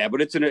 Yeah,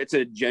 but it's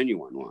a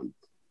genuine one.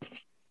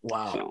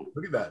 Wow. So,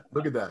 look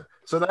at that.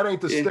 So that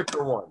ain't the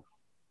sticker one.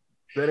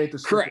 That ain't the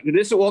sticker.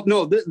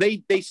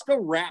 Correct. They still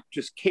wrap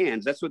just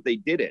cans. That's what they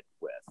did it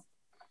with.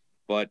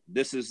 But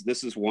this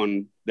is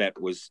one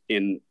that was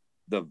in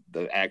the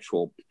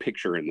actual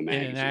picture in the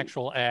magazine. In an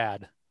actual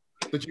ad.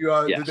 Did you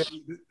yes.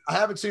 I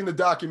haven't seen the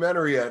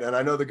documentary yet, and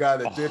I know the guy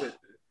that did it.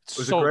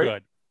 Was so it great?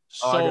 Good.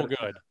 So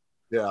good.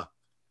 Yeah.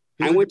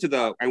 I went to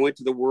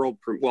the world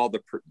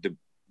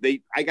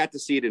I got to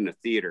see it in a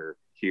theater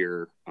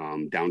here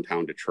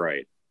downtown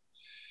Detroit.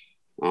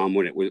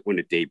 when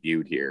it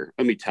debuted here.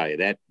 Let me tell you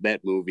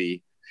that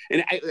movie.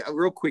 And a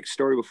real quick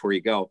story before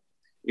you go,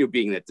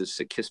 being that this is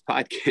a Kiss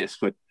podcast,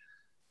 but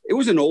it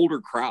was an older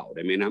crowd.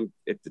 I mean,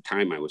 at the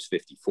time I was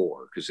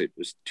 54 because it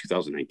was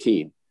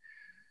 2019.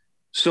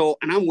 So,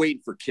 and I'm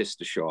waiting for Kiss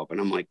to show up, and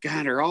I'm like,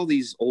 God, are all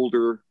these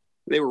older?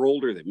 They were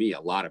older than me. A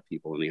lot of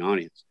people in the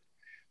audience.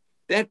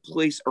 That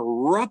place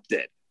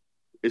erupted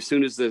as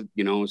soon as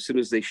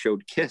they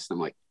showed Kiss. I'm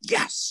like,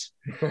 yes,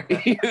 you know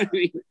what I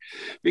mean?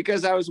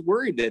 Because I was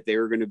worried that they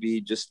were going to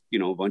be just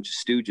a bunch of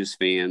Stooges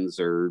fans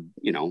or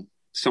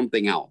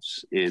something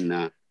else. And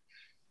I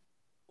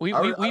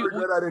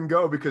regret I didn't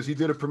go because he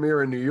did a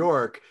premiere in New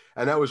York,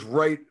 and that was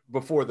right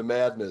before the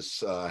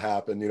madness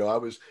happened. I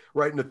was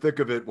right in the thick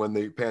of it when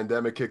the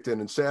pandemic kicked in,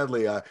 and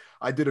sadly,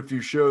 I did a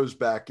few shows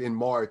back in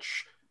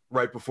March,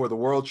 right before the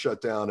world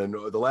shut down. And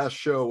the last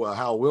show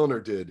Hal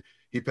Wilner did,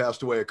 he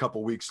passed away a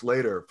couple weeks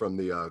later from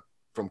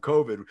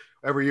COVID.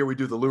 Every year we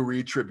do the Lou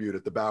Reed tribute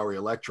at the Bowery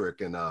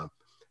Electric, and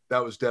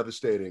that was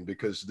devastating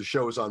because the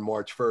show was on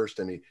March 1st,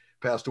 and he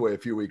passed away a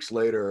few weeks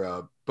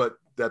later. But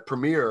that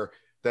premiere,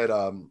 that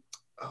oh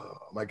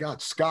my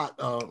God, Scott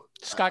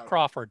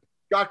Crawford.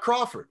 Scott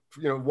Crawford,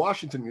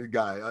 Washington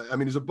guy. I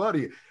mean, he's a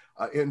buddy.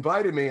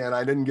 Invited me, and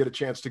I didn't get a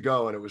chance to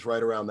go, and it was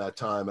right around that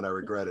time, and I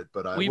regret it.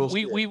 But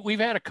we've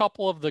had a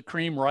couple of the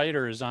Cream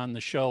writers on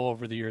the show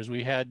over the years.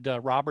 We had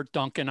Robert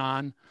Duncan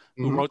on,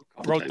 who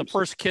wrote the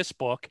first Kiss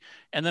book,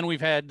 and then we've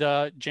had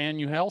Jan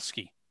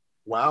Uhelski.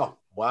 Wow.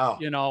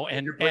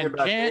 And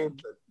Jan,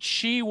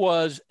 she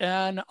was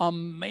an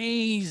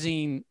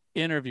amazing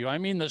interview. I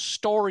mean, the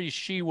stories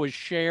she was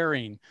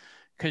sharing,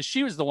 because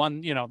she was the one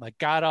that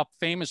got up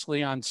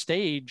famously on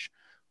stage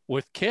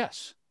with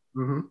Kiss.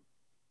 Mm-hmm.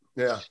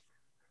 Yeah.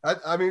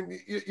 I mean,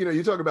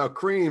 you talk about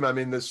Cream. I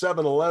mean, the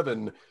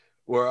 7-Eleven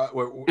where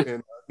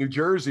in New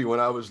Jersey, when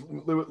I was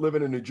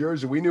living in New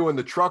Jersey, we knew when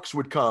the trucks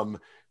would come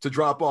to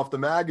drop off the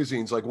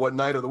magazines, like what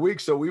night of the week.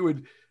 So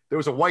there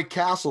was a White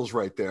Castle's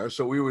right there.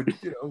 So we would,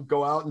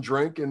 go out and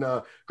drink and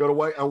go to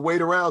White and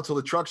wait around till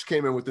the trucks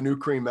came in with the new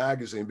Cream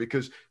magazine,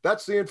 because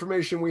that's the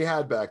information we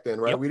had back then,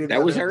 right? Yep. We didn't.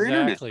 That was our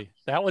exactly. internet.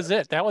 That was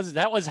it.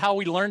 That was how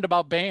we learned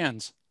about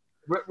bands.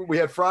 We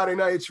had Friday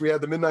nights, we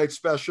had the midnight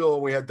special,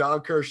 and we had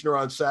Don Kirshner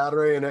on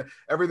Saturday, and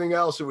everything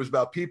else. It was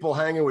about people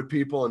hanging with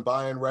people and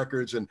buying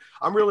records. And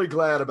I'm really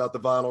glad about the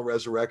vinyl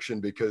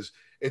resurrection, because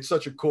it's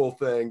such a cool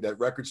thing that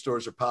record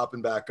stores are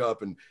popping back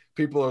up and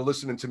people are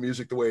listening to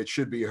music the way it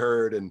should be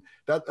heard. And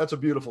that's a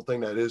beautiful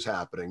thing that is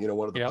happening.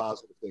 One of the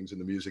positive things in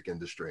the music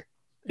industry.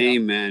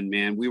 Amen,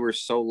 man. We were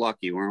so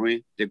lucky, weren't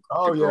we? To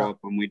grow up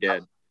when we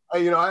did. I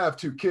have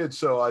 2 kids,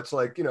 so it's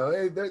like,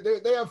 hey,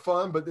 they have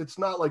fun, but it's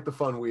not like the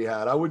fun we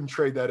had. I wouldn't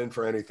trade that in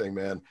for anything,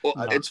 man. Well,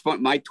 it's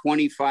fun. My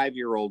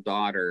 25-year-old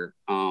daughter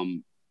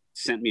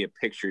sent me a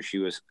picture. She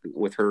was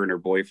with her and her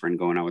boyfriend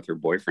going out with her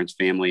boyfriend's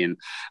family and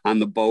on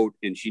the boat,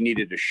 and she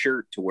needed a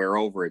shirt to wear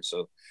over it.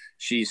 So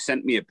she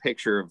sent me a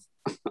picture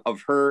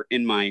of her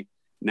in my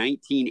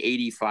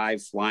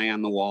 1985 Fly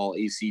on the Wall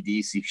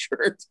AC/DC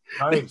shirt.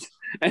 Nice.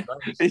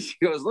 And she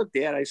goes, "Look,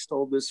 Dad, I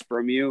stole this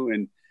from you."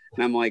 And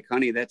I'm like,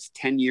 "Honey, that's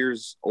 10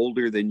 years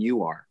older than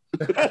you are."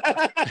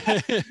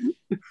 And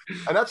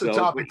that's a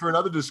topic for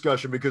another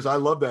discussion, because I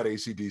love that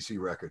AC/DC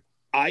record.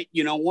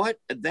 You know what?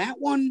 That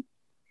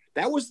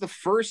was the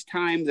first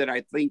time that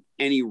I think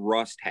any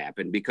rust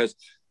happened, because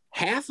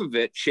half of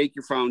it, Shake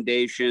Your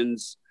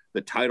Foundations,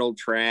 the title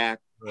track,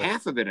 right,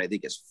 half of it I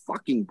think is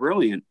fucking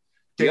brilliant.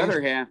 The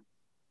other half,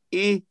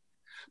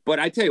 But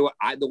I tell you what,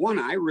 the one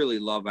I really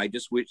love, I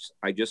just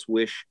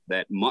wish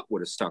that Mutt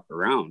would have stuck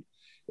around,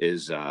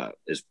 is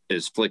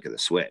Flick of the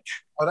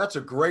Switch. Oh, that's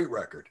a great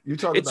record.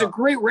 It's a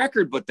great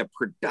record, but the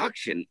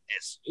production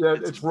is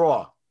it's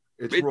raw.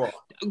 It's raw.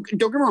 Don't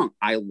get me wrong,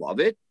 I love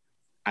it.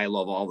 I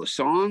love all the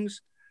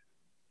songs,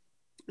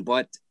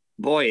 but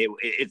boy,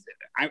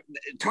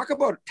 talk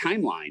about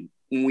timeline.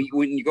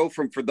 When you go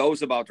from For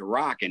Those About to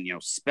Rock and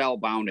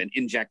Spellbound and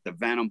Inject the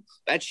Venom,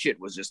 that shit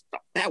was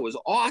that was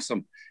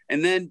awesome.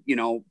 And then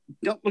don't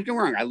get me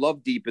wrong, I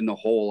love Deep in the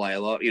Hole. I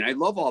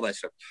love all that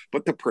stuff,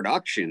 but the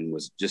production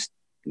was just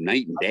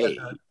night and day.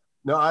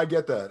 No, I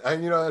get that.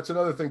 And that's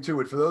another thing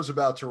too. For Those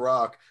About to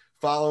Rock,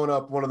 following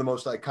up one of the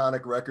most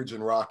iconic records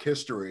in rock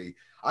history,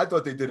 I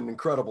thought they did an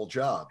incredible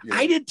job.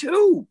 I did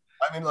too.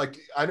 I mean,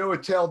 I know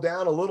it tailed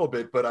down a little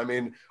bit, but I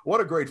mean, what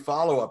a great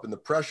follow-up and the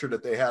pressure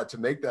that they had to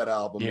make that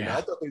album. Yeah.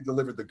 I thought they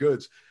delivered the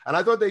goods, and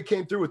I thought they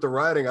came through with the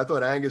writing. I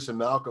thought Angus and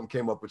Malcolm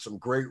came up with some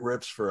great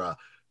riffs for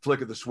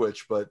Flick of the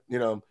Switch, but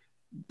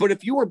But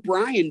if you were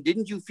Brian,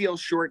 didn't you feel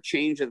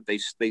shortchanged that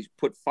they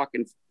put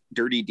fucking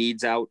Dirty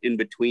Deeds out in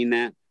between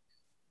that?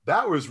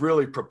 That was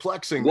really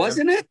perplexing.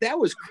 Wasn't it? That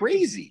was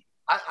crazy.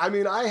 I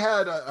mean,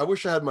 I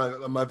wish I had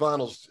my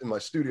vinyls in my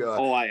studio.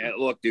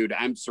 Look, dude,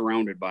 I'm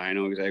surrounded by, I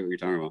know exactly what you're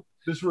talking about.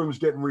 This room's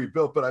getting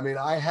rebuilt, but I mean,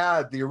 I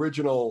had the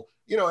original,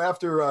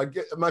 after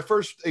my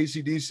first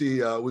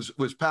AC/DC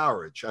was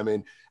Powerage. I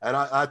mean, and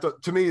I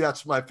thought, to me,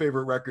 that's my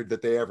favorite record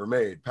that they ever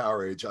made,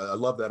 Powerage. I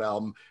love that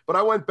album. But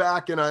I went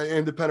back and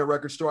independent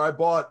record store, I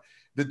bought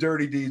the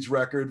Dirty Deeds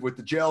record with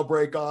the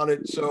Jailbreak on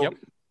it. So, yep.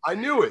 I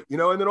knew it,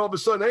 and then all of a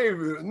sudden, hey,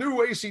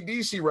 new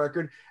AC/DC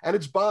record, and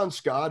it's Bon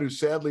Scott, who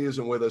sadly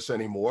isn't with us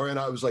anymore. And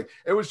I was like,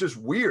 it was just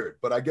weird,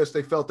 but I guess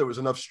they felt there was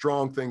enough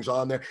strong things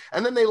on there.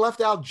 And then they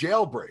left out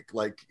Jailbreak,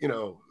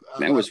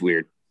 that was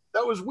weird.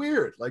 That was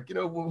weird.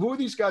 Who are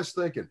these guys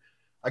thinking?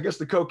 I guess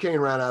the cocaine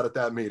ran out at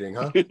that meeting,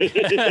 huh?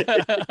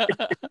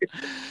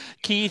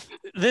 Keith,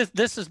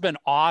 this has been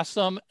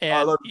awesome, and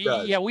I love you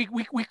guys. Yeah, we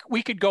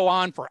could go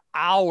on for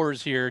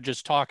hours here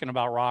just talking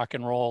about rock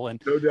and roll, and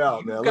no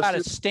doubt, man. Got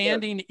a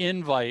standing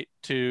invite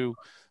to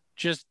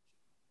just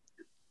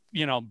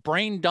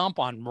brain dump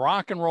on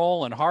rock and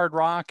roll and hard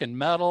rock and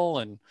metal,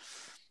 and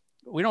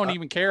we don't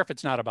even care if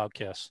it's not about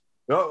Kiss.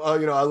 No,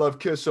 I love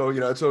Kiss, so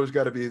it's always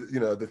got to be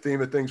the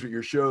theme of things with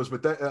your shows,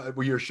 but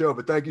with your show.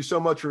 But thank you so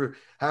much for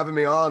having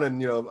me on,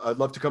 and I'd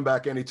love to come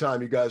back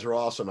anytime. You guys are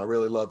awesome. I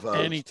really love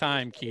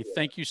anytime, Keith.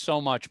 Thank you so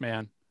much,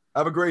 man.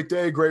 Have a great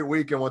day, great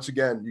week, and once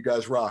again, you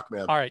guys rock,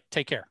 man. All right,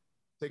 take care.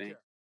 Take care.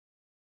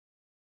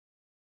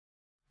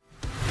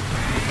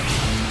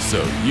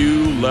 So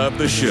you love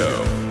the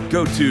show.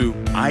 Go to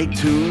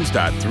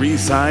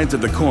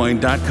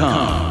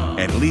itunes.3sidesofthecoin.com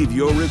and leave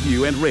your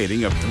review and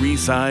rating of 3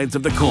 Sides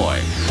of the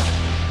Coin.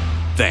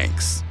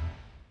 Thanks.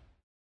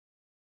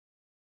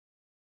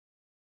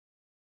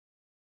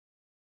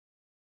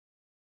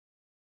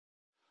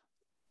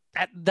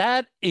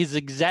 That is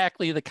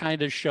exactly the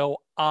kind of show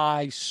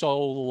I so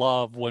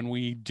love when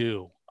we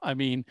do. I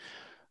mean,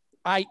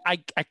 I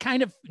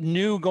kind of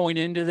knew going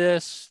into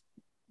this,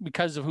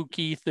 because of who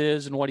Keith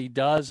is and what he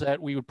does, that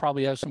we would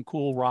probably have some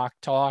cool rock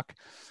talk,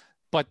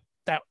 but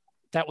that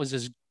was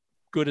as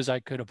good as I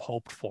could have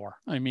hoped for.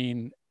 I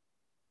mean,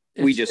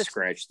 we just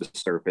scratched the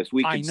surface.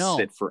 We could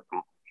sit for.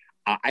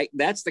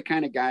 That's the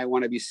kind of guy I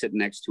want to be sitting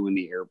next to in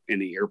the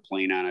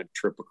airplane on a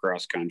trip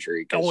across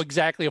country. Oh,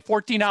 exactly. A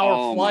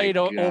 14-hour flight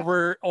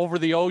over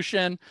the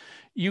ocean.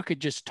 You could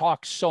just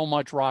talk so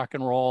much rock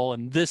and roll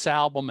and this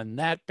album and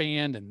that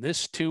band and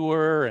this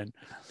tour. And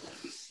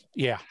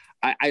yeah.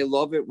 I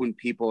love it when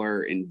people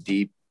are in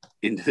deep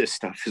into this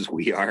stuff as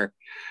we are,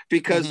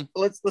 because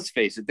let's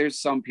face it,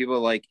 there's some people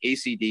like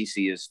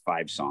AC/DC is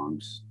 5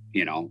 songs,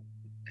 and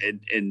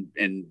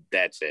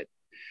that's it.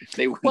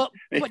 But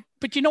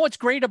you know what's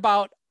great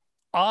about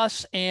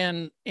us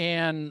and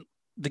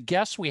the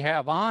guests we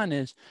have on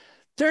is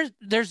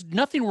there's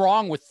nothing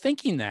wrong with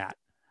thinking that.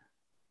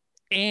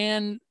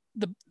 And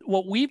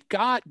what we've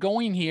got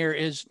going here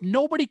is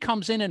nobody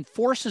comes in and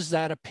forces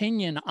that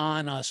opinion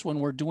on us when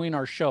we're doing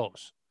our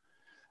shows.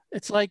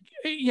 It's like,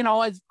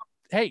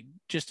 hey,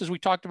 just as we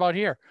talked about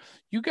here,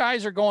 you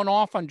guys are going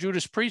off on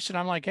Judas Priest, and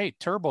I'm like, hey,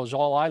 Turbo's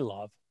all I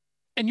love.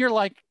 And you're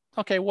like,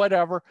 okay,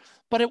 whatever.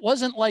 But it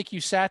wasn't like you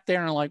sat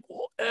there and like,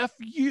 well, F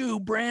you,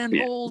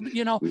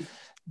 Brandvold.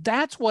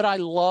 That's what I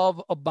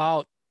love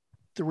about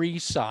 3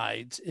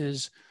 Sides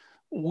is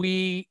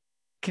we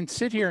can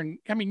sit here and,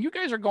 I mean, you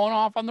guys are going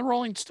off on the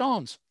Rolling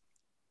Stones.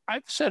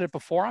 I've said it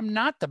before. I'm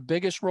not the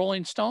biggest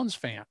Rolling Stones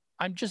fan.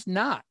 I'm just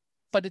not.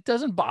 But it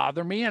doesn't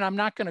bother me, and I'm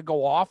not going to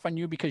go off on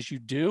you because you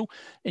do,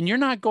 and you're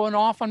not going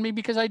off on me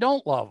because I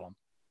don't love them.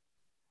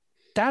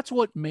 That's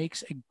what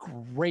makes a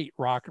great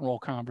rock and roll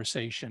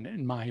conversation,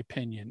 in my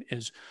opinion,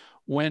 is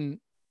when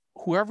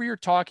whoever you're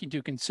talking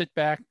to can sit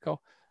back and go,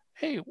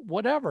 hey,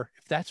 whatever.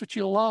 If that's what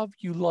you love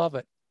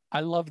it. I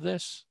love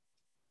this.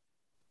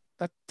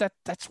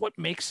 That's what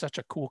makes such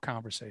a cool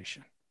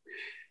conversation.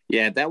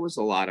 Yeah, that was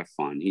a lot of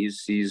fun.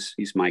 He's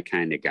my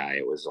kind of guy.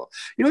 It was,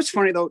 it's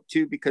funny though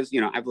too, because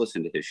I've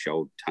listened to his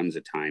show tons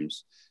of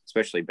times,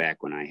 especially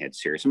back when I had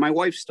Sirius, and my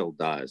wife still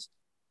does.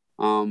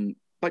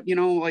 But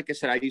like I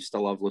said, I used to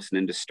love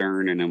listening to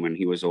Stern, and then when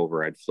he was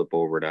over, I'd flip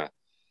over to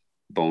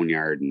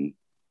Boneyard, and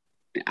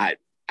I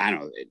don't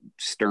know,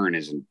 Stern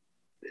isn't.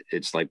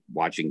 It's like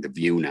watching The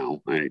View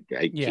now. I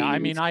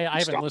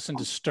haven't listened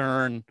to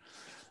Stern,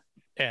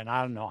 and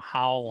I don't know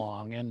how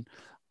long, and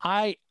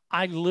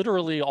I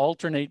literally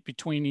alternate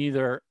between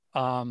either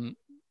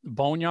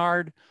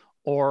Boneyard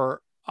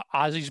or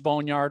Ozzy's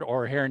Boneyard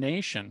or Hair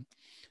Nation.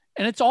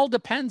 And it all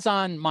depends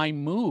on my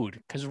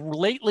mood, because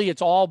lately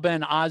it's all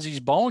been Ozzy's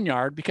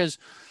Boneyard, because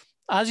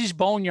Ozzy's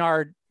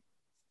Boneyard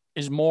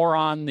is more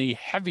on the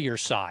heavier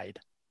side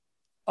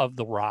of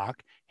the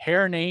rock.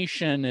 Hair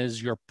Nation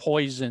is your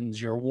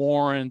Poisons, your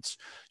Warrants,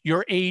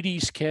 your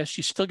 80s Kiss.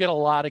 You still get a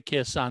lot of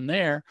Kiss on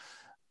there.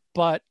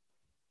 But,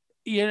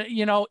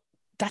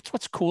 that's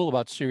what's cool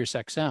about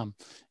SiriusXM.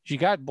 You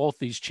got both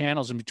these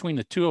channels, and between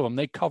the two of them,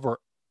 they cover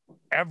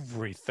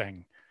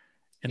everything.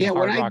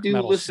 When I do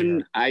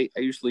listen, I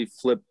usually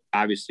flip.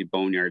 Obviously,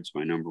 Boneyard's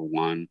my number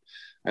one.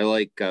 I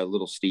like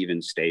Little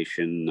Steven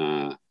Station,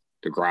 the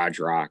Garage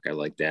Rock. I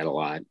like that a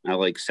lot. I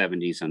like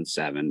 70s on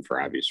 7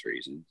 for obvious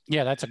reasons.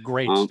 Yeah, that's a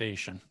great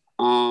station.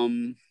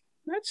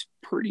 That's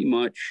pretty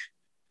much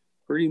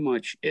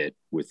it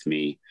with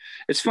me.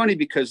 It's funny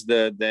because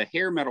the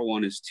hair metal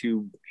one is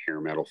too hair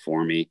metal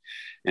for me,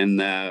 and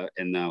the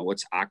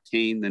what's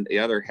Octane, the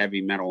other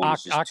heavy metal one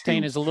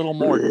Octane is a little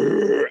more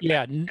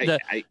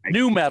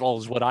new metal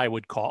is what I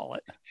would call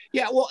it.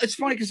 Yeah, well, it's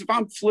funny because if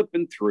I'm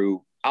flipping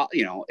through,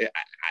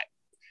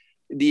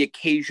 the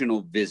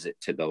occasional visit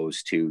to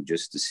those two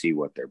just to see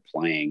what they're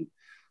playing.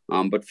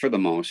 But for the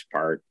most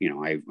part, you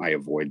know, I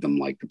avoid them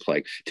like the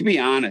plague. To be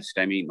honest,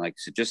 I mean, like,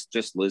 so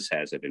just Liz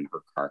has it in her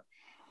car.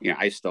 You know,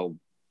 I still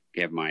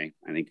have I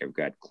think I've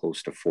got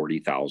close to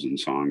 40,000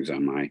 songs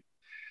on my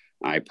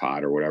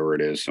iPod or whatever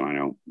it is. So I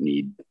don't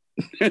need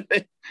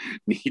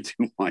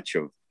too much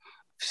of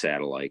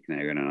satellite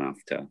enough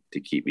to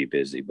keep me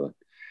busy. But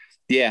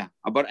yeah,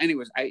 but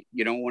anyways,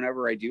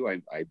 whenever I do,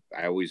 I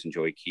always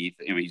enjoy Keith.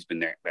 I mean, he's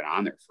been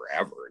on there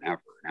forever and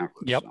ever and ever.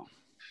 Yep. So.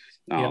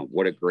 Yep.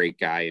 What a great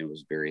guy, and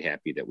was very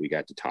happy that we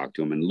got to talk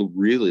to him and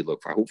really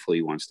look for. Hopefully,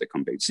 he wants to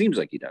come back. It seems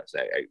like he does.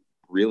 I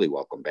really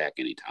welcome back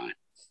anytime.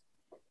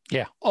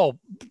 Yeah. Oh,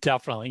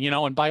 definitely. You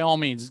know, and by all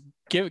means,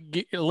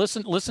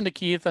 listen to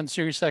Keith on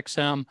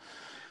SiriusXM.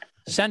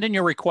 Send in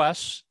your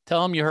requests.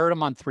 Tell him you heard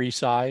him on Three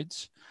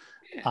Sides.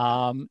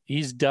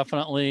 He's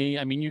definitely.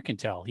 I mean, you can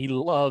tell he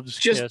loves.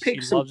 Just Kiss.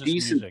 pick some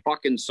decent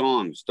fucking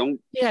songs. Don't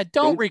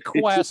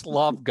request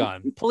Love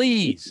Gun,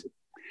 please.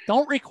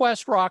 Don't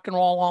request Rock and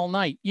Roll All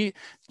Night. You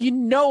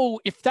know,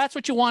 if that's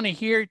what you want to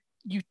hear,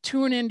 you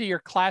tune into your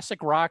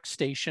classic rock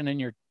station in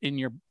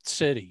your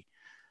city.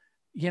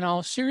 You know,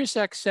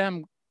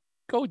 SiriusXM,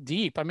 go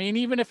deep. I mean,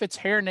 even if it's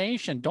Hair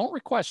Nation, don't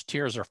request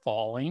Tears Are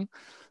Falling.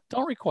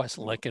 Don't request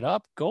Lick It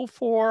Up. Go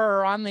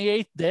for On the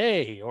Eighth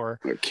Day or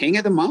King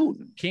of the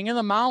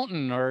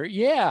Mountain. Or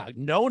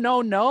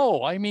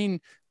No. I mean,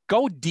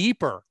 go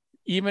deeper,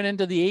 even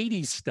into the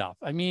 80s stuff.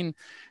 I mean,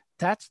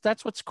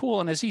 that's what's cool.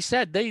 And as he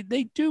said, they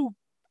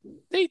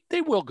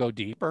will go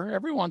deeper.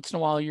 Every once in a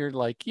while, you're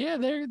like, yeah,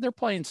 they're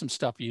playing some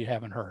stuff you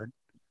haven't heard.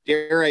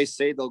 Dare I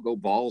say they'll go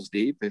balls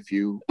deep if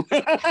you.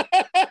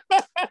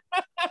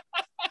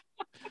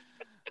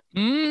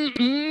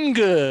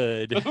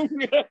 Good.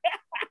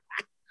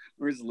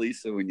 Where's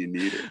Lisa when you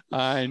need her?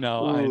 I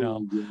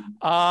know.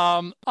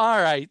 All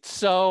right.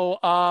 So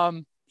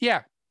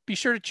yeah, be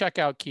sure to check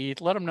out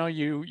Keith. Let him know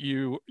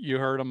you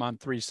heard him on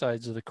Three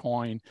Sides of the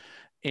Coin.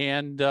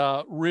 And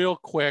real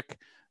quick,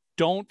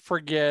 don't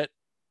forget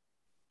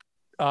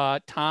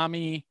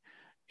Tommy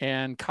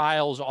and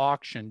Kyle's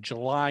auction,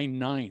 July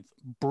 9th.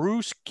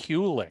 Bruce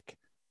Kulick,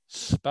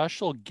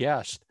 special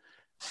guest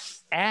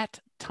at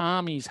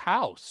Tommy's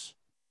house.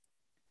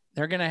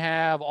 They're going to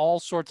have all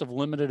sorts of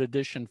limited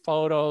edition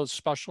photos,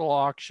 special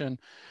auction.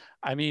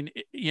 I mean,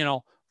 you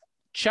know,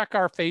 check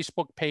our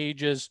Facebook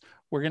pages.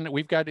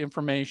 We've got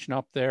information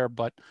up there,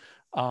 but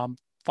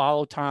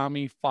follow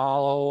Tommy,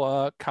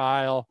 follow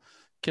Kyle.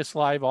 Kiss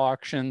Live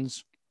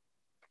Auctions.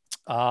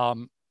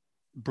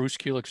 Bruce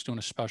Kulick's doing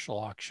a special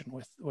auction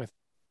with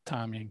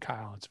Tommy and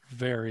Kyle. It's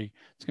going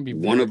to be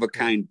one of a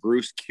kind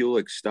Bruce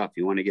Kulick stuff.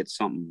 You want to get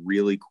something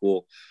really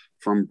cool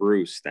from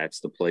Bruce, that's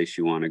the place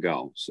you want to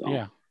go. So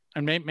yeah,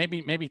 and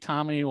maybe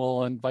Tommy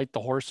will invite the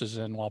horses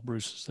in while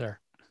Bruce is there.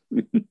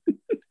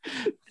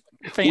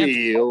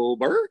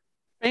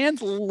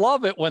 Fans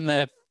love it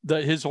when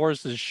his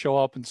horses show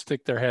up and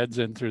stick their heads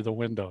in through the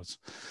windows.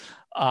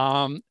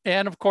 And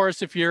of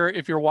course, if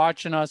you're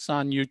watching us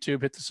on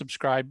YouTube, hit the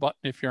subscribe button.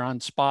 If you're on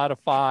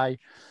Spotify,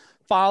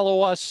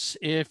 follow us.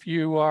 If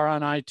you are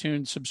on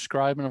iTunes,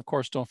 subscribe. And of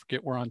course, don't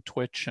forget we're on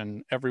Twitch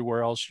and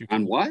everywhere else you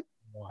can on what?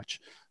 Watch.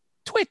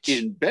 Twitch.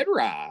 In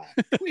Bedrock.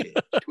 Twitch.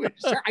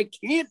 Sir, I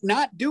can't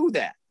not do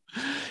that.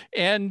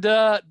 And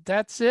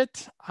that's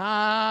it.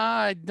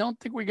 I don't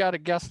think we got a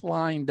guest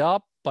lined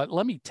up, but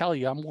let me tell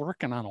you, I'm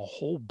working on a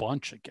whole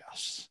bunch of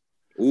guests.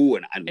 Ooh,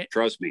 and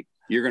trust me,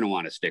 you're going to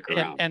want to stick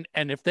around.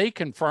 And if they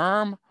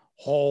confirm,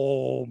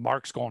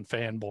 Mark's going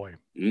fanboy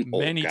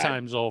many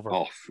times over.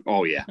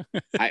 Oh yeah.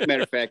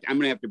 Matter of fact, I'm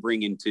going to have to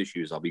bring in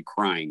tissues. I'll be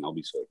crying. I'll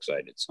be so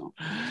excited. So,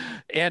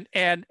 and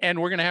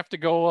we're going to have to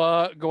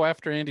go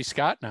after Andy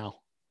Scott now.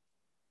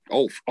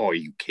 Oh, are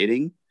you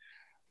kidding?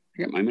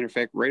 I got my, matter of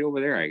fact, right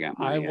over there. I got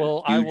my. I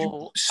will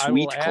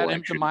add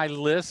him to my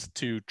list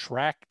to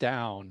track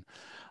down.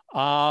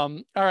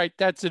 All right,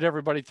 that's it,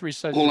 everybody. 3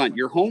 Sides. Hold on.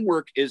 Your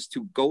homework is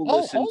to go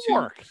listen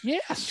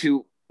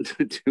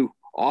to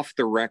Off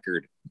the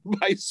Record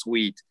by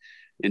Sweet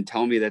and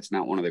tell me that's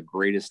not one of the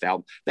greatest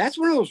albums. That's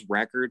one of those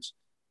records.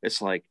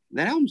 It's like,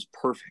 that album's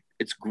perfect.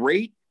 It's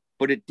great,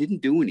 but it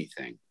didn't do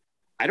anything.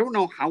 I don't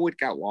know how it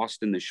got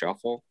lost in the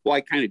shuffle. Well,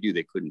 I kind of do.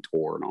 They couldn't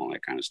tour and all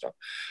that kind of stuff.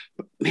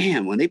 But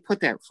man, when they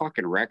put that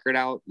fucking record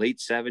out, late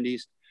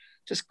 70s,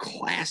 just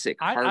classic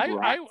hard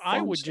rock.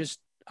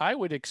 I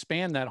would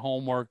expand that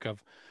homework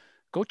of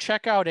go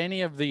check out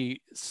any of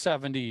the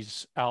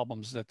 70s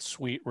albums that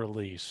Sweet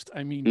released.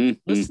 I mean,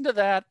 listen to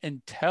that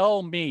and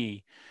tell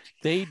me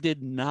they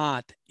did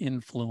not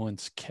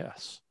influence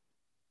Kiss.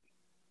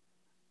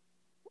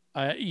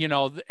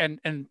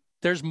 And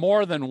there's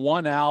more than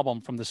one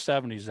album from the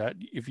 70s that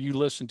if you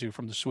listen to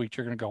from the Sweet,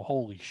 you're going to go,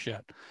 holy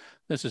shit,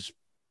 this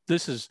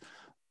is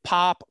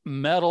pop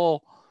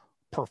metal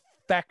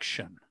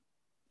perfection.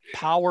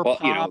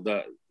 Pop. You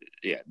know,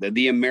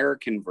 the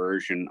American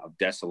version of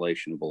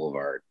Desolation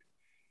Boulevard,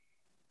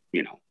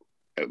 you know,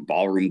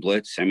 Ballroom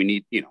Blitz. I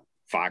mean,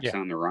 Fox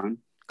on the Run.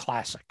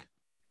 Classic.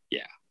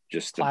 Yeah.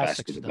 Just the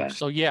best of the best.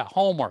 So yeah,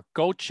 homework.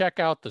 Go check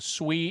out the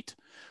Sweet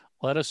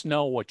Let us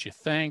know what you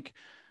think.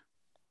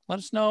 Let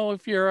us know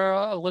if you're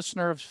a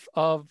listener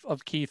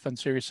of Keith on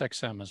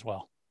SiriusXM as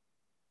well.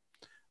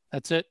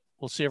 That's it.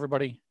 We'll see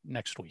everybody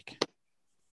next week.